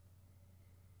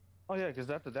 Oh yeah, because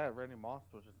after that, Randy Moss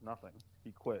was just nothing.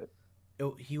 He quit.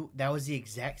 That was the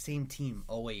exact same team.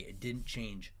 Oh wait, it didn't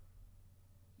change.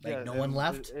 Like Yeah, no one and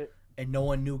left, and no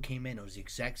one new came in. It was the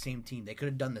exact same team. They could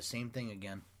have done the same thing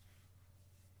again.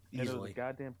 And it was Easily. the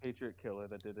goddamn Patriot killer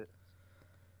that did it.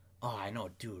 Oh, I know,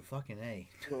 dude. Fucking A.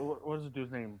 What was the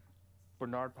dude's name?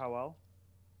 Bernard Powell?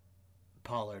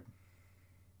 Pollard.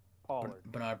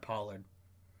 Bernard Pollard.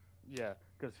 Yeah,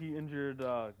 because he injured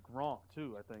Gronk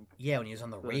too, I think. Yeah, when he was on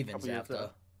the Ravens couple years after.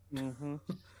 Mm-hmm.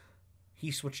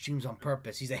 He switched teams on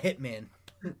purpose. He's a hitman.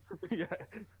 Yeah.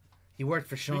 He worked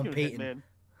for Sean Speaking Payton. of Hitman,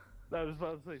 I was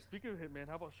about to say, speaking of Hitman,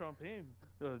 how about Sean Payton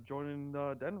joining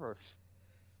Denver?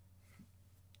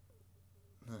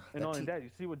 And not only that, you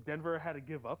see what Denver had to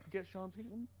give up to get Sean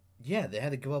Payton? Yeah, they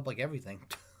had to give up like everything.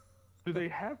 Do they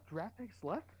have draft picks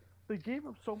left? They gave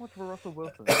up so much for Russell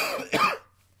Wilson.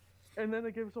 And then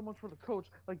they gave so much for the coach.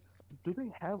 Like, do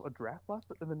they have a draft left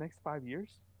in the next 5 years?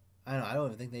 I don't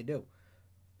even think they do.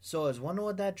 So I was wondering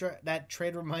what that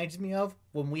trade reminds me of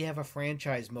when we have a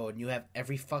franchise mode and you have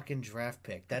every fucking draft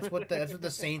pick. That's what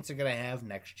the Saints are gonna have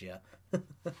next year.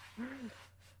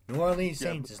 New Orleans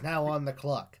Saints is now on the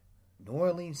clock. New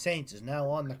Orleans Saints is now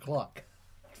on the clock.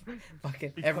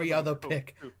 Fucking every other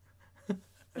pick.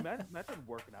 Imagine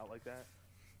working out like that.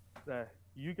 That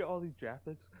you get all these draft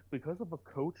picks because of a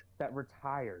coach that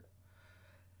retired.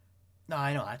 No,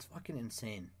 I know, that's fucking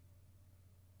insane.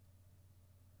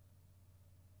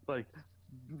 Like,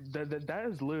 that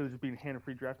is literally just being handed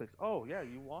free draft picks. Oh, yeah,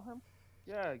 you want him?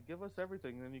 Yeah, give us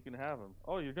everything, then you can have him.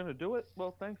 Oh, you're going to do it?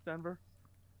 Well, thanks, Denver.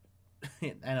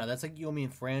 I know, that's like you and me in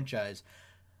franchise.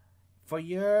 For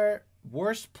your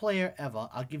worst player ever,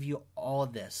 I'll give you all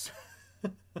this.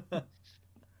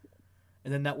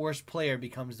 And then that worst player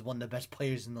becomes one of the best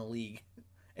players in the league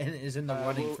and is in the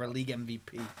running for league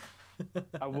MVP.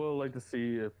 I will like to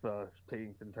see if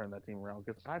Peyton can turn that team around,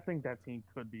 because I think that team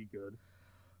could be good.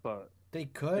 But they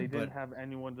didn't have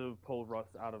anyone to pull Russ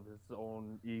out of his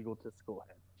own egotistical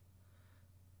head.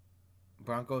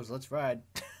 Broncos, let's ride.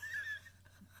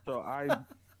 So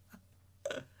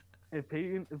if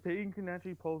Peyton can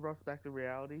actually pull Russ back to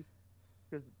reality,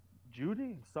 because Judy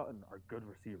and Sutton are good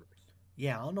receivers.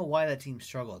 Yeah, I don't know why that team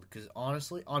struggled, because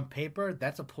honestly, on paper,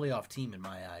 that's a playoff team in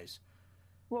my eyes.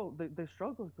 Well, they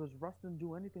struggled because Russ didn't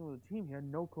do anything with the team. He had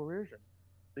no coercion.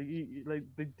 They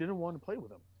didn't want to play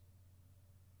with him.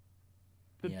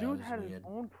 The dude had his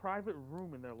own private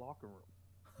room in their locker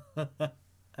room.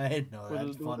 I didn't know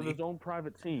that. Funny. With his own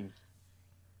private team.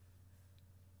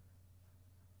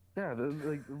 Yeah,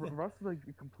 Russ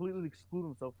completely excluded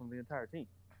himself from the entire team.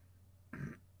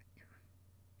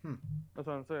 That's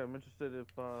what I'm saying. I'm interested if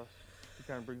he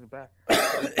kind of brings it back.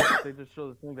 They just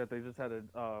showed the thing that they just had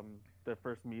their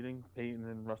first meeting, Peyton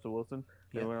and Russell Wilson.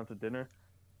 They went out to dinner.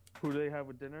 Who do they have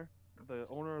with dinner? The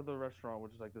owner of the restaurant,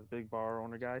 which is like this big bar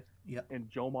owner guy, and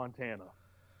Joe Montana.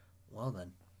 Well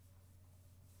then.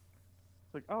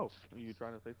 It's like, oh, are you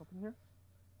trying to say something here?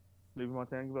 Maybe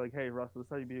Montana can be like, hey, Russ, this is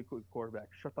how you be a quick quarterback.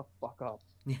 Shut the fuck up.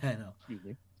 Yeah, I know. Excuse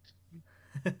me.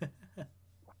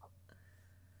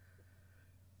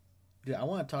 Dude, I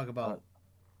want to talk about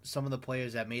some of the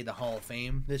players that made the Hall of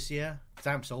Fame this year, because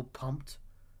I'm so pumped.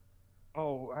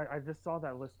 Oh, I just saw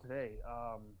that list today.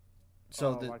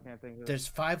 So there's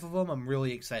 5 of them I'm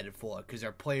really excited for, because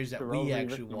they're players that we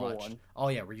actually watched. Oh,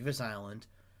 yeah, Revis Island.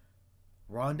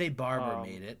 Rondé Barber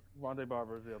made it. Rondé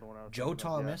Barber is the other one. Joe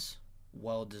Thomas,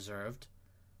 well-deserved.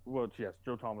 Well, yes,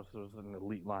 Joe Thomas was an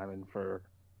elite lineman for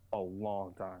a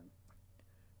long time.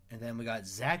 And then we got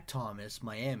Zach Thomas,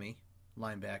 Miami,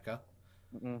 linebacker.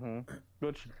 Mm-hmm.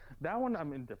 Which, that one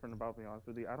I'm indifferent about, to be honest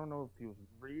with you. I don't know if he was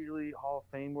really Hall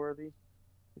of Fame worthy.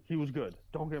 He was good.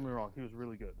 Don't get me wrong. He was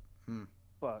really good.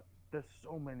 But there's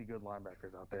so many good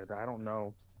linebackers out there that I don't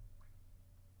know.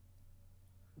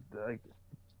 Like,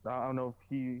 I don't know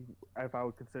if I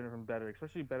would consider him better,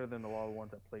 especially better than a lot of the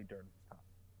ones that played during his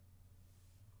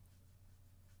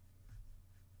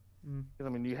time. Because I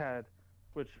mean, you had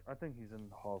which I think he's in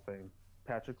the Hall of Fame.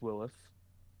 Patrick Willis,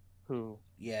 who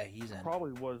Yeah, he's in.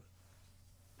 probably was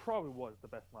the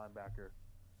best linebacker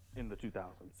in the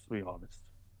 2000s. To be honest,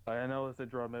 I know I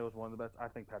said Gerard May was one of the best. I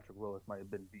think Patrick Willis might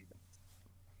have been the best.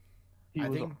 He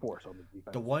was a force on the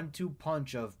defense. The 1-2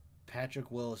 punch of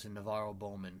Patrick Willis and Navarro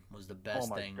Bowman was the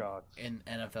best thing in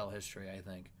NFL history, I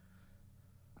think.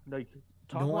 Like,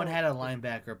 no one had a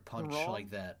linebacker punch like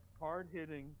that. Hard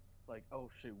hitting, like, oh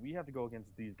shit, we have to go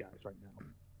against these guys right now.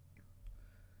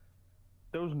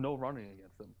 There was no running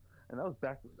against them. And that was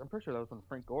back, I'm pretty sure that was when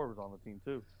Frank Gore was on the team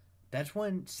too. That's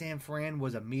when San Fran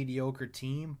was a mediocre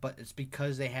team, but it's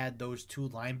because they had those two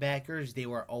linebackers, they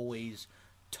were always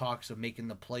talks of making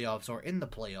the playoffs or in the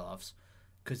playoffs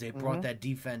because they brought that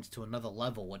defense to another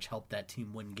level, which helped that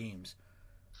team win games.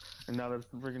 And now there's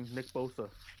freaking Nick Bosa.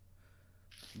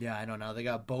 Yeah, I know. Now they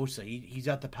got Bosa. He's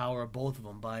got the power of both of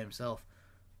them by himself.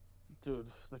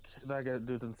 Dude, that guy,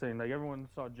 dude's insane. Like, everyone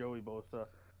saw Joey Bosa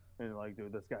and like,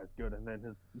 dude, this guy's good. And then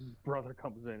his brother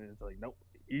comes in and it's like, nope,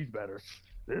 he's better.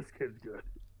 This kid's good.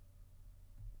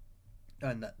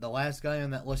 And the last guy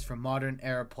on that list for modern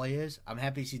era players, I'm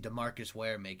happy to see DeMarcus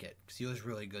Ware make it because he was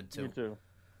really good too. Me too.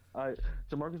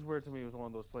 DeMarcus Ware to me was one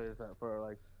of those players that for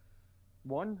like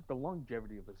the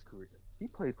longevity of his career. He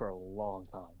played for a long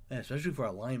time. Yeah, especially for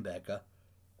a linebacker.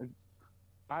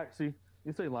 I see.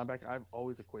 You say linebacker. I've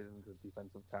always equated him to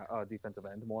defensive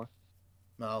end more,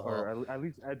 or at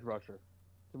least edge rusher.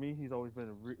 To me, he's always been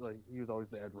he was always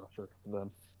the edge rusher for them.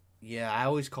 Yeah, I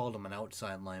always called him an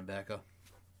outside linebacker.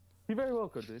 He very well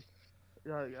could be.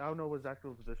 I don't know what his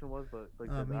actual position was, but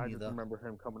I just remember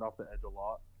him coming off the edge a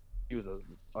lot. He was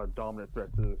a dominant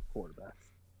threat to quarterbacks.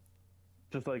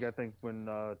 Just like I think when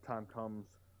time comes,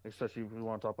 especially if we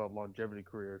want to talk about longevity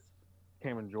careers,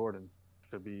 Cameron Jordan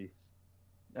should be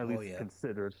at least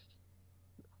considered.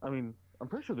 I mean, I'm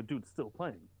pretty sure the dude's still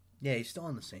playing. Yeah, he's still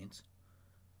on the Saints.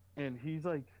 And he's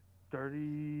like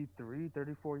 33,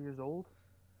 34 years old.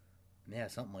 Yeah,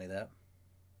 something like that.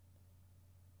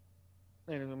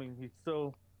 And I mean, he's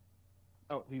still...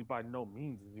 Oh, he's by no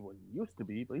means is he what he used to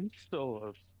be, but he's still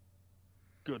a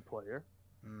good player.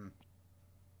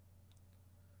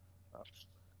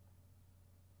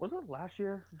 Was it last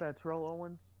year that Terrell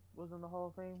Owens was in the Hall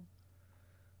of Fame?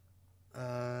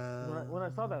 When I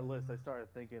saw that list, I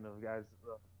started thinking of guys,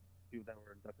 people that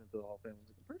were inducted into the Hall of Fame.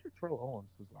 I'm pretty sure Terrell Owens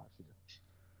was last year.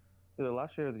 Either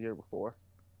last year or the year before.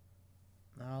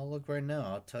 I'll look right now.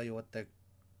 I'll tell you what the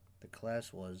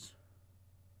class was.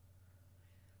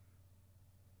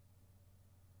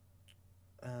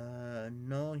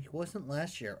 No, he wasn't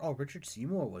last year. Oh, Richard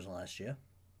Seymour was last year.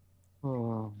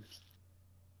 Oh.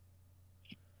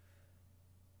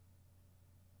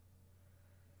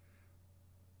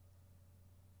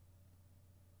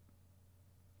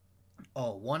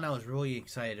 Oh, one I was really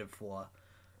excited for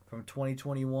from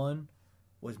 2021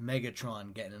 was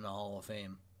Megatron getting in the Hall of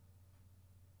Fame.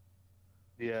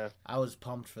 Yeah. I was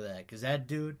pumped for that because that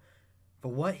dude,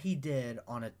 for what he did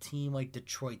on a team like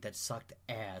Detroit that sucked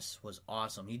ass, was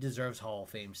awesome. He deserves Hall of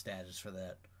Fame status for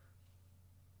that.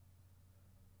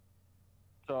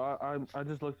 So I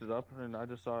just looked it up and I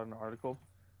just saw an article.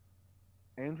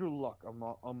 Andrew Luck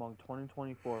among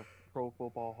 2024 Pro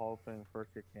Football Hall of Fame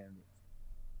first-year candidates.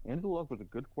 Andrew Luck was a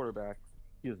good quarterback.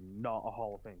 He is not a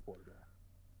Hall of Fame quarterback.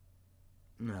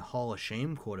 A Hall of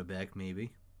Shame quarterback,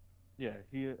 maybe. Yeah,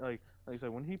 he like I said,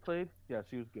 when he played, yes,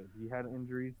 he was good. He had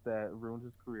injuries that ruined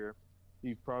his career.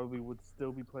 He probably would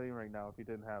still be playing right now if he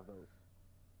didn't have those.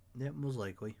 Yeah, most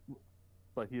likely.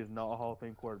 But he is not a Hall of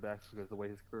Fame quarterback because of the way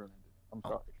his career ended. I'm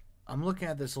sorry. I'm looking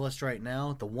at this list right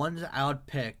now. The ones I would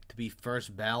pick to be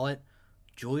first ballot,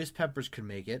 Julius Peppers could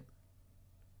make it.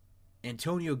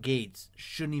 Antonio Gates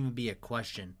shouldn't even be a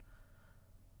question.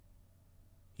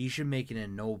 He should make it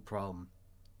in no problem.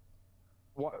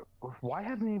 Why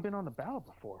hasn't he been on the ballot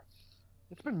before?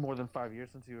 It's been more than 5 years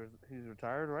since he's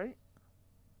retired, right?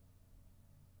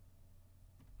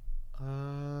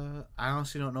 I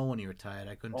honestly don't know when he retired.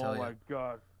 I couldn't tell you. Oh my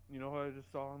god. You know who I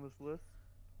just saw on this list?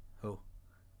 Who?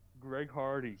 Greg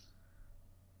Hardy.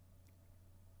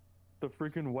 The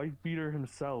freaking wife beater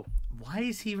himself. Why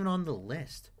is he even on the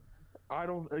list? I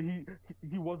don't...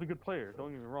 He was a good player,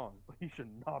 don't get me wrong. But he should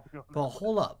not be on the Well, list.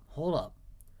 hold up.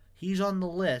 He's on the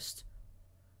list...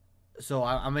 So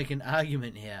I'm making an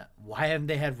argument here. Why haven't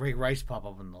they had Ray Rice pop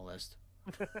up on the list?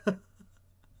 They're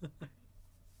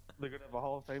going to have a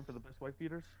Hall of Fame for the best wife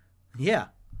beaters? Yeah.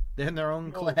 They're in their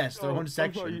own class, their own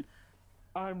section.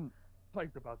 I'm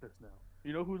psyched about this now.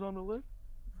 You know who's on the list?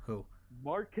 Who?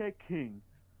 Marquette King.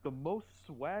 The most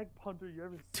swag punter you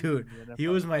ever seen. Dude, he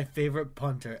was my favorite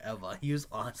punter ever. He was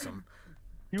awesome.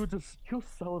 He'll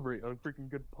celebrate a freaking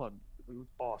good punt. It was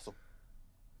awesome.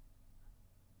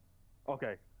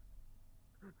 Okay,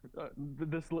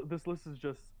 this list is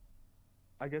just.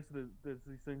 I guess there's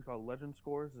these things called legend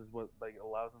scores is what like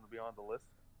allows them to be on the list.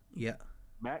 Yeah.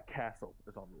 Matt Castle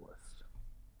is on the list.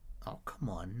 Oh, come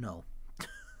on, no.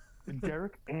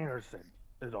 Derek Anderson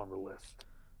is on the list.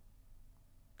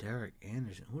 Derek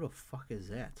Anderson, who the fuck is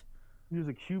that? He was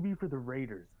a QB for the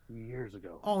Raiders years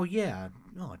ago. Oh yeah.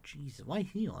 Oh Jesus, why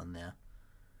he on there?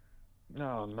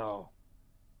 No.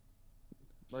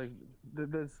 Like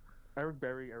there's Eric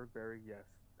Berry. Yes,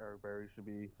 Eric Berry should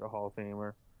be a Hall of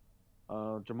Famer.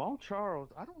 Jamal Charles,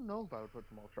 I don't know if I would put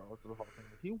Jamal Charles to the Hall of Fame.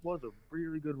 He was a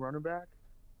really good running back,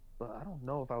 but I don't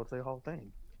know if I would say Hall of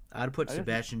Fame. I'd put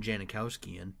Sebastian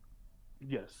Janikowski in.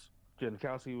 Yes,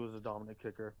 Janikowski was a dominant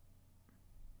kicker,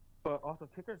 but also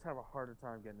kickers have a harder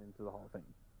time getting into the Hall of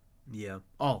Fame. Yeah.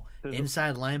 Oh,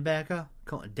 inside linebacker,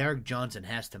 Derek Johnson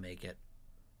has to make it.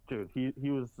 Dude, he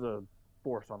was the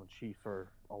force on the Chiefs for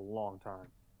a long time.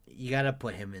 You gotta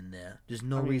put him in there. There's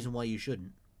no reason why you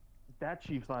shouldn't. That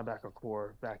Chiefs linebacker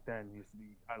core back then used to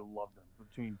be, I loved them.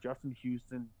 Between Justin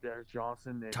Houston, Derek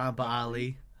Johnson, and Tampa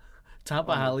Ali.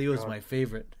 Tampa Ali was my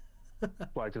favorite.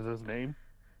 Why, because his name?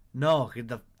 No,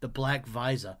 the black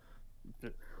visor.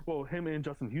 Well, him and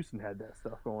Justin Houston had that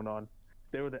stuff going on.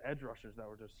 They were the edge rushers that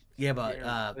were just... Yeah, but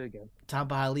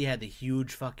Tampa Ali had the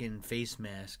huge fucking face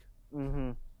mask.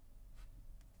 Mm-hmm.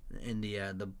 And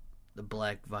the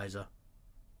black visor.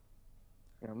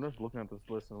 Yeah, I'm just looking at this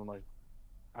list and I'm like,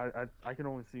 I can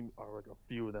only see like a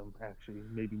few of them actually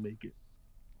maybe make it.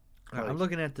 Like, I'm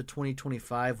looking at the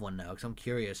 2025 one now because I'm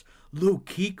curious. Luke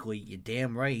Kuechly, you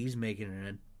damn right, he's making it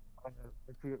in.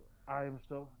 I am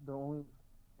still the only.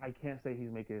 I can't say he's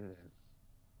making it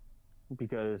in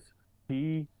because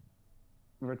he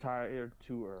retired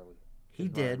too early. He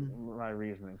did. My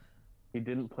reasoning, he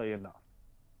didn't play enough.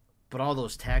 But all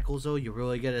those tackles, though, you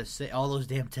really gotta say all those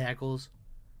damn tackles.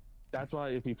 That's why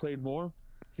if he played more,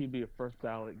 he'd be a first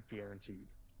ballot guaranteed.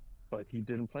 But he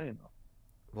didn't play enough.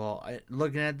 Well,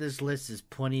 looking at this list, there's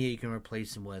plenty you can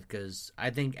replace him with because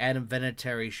I think Adam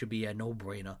Vinatieri should be a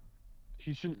no-brainer.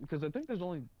 He shouldn't, because I think there's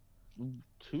only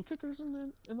 2 kickers in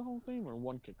the Hall of Fame or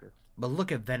 1 kicker. But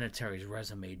look at Vinatieri's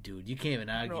resume, dude. You can't even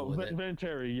argue with it.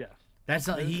 Vinatieri, yes. That's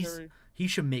not. He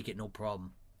should make it no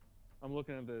problem. I'm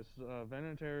looking at this.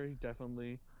 Vinatieri,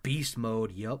 definitely. Beast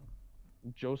mode, yup.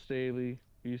 Joe Staley,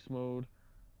 beast mode.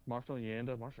 Marshall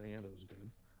Yanda was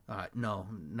good. No.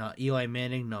 Eli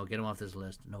Manning, no. Get him off this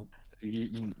list. Nope.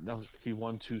 He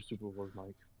won 2 Super Bowls,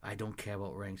 Mike. I don't care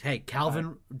about rings. Hey,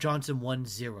 Calvin Johnson won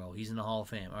 0. He's in the Hall of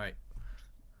Fame. All right.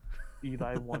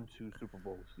 Eli won 2 Super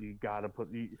Bowls. You gotta put.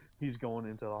 He's going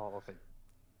into the Hall of Fame.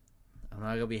 I'm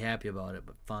not gonna be happy about it,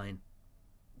 but fine.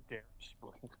 Darren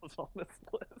Sproles on this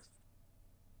list.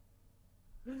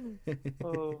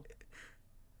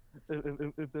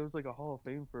 If there was like a Hall of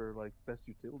Fame for like best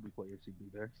utility players, he'd be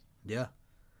there. Yeah.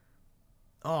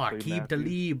 Oh, Aqib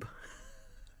Talib.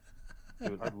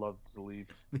 Dude, I'd love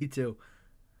Talib. Me too.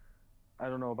 I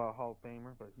don't know about Hall of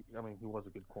Famer, but he was a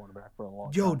good cornerback for a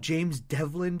long time. Yo, James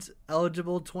Devlin's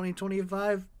eligible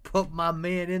 2025. Put my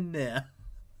man in there.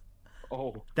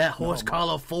 Oh, that horse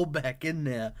collar fullback in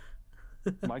there.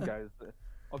 My guy is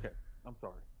okay. I'm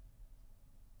sorry.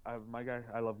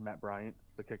 I love Matt Bryant,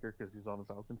 the kicker, because he's on the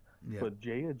Falcons. Yeah. But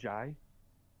Jay Ajayi,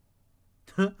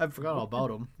 I forgot all about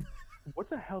him.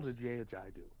 What the hell did Jay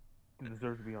Ajayi do to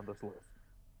deserve to be on this list?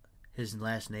 His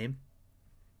last name?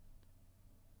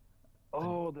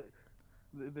 Oh,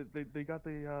 they got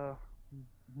the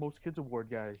most kids award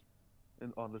guy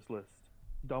on this list.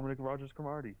 Dominic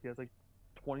Rogers-Cromartie. He has like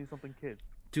 20-something kids.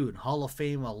 Dude, Hall of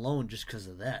Fame alone just because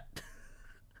of that.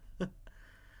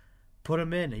 Put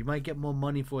him in. He might get more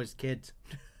money for his kids.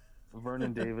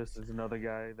 Vernon Davis is another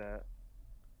guy that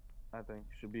I think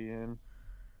should be in.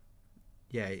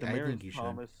 Yeah, I think he should.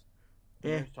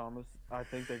 Demarius Thomas, I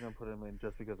think they're going to put him in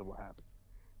just because of what happened.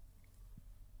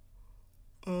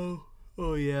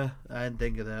 Oh yeah, I didn't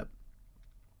think of that.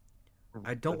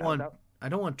 I don't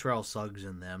want Terrell Suggs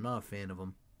in there. I'm not a fan of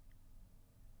him.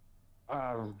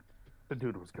 The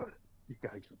dude was good. You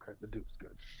gotta give him credit. The dude was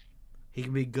good. He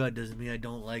can be good. Doesn't mean I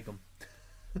don't like him.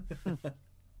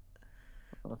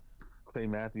 Clay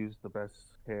Matthews, the best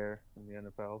hair in the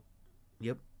NFL.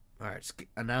 Yep. All right.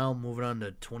 Now moving on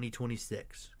to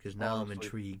 2026 because now I'm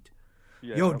intrigued.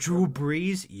 Yeah, Yo, Drew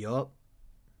Brees. Yup.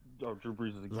 Oh, Drew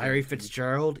Brees is a Larry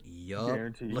Fitzgerald. Yup.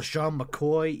 LaShawn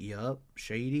McCoy. Yup.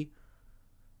 Shady.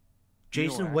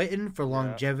 Jason Witten for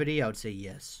longevity. I would say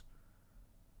yes.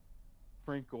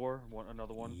 Frank Gore,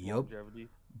 another one. Yep. Longevity.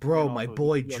 Bro, my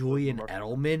boy Julian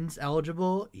Edelman's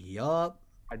eligible. Yup.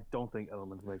 I don't think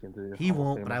Edelman's making the. He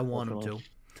won't, but I want him to.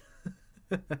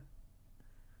 Just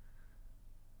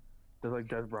like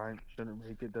Des Bryant shouldn't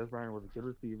make it. Des Bryant was a good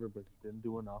receiver, but he didn't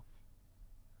do enough.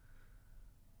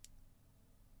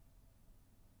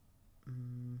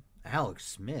 Alex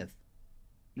Smith.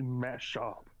 Matt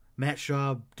Schaub. Matt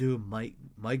Schaub, dude,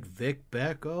 Mike Vick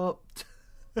back up.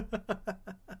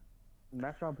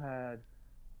 Matt Schaub had,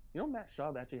 Matt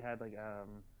Schaub actually had like I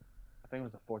think it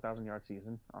was a 4,000-yard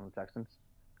season on the Texans.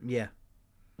 Yeah.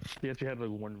 He actually had like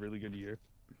one really good year.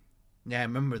 Yeah, I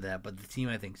remember that, but the team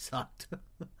I think sucked.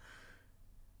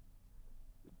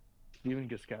 Steven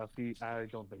Gostkowski, I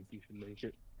don't think he should make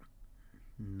it.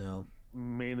 No.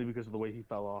 Mainly because of the way he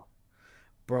fell off.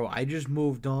 Bro, I just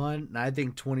moved on, and I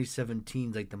think 2017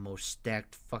 is like the most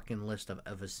stacked fucking list I've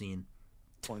ever seen.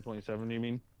 2027, you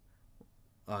mean?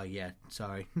 Oh, yeah,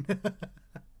 sorry.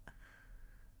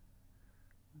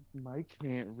 Mike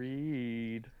can't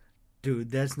read. Dude,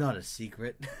 that's not a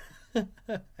secret.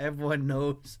 Everyone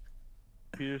knows.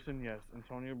 Peterson, yes.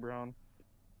 Antonio Brown,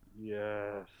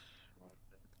 yes.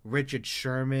 Richard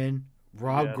Sherman,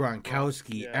 Rob Yes.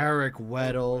 Gronkowski, Yes. Eric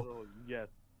Weddle. Yes.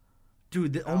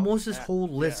 Dude, almost this whole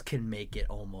list can make it,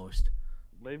 almost.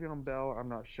 Le'Veon Bell, I'm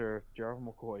not sure. Gerald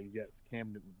McCoy, yes.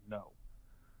 Cam Newton, no.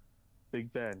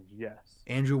 Big Ben, yes.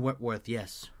 Andrew Whitworth,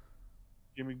 yes.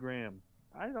 Jimmy Graham,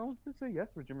 I don't say yes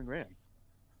for Jimmy Graham.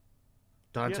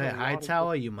 Dante Yeah, a lot of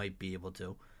Hightower, you might be able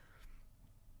to.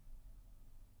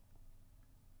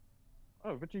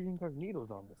 Oh, Richard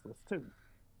Incognito's on this list too.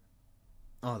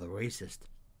 Oh, the racist.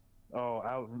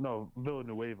 Oh, no,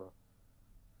 Villanueva.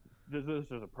 This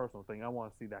is a personal thing. I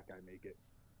want to see that guy make it.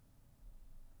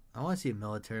 I want to see a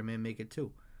military man make it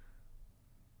too.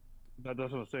 That's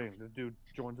what I'm saying. This dude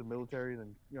joins the military,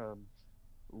 then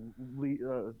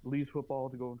leaves football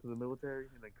to go into the military,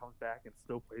 and then comes back and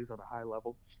still plays on a high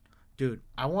level. Dude,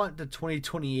 I want the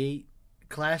 2028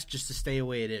 class just to stay the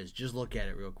way it is. Just look at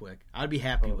it real quick. I'd be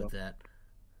happy with that.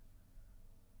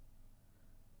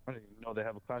 I didn't even know they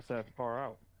have a class that far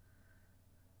out.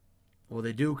 Well,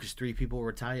 they do because 3 people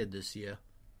retired this year.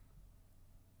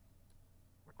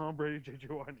 Tom Brady, J.J.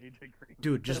 Watt, and A.J. Green.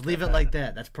 Dude, just leave it like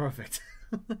that. That's perfect.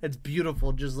 It's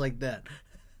beautiful just like that.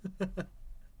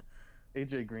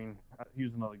 A.J. Green, he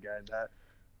was another guy that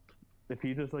if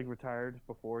he just like retired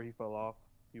before he fell off,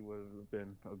 he would have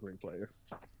been a great player.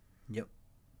 Yep.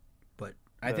 But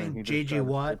I think he just J.J. tried to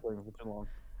Watt, stay playing for too long.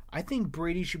 I think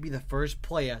Brady should be the first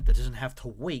player that doesn't have to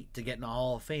wait to get in the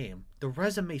Hall of Fame. The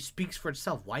resume speaks for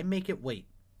itself. Why make it wait?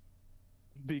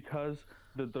 Because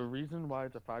the reason why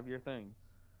it's a 5-year thing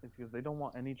is because they don't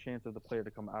want any chance of the player to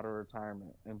come out of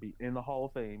retirement and be in the Hall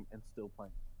of Fame and still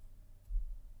playing.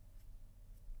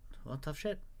 Well, tough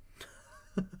shit.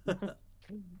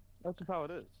 That's just how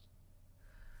it is.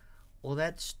 Well,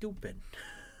 that's stupid.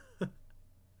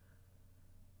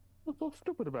 What's so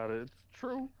stupid about it? It's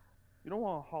true. You don't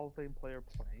want a Hall of Fame player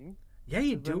playing. Yeah,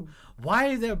 you do.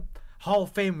 Why are the Hall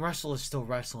of Fame wrestlers still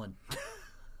wrestling?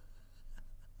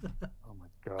 Oh my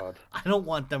god. I don't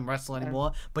want them wrestling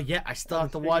anymore. But yeah, I still have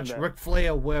to Speaking watch of that- Ric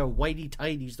Flair wear whitey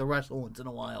tighties to wrestle once in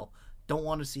a while. Don't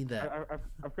want to see that.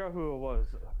 I forgot who it was.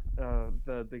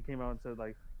 They came out and said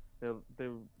like they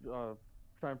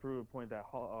trying to prove a point that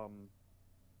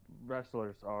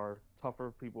wrestlers are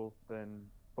tougher people than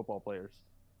football players.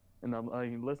 And I'm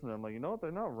like, listen to them, like, you know what?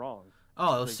 They're not wrong.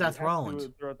 Oh, it was Like, Seth we have to do Rollins.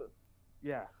 it throughout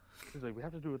yeah, he's like, we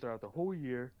have to do it throughout the whole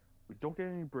year. We don't get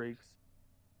any breaks.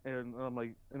 And I'm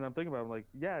like, and I'm thinking about it, I'm like,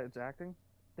 yeah, it's acting.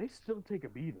 They still take a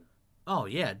beating. Oh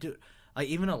yeah, dude. Like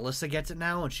even Alyssa gets it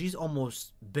now, and she's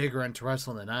almost bigger into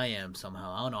wrestling than I am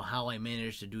somehow. I don't know how I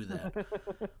managed to do that.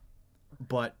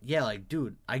 But yeah, like,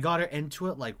 dude, I got her into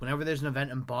it. Like, whenever there's an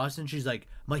event in Boston, she's like,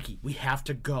 "Mikey, we have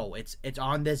to go. It's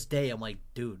on this day." I'm like,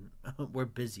 "Dude, we're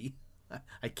busy.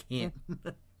 I can't."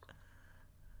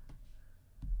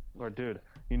 Or, dude,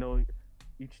 you know,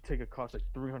 each ticket costs like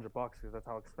 $300 because that's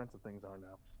how expensive things are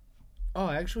now. Oh,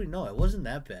 actually, no, it wasn't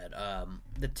that bad.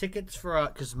 The tickets for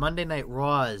because Monday Night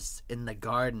Raw is in the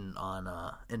Garden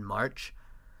on in March.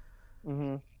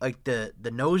 Mm-hmm. Like the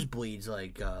nosebleeds,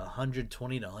 like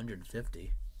 120 to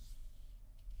 150.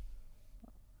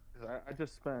 I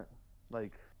just spent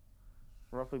like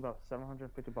roughly about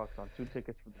 $750 on 2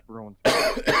 tickets for the Bruins.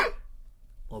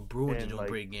 Well, Bruins are And, doing like,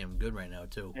 pretty damn good right now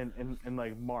too. in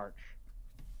like March,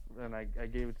 and I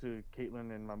gave it to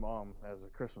Caitlin and my mom as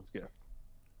a Christmas gift.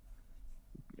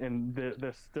 And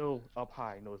they're still up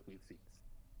high nosebleed seats.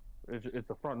 It's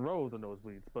the front row of the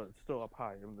nosebleeds, but it's still up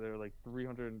high, and they're like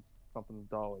 $300 something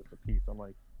a piece. I'm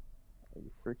like, are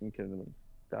you freaking kidding me?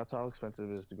 That's how expensive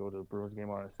it is to go to a Bruins game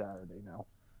on a Saturday now.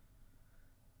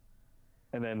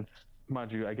 And then,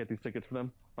 mind you, I get these tickets for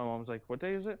them. My mom's like, "What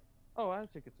day is it?" "Oh, I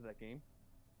have tickets to that game."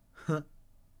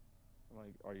 I'm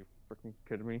like, are you freaking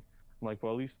kidding me? I'm like,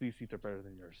 well, at least these seats are better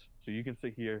than yours. So you can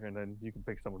sit here, and then you can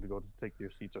pick someone to go to take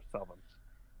your seats or sell them.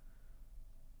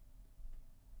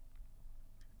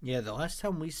 Yeah, the last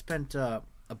time we spent a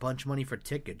bunch of money for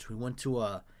tickets, we went to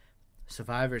a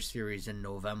Survivor Series in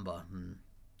November.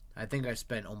 I think I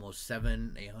spent almost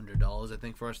 $700-800. I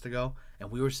think for us to go,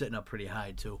 and we were sitting up pretty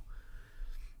high too.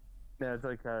 Yeah, it's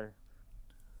like a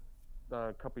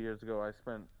couple years ago, I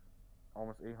spent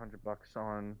almost $800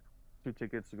 on 2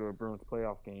 tickets to go to a Bruins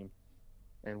playoff game,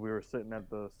 and we were sitting at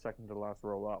the second to last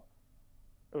row up.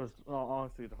 It was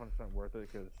honestly, it's 100% worth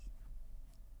it because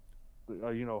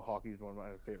hockey is one of my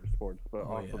favorite sports, but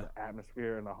also yeah. the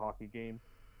atmosphere in a hockey game,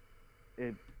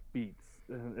 it beats.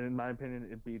 In my opinion,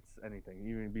 it beats anything. It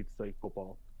even beats like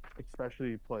football,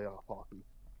 especially playoff hockey.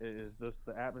 It is just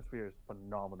the atmosphere is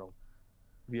phenomenal.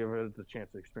 If you ever had the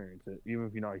chance to experience it, even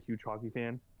if you're not a huge hockey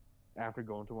fan, after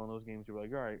going to one of those games, you're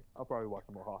like, all right, I'll probably watch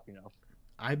some more hockey now.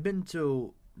 I've been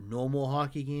to normal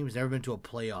hockey games, never been to a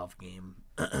playoff game,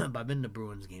 but I've been to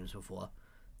Bruins games before.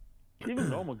 Even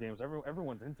normal games,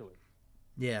 everyone's into it.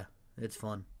 Yeah, it's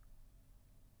fun.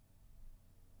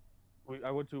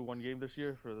 I went to one game this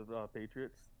year for the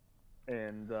Patriots,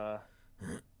 and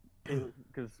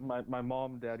because my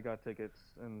mom and dad got tickets,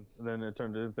 and then it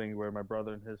turned into a thing where my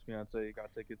brother and his fiance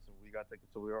got tickets, and we got tickets,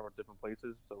 so we were all in different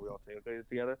places, so we all tailgated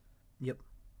together. Yep.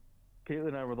 Caitlin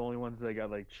and I were the only ones that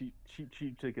got like cheap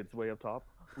tickets way up top.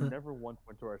 We never once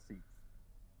went to our seats.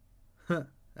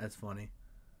 That's funny.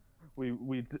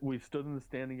 We stood in the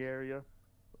standing area.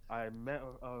 I met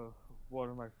one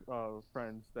of my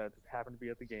friends that happened to be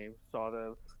at the game. Saw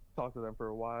them, talked to them for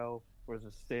a while. Was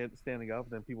just standing up.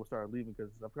 Then people started leaving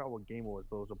because I forgot what game it was,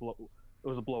 but it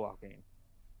was a blowout game.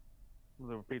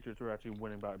 The Patriots were actually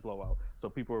winning by a blowout, so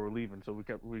people were leaving. So we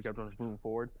kept on just moving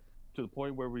forward to the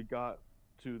point where we got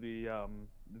to the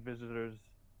visitors'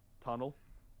 tunnel.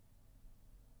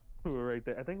 We were right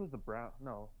there. I think it was the Brown.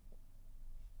 No,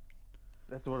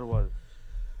 that's what it was.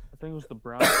 I think it was the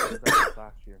Browns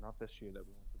last year, not this year that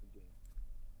we went to the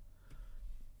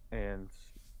game. And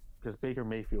because Baker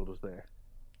Mayfield was there.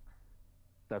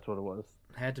 That's what it was.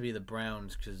 It had to be the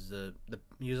Browns because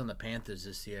he was on the Panthers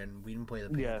this year, and we didn't play the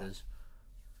Panthers.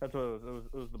 Yeah. That's what it was.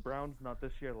 It was the Browns, not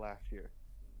this year, last year.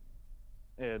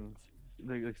 And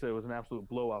like I said, it was an absolute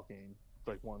blowout game.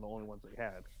 Like one of the only ones they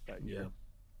had that year.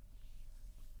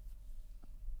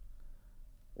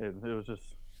 And it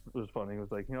was funny. It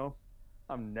was like,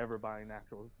 I'm never buying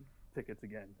actual tickets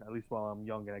again. At least while I'm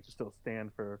young and I can still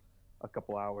stand for a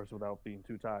couple hours without being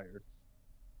too tired.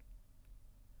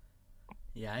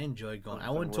 Yeah, I enjoyed going. I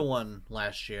went to one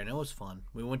last year and it was fun.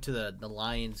 We went to the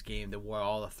Lions game that wore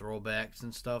all the throwbacks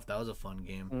and stuff. That was a fun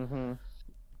game. Mm-hmm.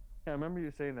 Yeah, I remember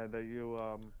you saying that you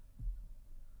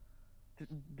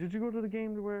did you go to the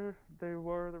game where they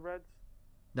wore the Reds?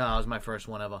 No, it was my first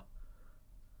one ever.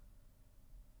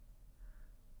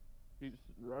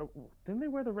 Didn't they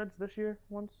wear the Reds this year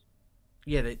once?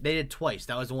 Yeah, they did twice.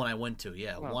 That was the one I went to.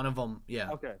 Yeah, Oh. one of them.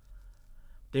 Yeah. Okay.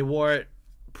 They wore it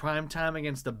prime time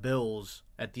against the Bills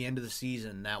at the end of the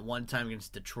season. That one time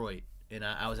against Detroit, and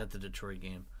I was at the Detroit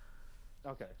game.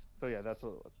 Okay. So yeah, that's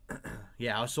what it was.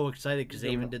 Yeah, I was so excited because they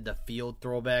even did the field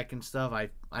throwback and stuff. I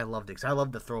loved it because I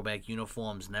love the throwback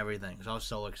uniforms and everything. So I was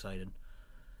so excited.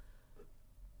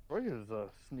 Detroit is a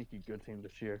sneaky good team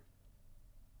this year.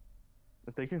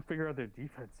 If they can figure out their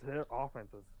defense, their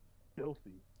offense is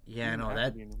filthy. Yeah, I know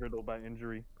that being riddled by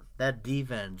injury. That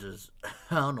defense is.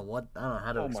 I don't know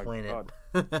how to explain it.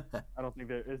 I don't think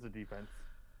there is a defense.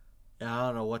 Yeah, I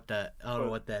don't know what that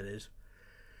is.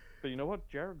 But you know what,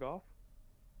 Jared Goff,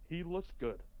 he looked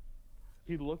good.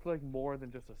 He looked like more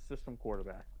than just a system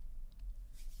quarterback.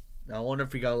 I wonder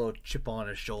if he got a little chip on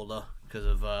his shoulder because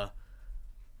of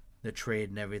the trade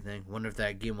and everything. Wonder if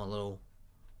that gave him a little.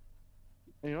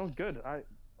 Good.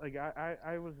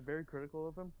 I was very critical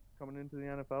of him coming into the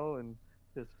NFL in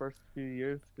his first few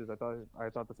years because I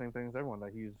thought the same thing as everyone,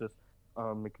 that he was just a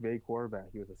McVay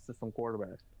quarterback. He was a system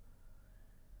quarterback.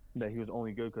 That he was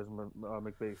only good because of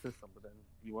McVay's system. But then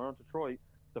you went on Detroit.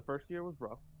 The first year was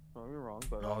rough. Don't get me wrong,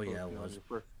 but it was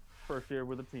your first year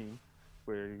with a team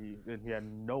where he had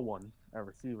no one at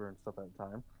receiver and stuff at the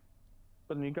time.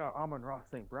 But then you got Amon-Ra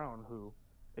St. Brown, who,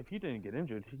 if he didn't get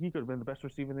injured, he could have been the best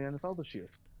receiver in the NFL this year.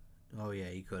 Oh yeah,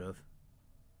 he could have.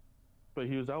 But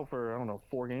he was out for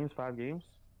 4 games, 5 games.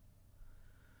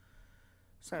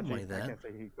 Something like that. I can't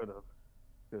say he could have,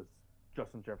 because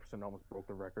Justin Jefferson almost broke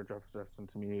the record. Justin Jefferson,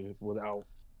 to me, without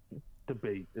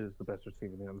debate, is the best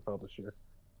receiver in the NFL this year.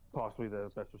 Possibly the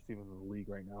best receiver in the league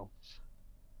right now.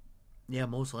 Yeah,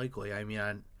 most likely. I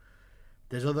mean,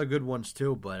 there's other good ones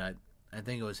too, but I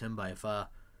think it was him by far.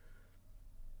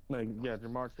 Like, yeah,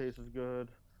 Jamar Chase is good.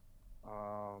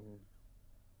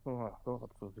 Who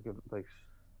else was a good, like,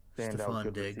 standout Stephon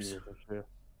good Diggs. receivers this year?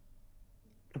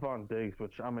 Stephon Diggs,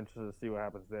 which I'm interested to see what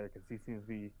happens there because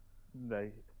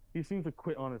like, he seems to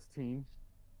quit on his team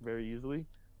very easily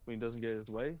when he doesn't get his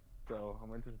way. So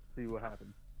I'm interested to see what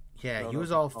happens. Yeah, I don't he know was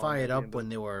if he's all calling fired at the up end of. when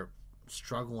they were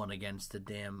struggling against the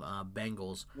damn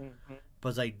Bengals. Mhm. But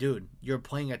it's like, dude, you're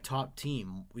playing a top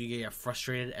team. You get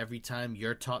frustrated every time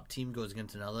your top team goes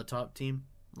against another top team.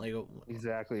 Like,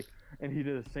 Exactly, and he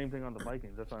did the same thing on the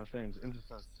Vikings. That's what I'm saying. It's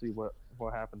interesting to see what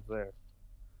happens there.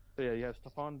 But yeah, you have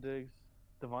Stephon Diggs,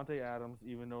 Devontae Adams.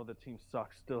 Even though the team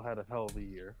sucks, still had a hell of a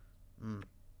year. mm,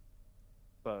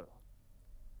 But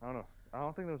I don't know. I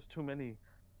don't think there's too many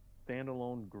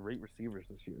standalone great receivers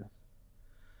this year.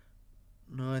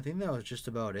 no, I think that was just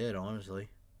about it, honestly.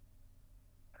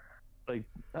 Like,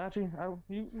 actually,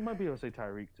 you might be able to say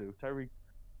Tyreek too. Tyreek,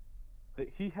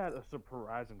 he had a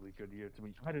surprisingly good year to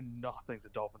me. I did not think the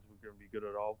Dolphins were going to be good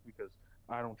at all because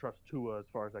I don't trust Tua as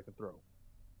far as I can throw.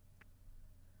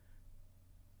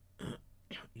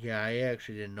 Yeah, I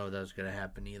actually didn't know that was gonna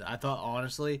happen either. I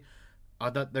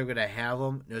thought they were gonna have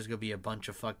him. There was gonna be a bunch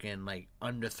of fucking like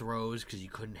underthrows because you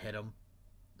couldn't hit him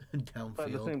But at the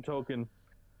downfield. same token,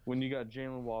 when you got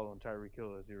Jalen Waddle and Tyreek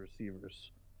Hill as your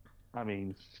receivers, I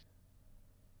mean,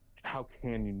 how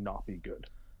can you not be good?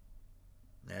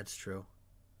 That's true.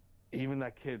 Even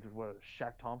that kid, what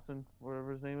Shaq Thompson,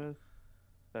 whatever his name is,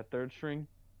 that third string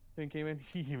thing came in,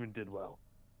 he even did well.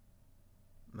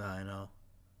 I know.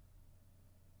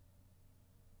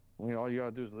 I mean, all you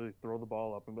gotta do is literally throw the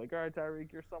ball up and be like, "All right,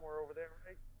 Tyreek, you're somewhere over there,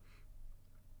 right?"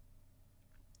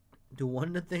 One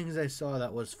of the things I saw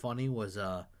that was funny was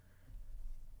I'm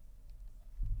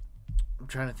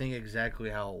trying to think exactly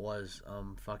how it was.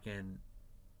 Fucking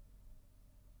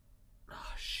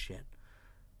oh shit.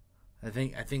 I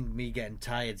think me getting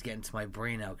tired is getting to my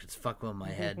brain now because it's fucking with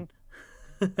my head.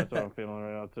 That's what I'm feeling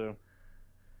right now too.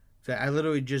 So I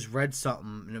literally just read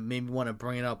something and it made me want to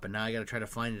bring it up, and now I got to try to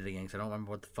find it again because I don't remember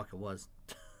what the fuck it was.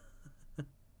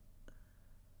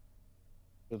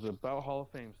 It's about Hall of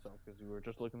Fame stuff because we were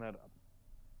just looking that up.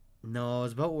 No, it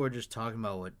was about what we were just talking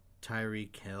about with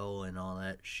Tyreek Hill and all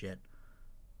that shit.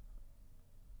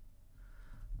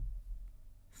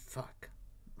 Fuck.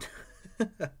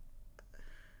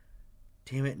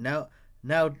 Damn it! Now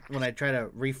when I try to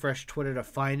refresh Twitter to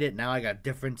find it, now I got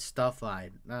different stuff.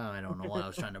 I don't know what I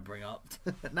was trying to bring up.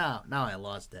 now I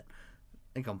lost it.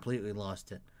 I completely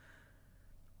lost it.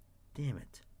 Damn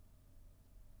it.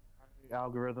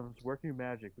 Algorithms, work your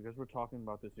magic because we're talking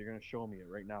about this. You're gonna show me it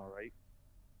right now, right?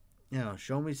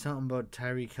 Show me something about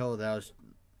Tyreek Hill that was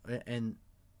and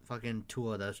fucking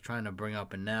Tua that I was trying to bring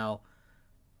up, and now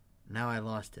I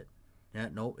lost it. Yeah,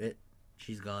 nope,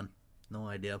 she's gone. No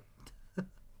idea.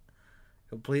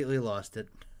 Completely lost it.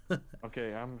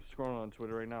 Okay, I'm scrolling on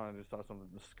Twitter right now and I just saw something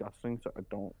disgusting, so I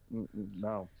don't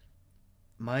know.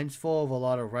 Mine's full of a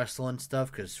lot of wrestling stuff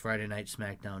because Friday Night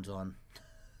SmackDown's on.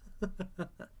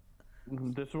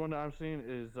 This one I'm seeing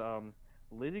is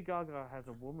Lady Gaga has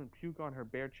a woman puke on her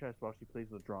bare chest while she plays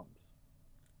the drums.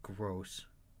 Gross.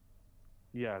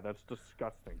 Yeah, that's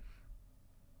disgusting.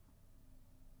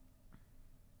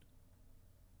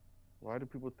 Why do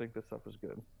people think this stuff is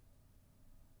good?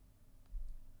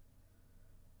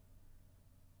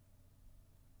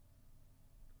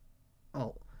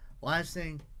 Oh, last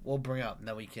thing we'll bring up, and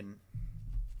then we can.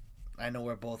 I know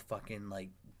we're both fucking like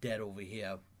dead over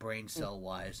here, brain cell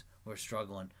wise. We're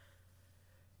struggling.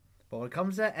 But when it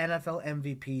comes to NFL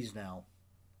MVPs now,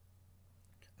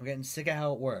 I'm getting sick of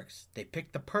how it works. They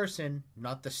pick the person,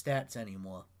 not the stats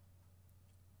anymore.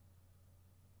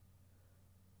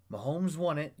 Mahomes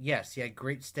won it. Yes, he had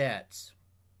great stats.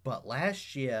 But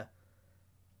last year,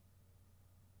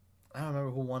 I don't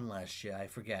remember who won last year. I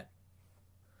forget.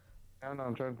 I don't know.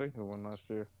 I'm trying to think of one last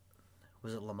year.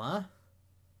 Was it Lamar?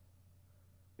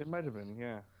 It might have been,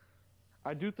 yeah.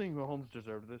 I do think Mahomes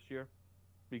deserved this year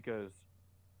because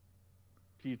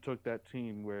he took that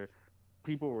team where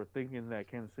people were thinking that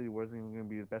Kansas City wasn't even going to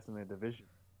be the best in their division.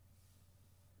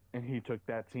 And he took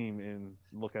that team and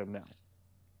look at him now.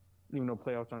 Even though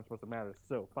playoffs aren't supposed to matter,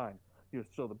 still fine. He was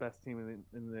still the best team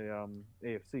in the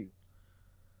AFC.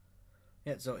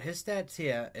 Yeah, so his stats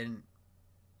here, and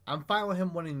I'm fine with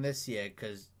him winning this year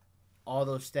because all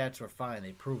those stats were fine.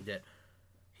 They proved it.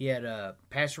 He had a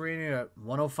pass rating of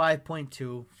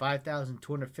 105.2,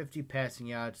 5,250 passing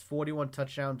yards, 41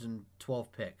 touchdowns, and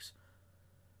 12 picks.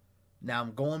 Now,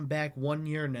 I'm going back 1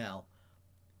 year now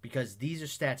because these are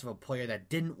stats of a player that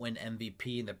didn't win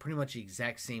MVP, and they're pretty much the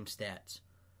exact same stats.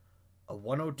 A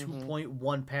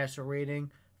 102.1 passer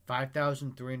rating,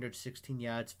 5,316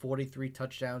 yards, 43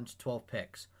 touchdowns, 12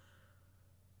 picks.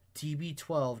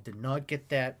 TB12 did not get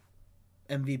that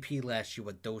MVP last year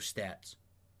with those stats.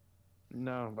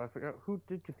 No, but I forgot who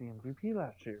did get the MVP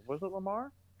last year. Was it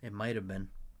Lamar? It might have been.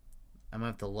 I'm going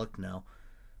to have to look now.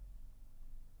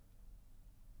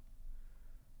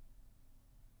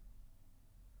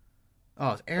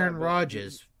 Oh, it's Aaron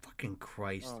Rodgers. Fucking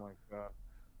Christ. Oh my god.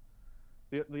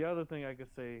 The other thing I could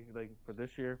say, like for this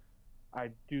year,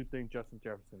 I do think Justin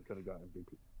Jefferson could have got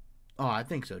MVP. Oh, I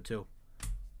think so too.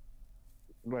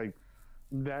 Like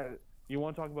that, you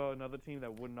want to talk about another team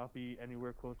that would not be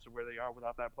anywhere close to where they are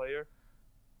without that player?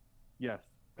 Yes,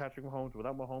 Patrick Mahomes.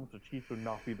 Without Mahomes, the Chiefs would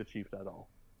not be the Chiefs at all.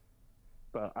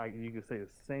 But you could say the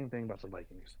same thing about the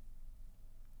Vikings.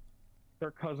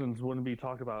 Kirk Cousins wouldn't be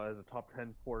talked about as a top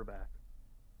 10 quarterback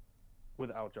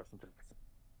without Justin Jefferson.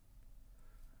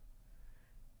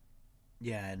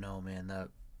 Yeah, I know, man.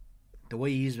 The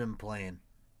way he's been playing,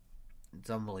 it's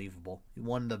unbelievable.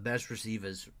 One of the best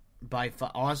receivers by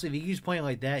far. Honestly, if he keeps playing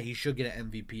like that, he should get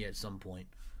an MVP at some point.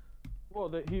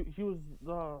 Well, he was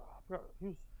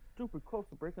stupid close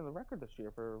to breaking the record this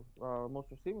year for most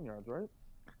receiving yards, right?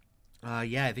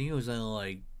 Yeah, I think he was only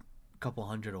like a couple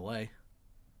hundred away.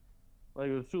 Like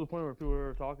it was to the point where people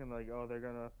were talking like, oh, they're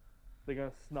gonna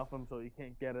snuff him so he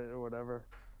can't get it or whatever.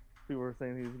 People were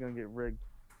saying he was gonna get rigged.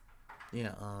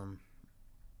 Yeah.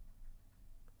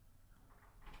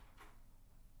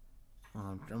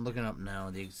 I'm looking up now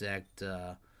the exact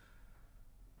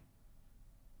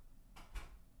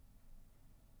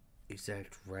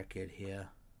record here.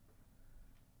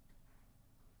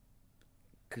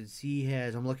 Because he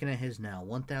has, I'm looking at his now,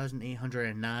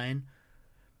 1,809.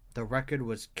 The record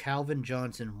was Calvin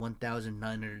Johnson,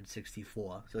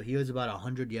 1,964. So he was about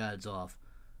 100 yards off.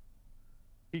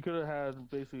 He could have had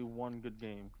basically one good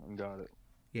game and got it.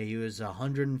 Yeah, he was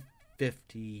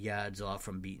 150 yards off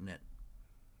from beating it.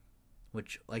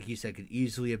 Which, like you said, could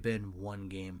easily have been one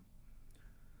game.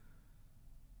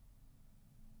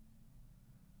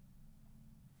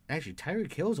 Actually,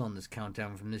 Tyreek Hill's on this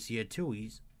countdown from this year, too.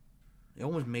 He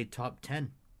almost made top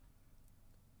 10.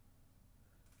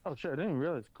 Oh, shit, I didn't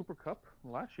realize Cooper Kupp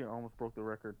last year almost broke the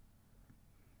record.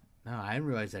 No, I didn't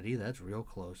realize that either. That's real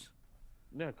close.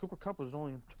 Yeah, Cooper Kupp was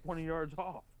only 20 yards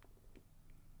off.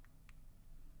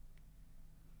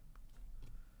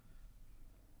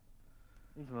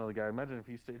 He's another guy. Imagine if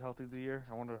he stayed healthy the year.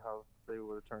 I wonder how they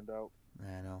would have turned out.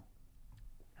 I know.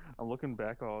 I'm looking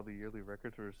back at all the yearly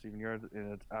records for receiving yards,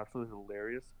 and it's absolutely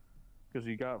hilarious. Because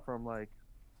you got from, like,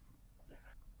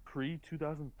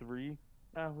 pre-2003,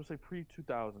 I would say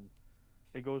pre-2000.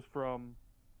 It goes from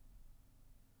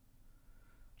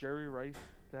Jerry Rice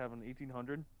to having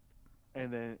 1,800,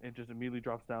 and then it just immediately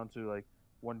drops down to, like,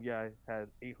 one guy had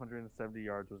 870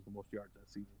 yards was the most yards that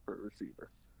season for a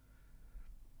receiver.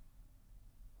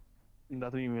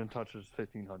 Nothing even touches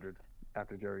 1,500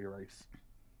 after Jerry Rice.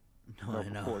 No, I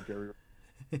know. Before Jerry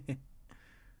Rice.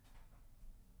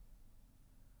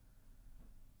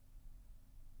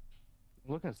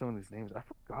 Looking at some of these names, I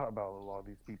forgot about a lot of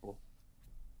these people.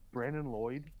 Brandon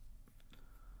Lloyd.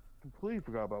 Completely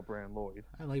forgot about Brandon Lloyd.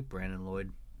 I like Brandon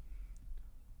Lloyd.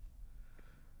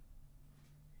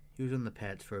 He was on the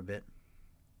Pats for a bit.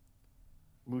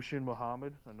 Mushin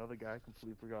Muhammad, another guy I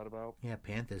completely forgot about. Yeah,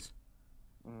 Panthers.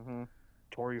 Mm-hmm.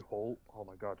 Torrey Holt. Oh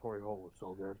my god, Torrey Holt was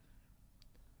so good.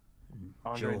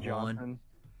 Joe Andre Johnson. Horn.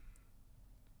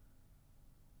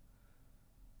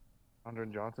 Andre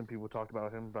Johnson, people talked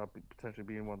about him about potentially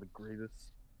being one of the greatest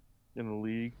in the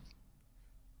league.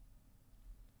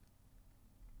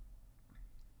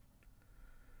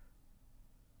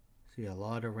 See a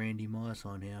lot of Randy Moss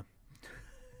on here.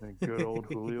 And good old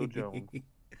Julio Jones.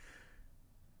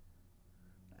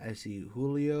 I see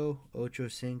Julio, Ocho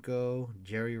Cinco,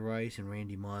 Jerry Rice, and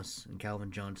Randy Moss and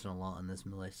Calvin Johnson a lot on this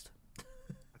list.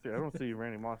 See, I don't see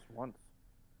Randy Moss once.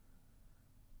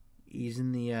 He's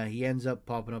in the he ends up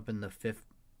popping up in the 50s.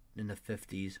 In the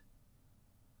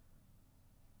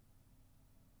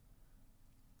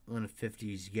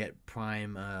 50s, you get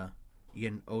prime. You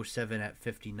get an 07 at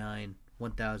 59,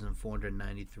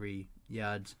 1,493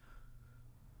 yards.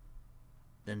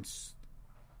 Then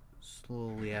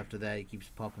slowly after that, he keeps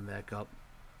popping back up.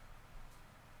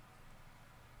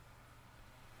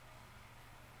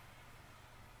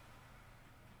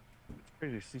 It's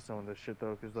crazy to see some of this shit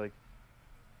though, because like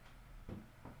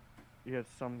you had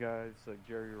some guys like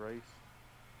Jerry Rice,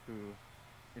 who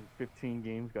in 15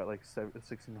 games got like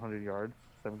 1,600 yards,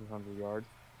 1,700 yards.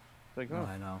 Like, Oh,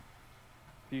 I know.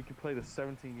 you could play the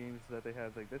 17 games that they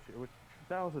had like this year, which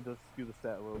that also does skew the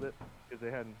stat a little bit because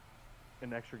they had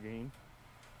an extra game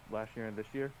last year and this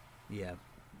year. Yeah.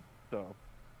 So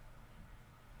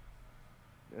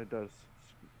it does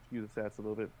skew the stats a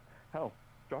little bit. Hell,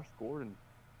 Josh Gordon,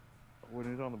 when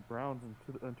he was on the Browns in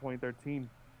 2013,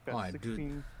 got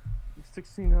Dude.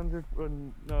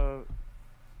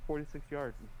 1,646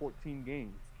 yards in 14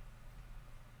 games.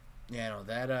 Yeah, no,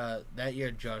 that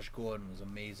year Josh Gordon was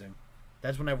amazing.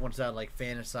 That's when everyone started like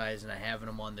fantasizing and having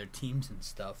him on their teams and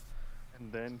stuff.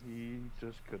 And then he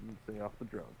just couldn't stay off the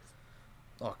drugs.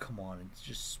 Oh, come on, it's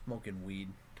just smoking weed.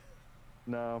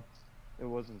 No, it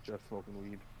wasn't just smoking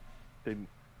weed. They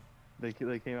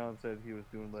came out and said he was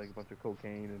doing like a bunch of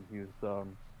cocaine, and he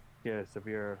had a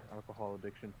severe alcohol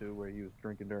addiction too, where he was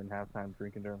drinking during halftime,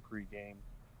 drinking during pregame.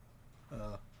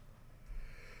 Uh,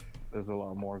 There's a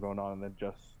lot more going on than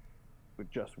just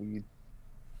weed.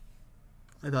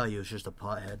 I thought he was just a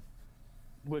pothead.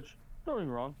 Which, don't get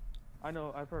me wrong, I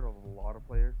know I've heard of a lot of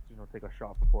players, take a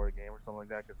shot before a game or something like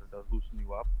that because it does loosen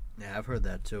you up. Yeah, I've heard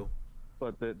that too.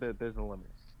 But there's a limit.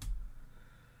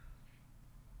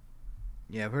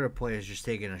 Yeah, I've heard of players just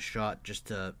taking a shot just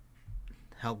to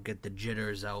help get the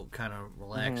jitters out, kind of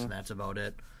relax, and that's about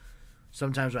it.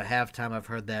 Sometimes at halftime, I've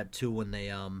heard that too when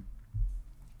they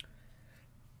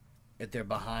if they're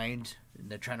behind and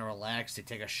they're trying to relax, they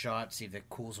take a shot, see if it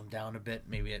cools them down a bit.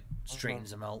 Maybe it straightens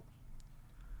them out.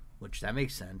 Which, that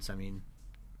makes sense. I mean,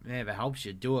 if it helps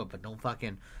you, do it, but don't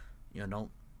fucking, don't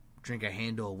drink a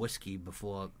handle of whiskey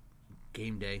before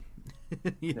game day.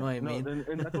 You know what I mean?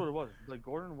 And that's what it was. Like,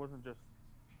 Gordon wasn't just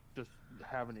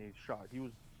having a shot. He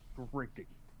was drinking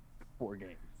before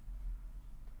games.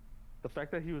 The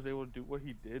fact that he was able to do what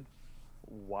he did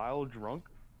while drunk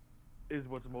is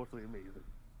what's mostly amazing.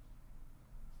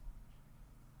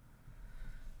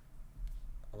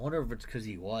 I wonder if it's because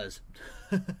he was.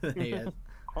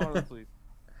 Honestly.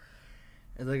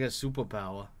 It's like a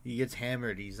superpower. He gets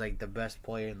hammered. He's like the best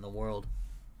player in the world.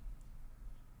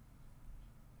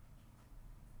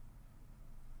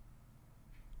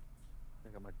 I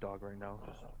got my dog right now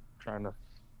just trying to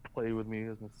play with me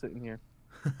as I'm sitting here.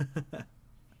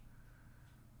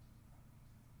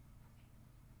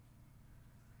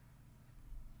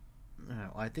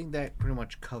 Well, I think that pretty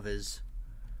much covers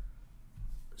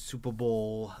Super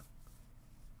Bowl.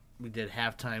 We did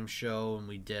halftime show and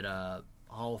we did a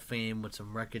Hall of Fame with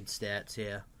some record stats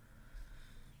here.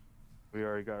 We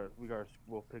got our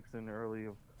Super picks in early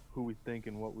of who we think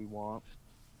and what we want.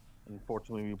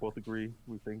 Unfortunately, we both agree.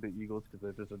 We think the Eagles because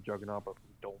they're just a juggernaut, but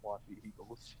we don't want the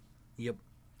Eagles. Yep.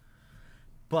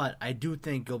 But I do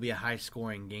think it'll be a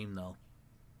high-scoring game, though.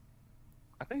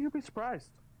 I think you'll be surprised.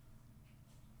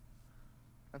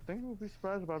 I think we'll be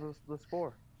surprised about the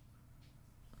score.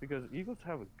 Because Eagles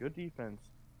have a good defense,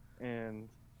 and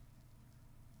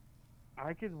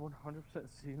I can 100%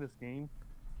 see this game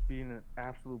being an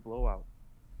absolute blowout.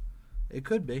 It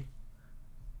could be.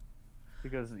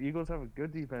 Because the Eagles have a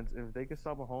good defense, and if they can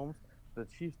stop Mahomes, the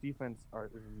Chiefs' defense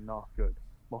is not good.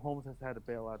 Mahomes has had to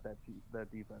bail out that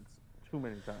defense too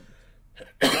many times.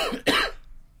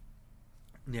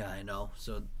 Yeah, I know.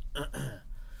 So,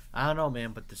 I don't know,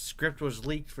 man, but the script was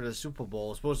leaked for the Super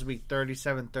Bowl. It's supposed to be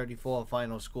 37-34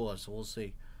 final score, so we'll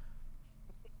see.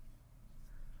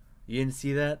 You didn't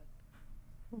see that?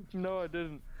 No, I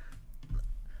didn't.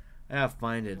 I gotta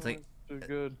find it. It's like too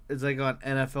good. It's like on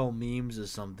NFL memes or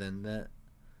something. That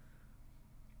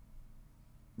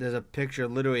there's a picture.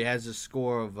 Literally has a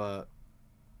score of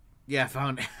Yeah, I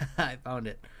found it. I found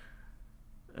it.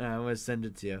 I'm gonna send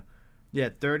it to you. Yeah,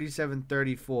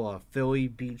 37-34. Philly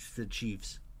beats the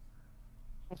Chiefs.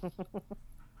 Hold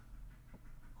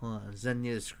on, I'm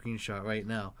sending you a screenshot right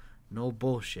now. No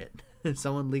bullshit.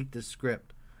 Someone leaked the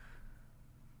script.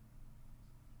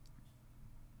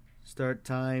 Start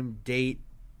time, date.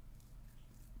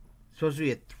 It's supposed to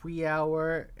be a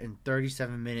 3-hour and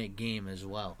 37-minute game as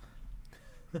well.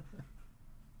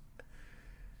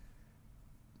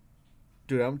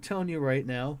 Dude, I'm telling you right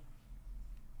now,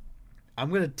 I'm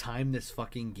going to time this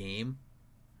fucking game.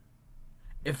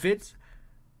 If it's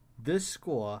this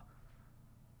score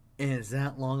and it's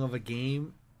that long of a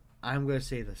game, I'm going to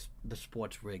say the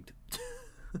sport's rigged.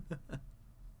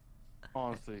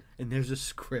 Honestly. And there's a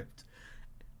script.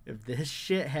 If this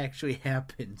shit actually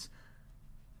happens,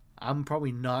 I'm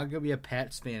probably not going to be a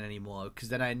Pats fan anymore because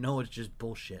then I know it's just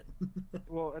bullshit.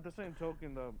 Well, at the same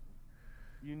token, though,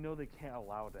 they can't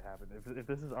allow it to happen. If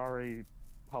this is already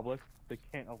public, they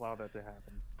can't allow that to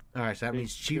happen. All right, so that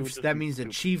means Chiefs. That means the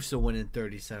Chiefs are winning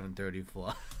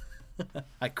 37-34.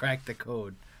 I cracked the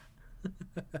code.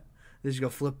 They're just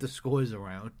gonna flip the scores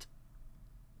around.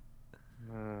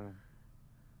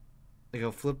 They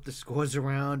go flip the scores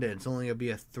around, and it's only gonna be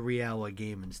a 3-hour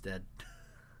game instead.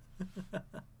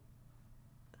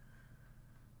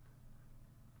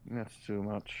 That's too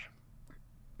much.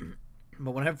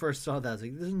 But when I first saw that, I was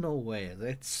like, "There's no way.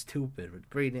 That's stupid. It's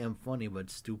pretty damn funny, but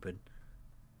stupid."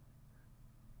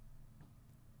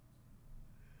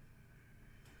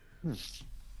 Hmm.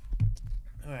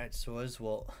 All right, so as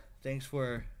well, thanks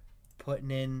for putting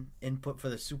in input for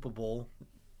the Super Bowl.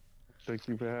 Thank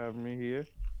you for having me here.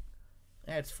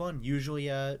 Yeah, it's fun. Usually,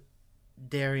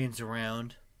 Darian's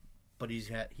around, but he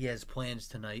has plans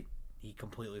tonight. He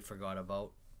completely forgot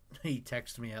about. He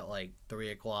texted me at like 3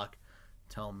 o'clock,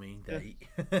 telling me that he.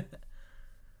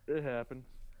 It happens.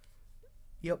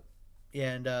 Yep,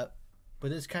 and but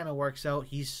this kind of works out.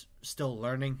 He's still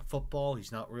learning football.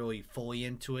 He's not really fully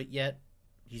into it yet.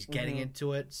 He's getting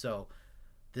into it, so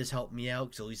this helped me out.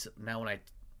 Because at least now, at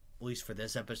least for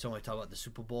this episode, when I talk about the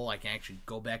Super Bowl, I can actually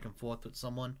go back and forth with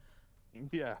someone.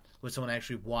 Yeah. When someone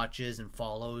actually watches and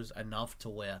follows enough to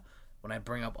where when I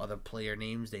bring up other player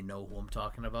names, they know who I'm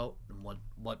talking about and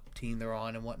what team they're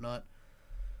on and whatnot.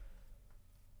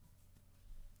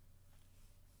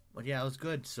 But yeah, it was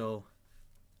good. So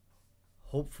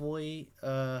hopefully,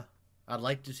 I'd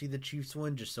like to see the Chiefs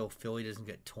win just so Philly doesn't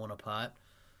get torn apart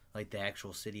like the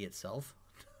actual city itself.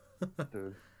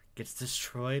 Dude. Gets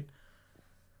destroyed.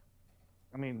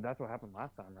 I mean, that's what happened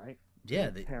last time, right? Yeah,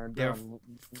 they're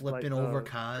flipping over like,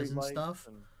 cars and stuff.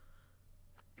 And...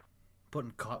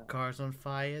 Putting cop cars on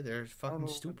fire. They're fucking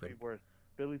stupid. Worse,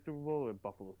 Philly Super Bowl or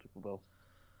Buffalo Super Bowl?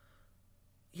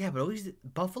 Yeah, but at least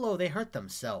Buffalo, they hurt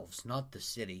themselves, not the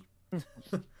city.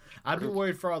 I'd be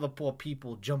worried for all the poor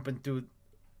people jumping through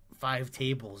 5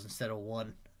 tables instead of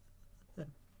 1.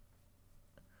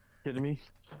 Kidding me?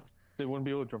 They wouldn't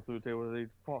be able to jump through the table. They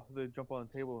jump on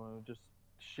the table and it just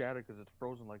shatter because it's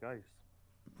frozen like ice.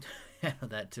 Yeah,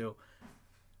 that too.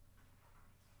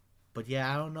 But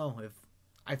yeah, I don't know if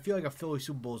I feel like a Philly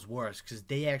Super Bowl is worse because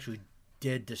they actually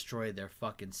did destroy their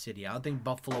fucking city. I don't think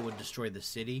Buffalo would destroy the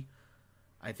city.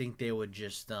 I think they would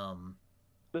just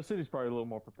The city's probably a little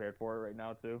more prepared for it right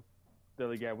now too. They're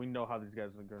like, yeah, we know how these guys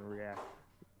are going to react.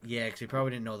 Yeah, because they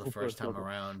probably didn't know the first time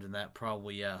around, and that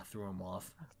probably threw them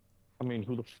off. I mean,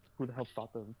 who the hell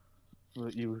thought that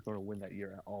you was going to win that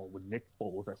year at all with Nick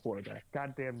Foles at quarterback?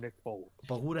 Goddamn Nick Foles.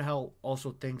 But who the hell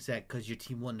also thinks that because your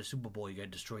team won the Super Bowl, you got to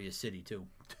destroy your city too?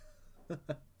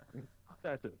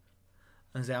 That's it.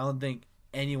 I don't think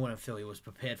anyone in Philly was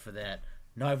prepared for that.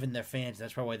 Not even their fans.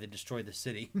 That's probably why they destroyed the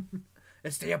city.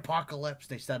 It's the apocalypse.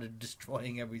 They started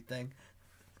destroying everything.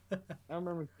 I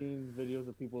remember seeing videos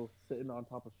of people sitting on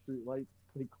top of streetlights.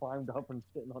 They climbed up and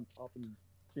sitting on top and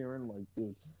cheering. Like,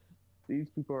 dude, these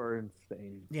people are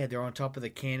insane. Yeah, they're on top of the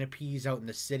canopies out in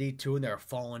the city too, and they're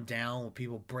falling down with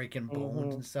people breaking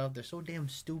bones and stuff. They're so damn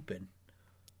stupid.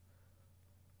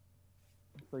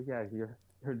 It's like, yeah, you're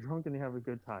drunk and you have a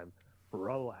good time.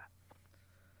 Relax.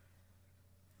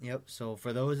 Yep, so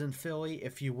for those in Philly,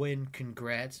 if you win,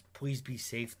 congrats. Please be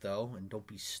safe, though, and don't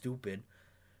be stupid.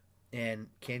 And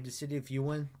Kansas City, if you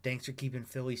win, thanks for keeping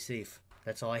Philly safe.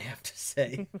 That's all I have to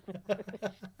say.